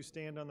 worthy to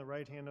stand on the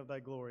right hand of thy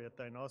glory at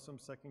thine awesome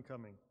second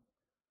coming.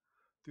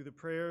 Through the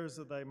prayers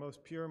of thy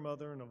most pure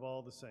mother and of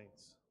all the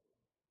saints.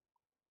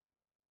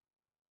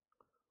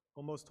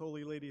 O most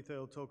holy Lady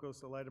Theotokos,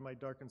 the light of my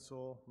darkened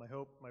soul, my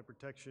hope, my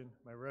protection,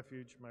 my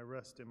refuge, my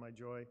rest, and my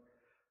joy,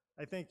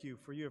 I thank you,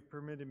 for you have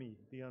permitted me,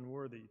 the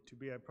unworthy, to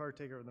be a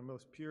partaker of the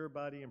most pure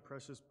body and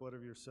precious blood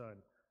of your Son.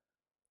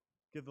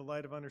 Give the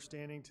light of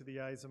understanding to the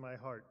eyes of my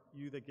heart,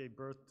 you that gave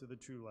birth to the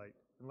true light.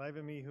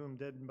 Enliven me who am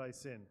deadened by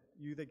sin,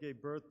 you that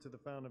gave birth to the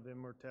fountain of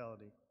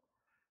immortality.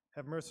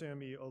 Have mercy on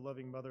me, O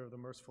loving Mother of the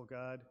merciful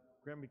God.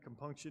 Grant me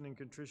compunction and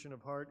contrition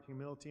of heart,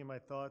 humility in my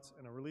thoughts,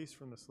 and a release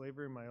from the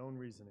slavery of my own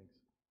reasonings.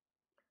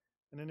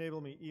 And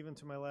enable me, even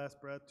to my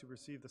last breath, to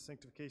receive the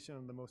sanctification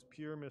of the most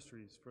pure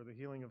mysteries for the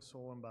healing of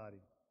soul and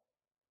body.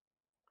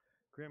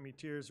 Grant me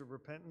tears of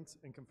repentance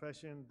and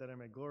confession, that I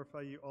may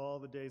glorify you all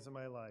the days of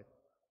my life.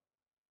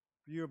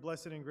 For you are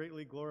blessed and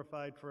greatly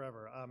glorified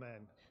forever.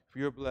 Amen. For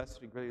you are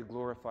blessed and greatly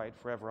glorified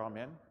forever.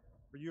 Amen.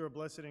 For you are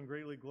blessed and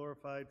greatly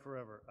glorified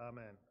forever.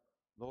 Amen.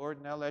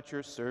 Lord, now let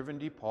your servant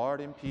depart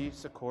in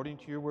peace according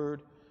to your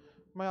word.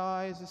 My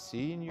eyes have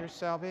seen your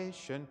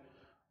salvation,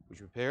 which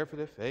you prepare for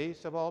the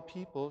face of all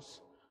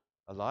peoples,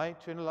 a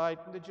light to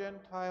enlighten the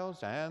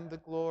Gentiles and the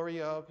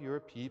glory of your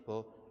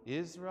people,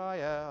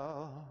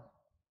 Israel.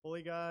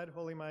 Holy God,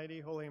 holy mighty,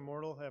 holy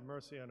immortal, have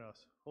mercy on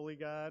us. Holy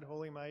God,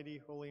 holy mighty,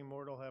 holy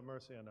immortal, have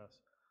mercy on us.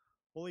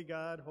 Holy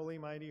God, holy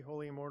mighty,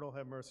 holy immortal,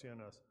 have mercy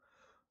on us.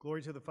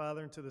 Glory to the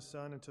Father, and to the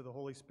Son, and to the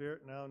Holy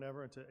Spirit, now and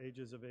ever, and to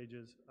ages of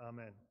ages.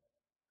 Amen.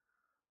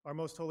 Our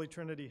most holy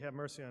Trinity, have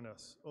mercy on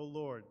us. O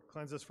Lord,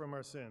 cleanse us from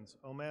our sins.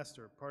 O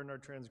Master, pardon our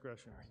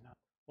transgressions.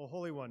 O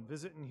Holy One,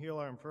 visit and heal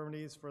our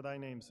infirmities for thy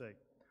name's sake.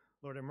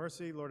 Lord have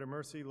mercy, Lord have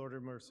mercy, Lord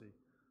have mercy.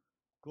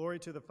 Glory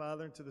to the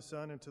Father, and to the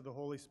Son, and to the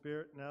Holy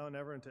Spirit, now and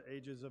ever, and to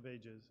ages of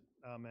ages.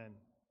 Amen.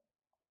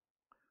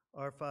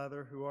 Our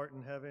Father, who art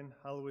in heaven,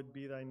 hallowed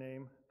be thy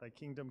name. Thy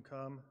kingdom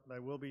come, thy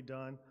will be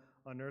done,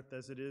 on earth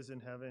as it is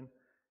in heaven.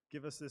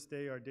 Give us this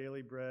day our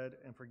daily bread,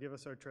 and forgive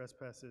us our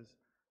trespasses,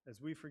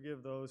 as we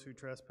forgive those who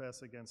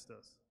trespass against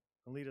us.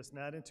 And lead us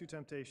not into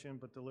temptation,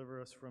 but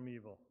deliver us from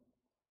evil.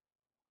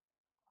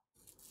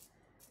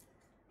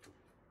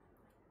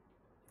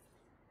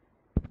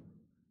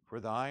 For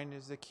thine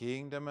is the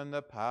kingdom and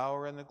the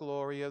power and the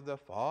glory of the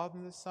Father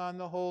and the Son and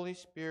the Holy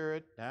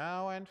Spirit,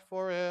 now and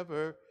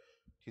forever,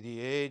 to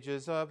the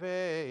ages of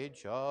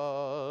ages.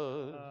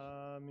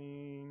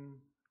 Amen.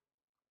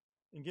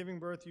 In giving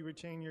birth, you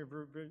retained your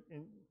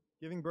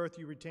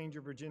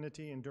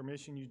virginity. In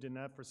Dormition, you did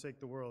not forsake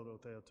the world, O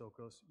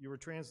Theotokos. You were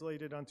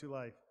translated unto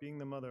life, being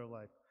the mother of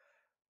life.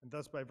 And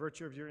thus, by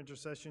virtue of your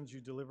intercessions, you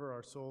deliver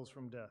our souls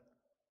from death.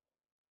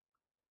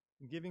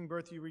 In giving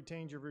birth, you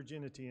retained your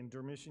virginity. In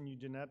Dormition, you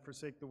did not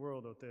forsake the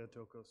world, O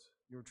Theotokos.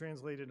 You were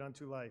translated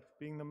unto life,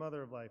 being the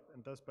mother of life.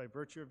 And thus, by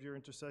virtue of your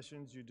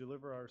intercessions, you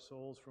deliver our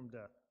souls from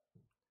death.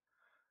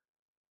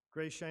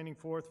 Grace shining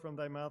forth from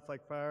thy mouth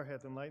like fire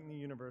hath enlightened the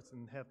universe,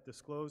 and hath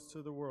disclosed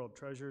to the world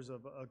treasures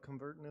of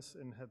convertness,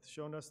 and hath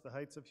shown us the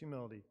heights of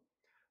humility.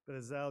 But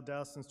as thou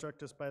dost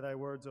instruct us by thy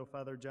words, O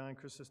Father John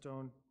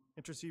Chrysostom,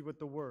 intercede with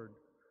the word,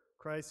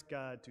 Christ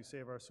God, to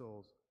save our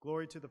souls.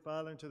 Glory to the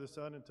Father, and to the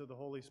Son, and to the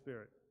Holy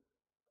Spirit.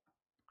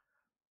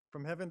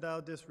 From heaven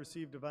thou didst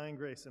receive divine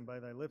grace, and by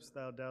thy lips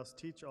thou dost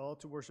teach all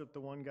to worship the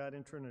one God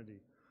in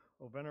Trinity.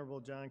 O venerable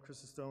John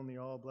Chrysostom, the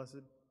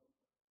all-blessed,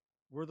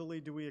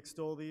 worthily do we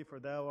extol thee, for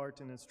thou art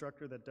an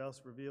instructor that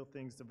dost reveal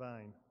things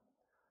divine,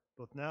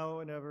 both now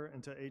and ever,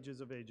 and to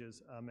ages of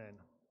ages. Amen.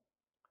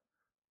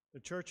 The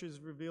church is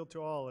revealed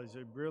to all as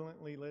a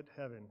brilliantly lit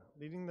heaven,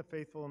 leading the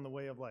faithful in the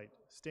way of light.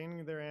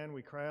 Standing therein,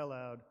 we cry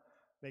aloud,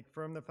 make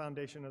firm the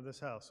foundation of this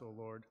house, O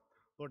Lord.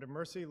 Lord have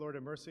mercy, Lord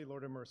have mercy,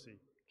 Lord have mercy.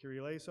 Kyrie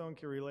eleison,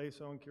 Kyrie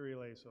eleison, Kyrie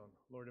eleison.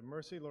 Lord have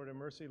mercy, Lord have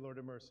mercy, Lord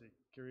have mercy.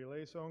 Kyrie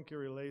eleison,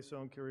 Kyrie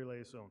eleison, Kyrie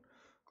eleison.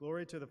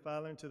 Glory to the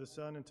Father, and to the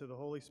Son, and to the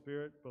Holy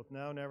Spirit, both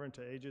now and ever, and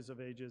to ages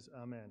of ages.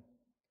 Amen.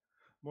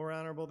 More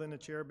honorable than the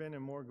cherubim,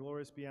 and more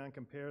glorious beyond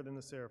compare than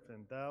the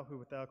seraphim, thou who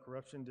without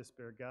corruption didst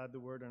bear God the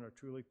Word, and are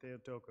truly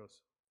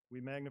Theotokos, we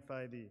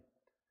magnify thee.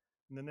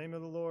 In the name of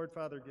the Lord,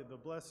 Father, give the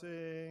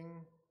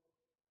blessing.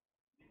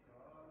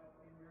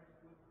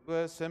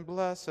 Bless and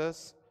bless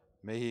us.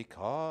 May he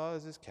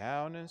cause his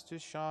countenance to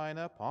shine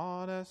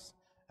upon us,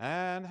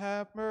 and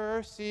have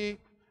mercy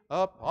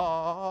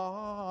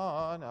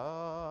upon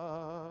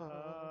us.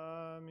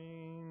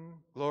 Amen.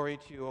 Glory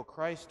to you, O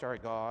Christ our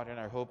God, and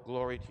our hope,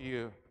 glory to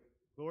you.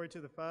 Glory to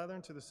the Father,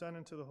 and to the Son,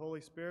 and to the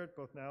Holy Spirit,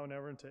 both now and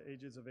ever, and to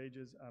ages of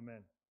ages.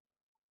 Amen.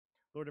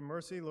 Lord have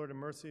mercy, Lord have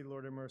mercy,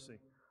 Lord have mercy.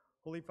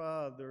 Holy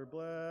Father,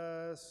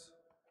 bless.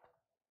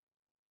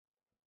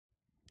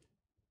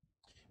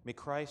 May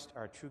Christ,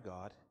 our true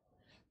God,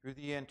 through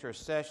the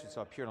intercessions of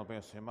our pure and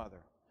obedient Mother,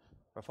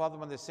 our Father,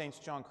 one of the saints,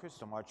 John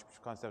Chrysostom, Archbishop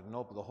of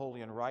Constantinople, the holy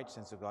and right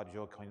saints of God,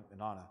 Joachim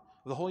and Anna,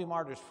 the holy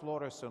martyrs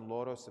Florus and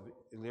Laurus of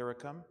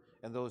Illyricum,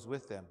 and those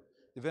with them,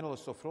 the venerable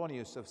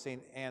Sophronius of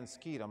St. Anne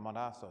Skid of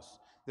Monassos,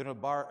 the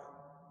venerable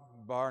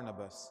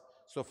Barnabas,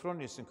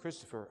 Sophronius and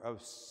Christopher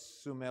of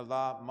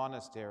Sumela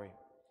Monastery,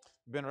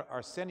 venerable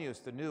Arsenius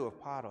the New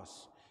of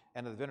Paros,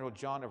 and the venerable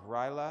John of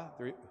Ryla,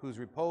 whose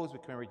repose we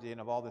commemorate the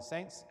end of all the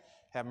saints,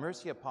 have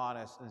mercy upon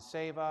us and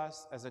save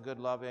us as a good,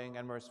 loving,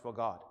 and merciful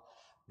God.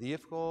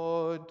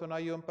 Διευκόν των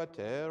Αγίων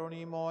Πατέρων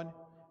ημών,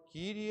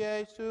 Kyrie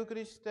Ιησού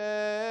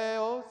Χριστέ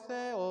ο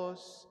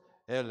Θεός,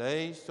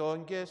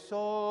 ελέησον και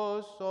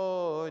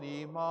σώσον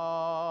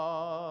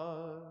ημάς.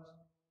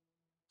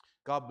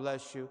 God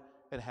bless you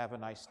and have a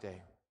nice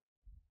day.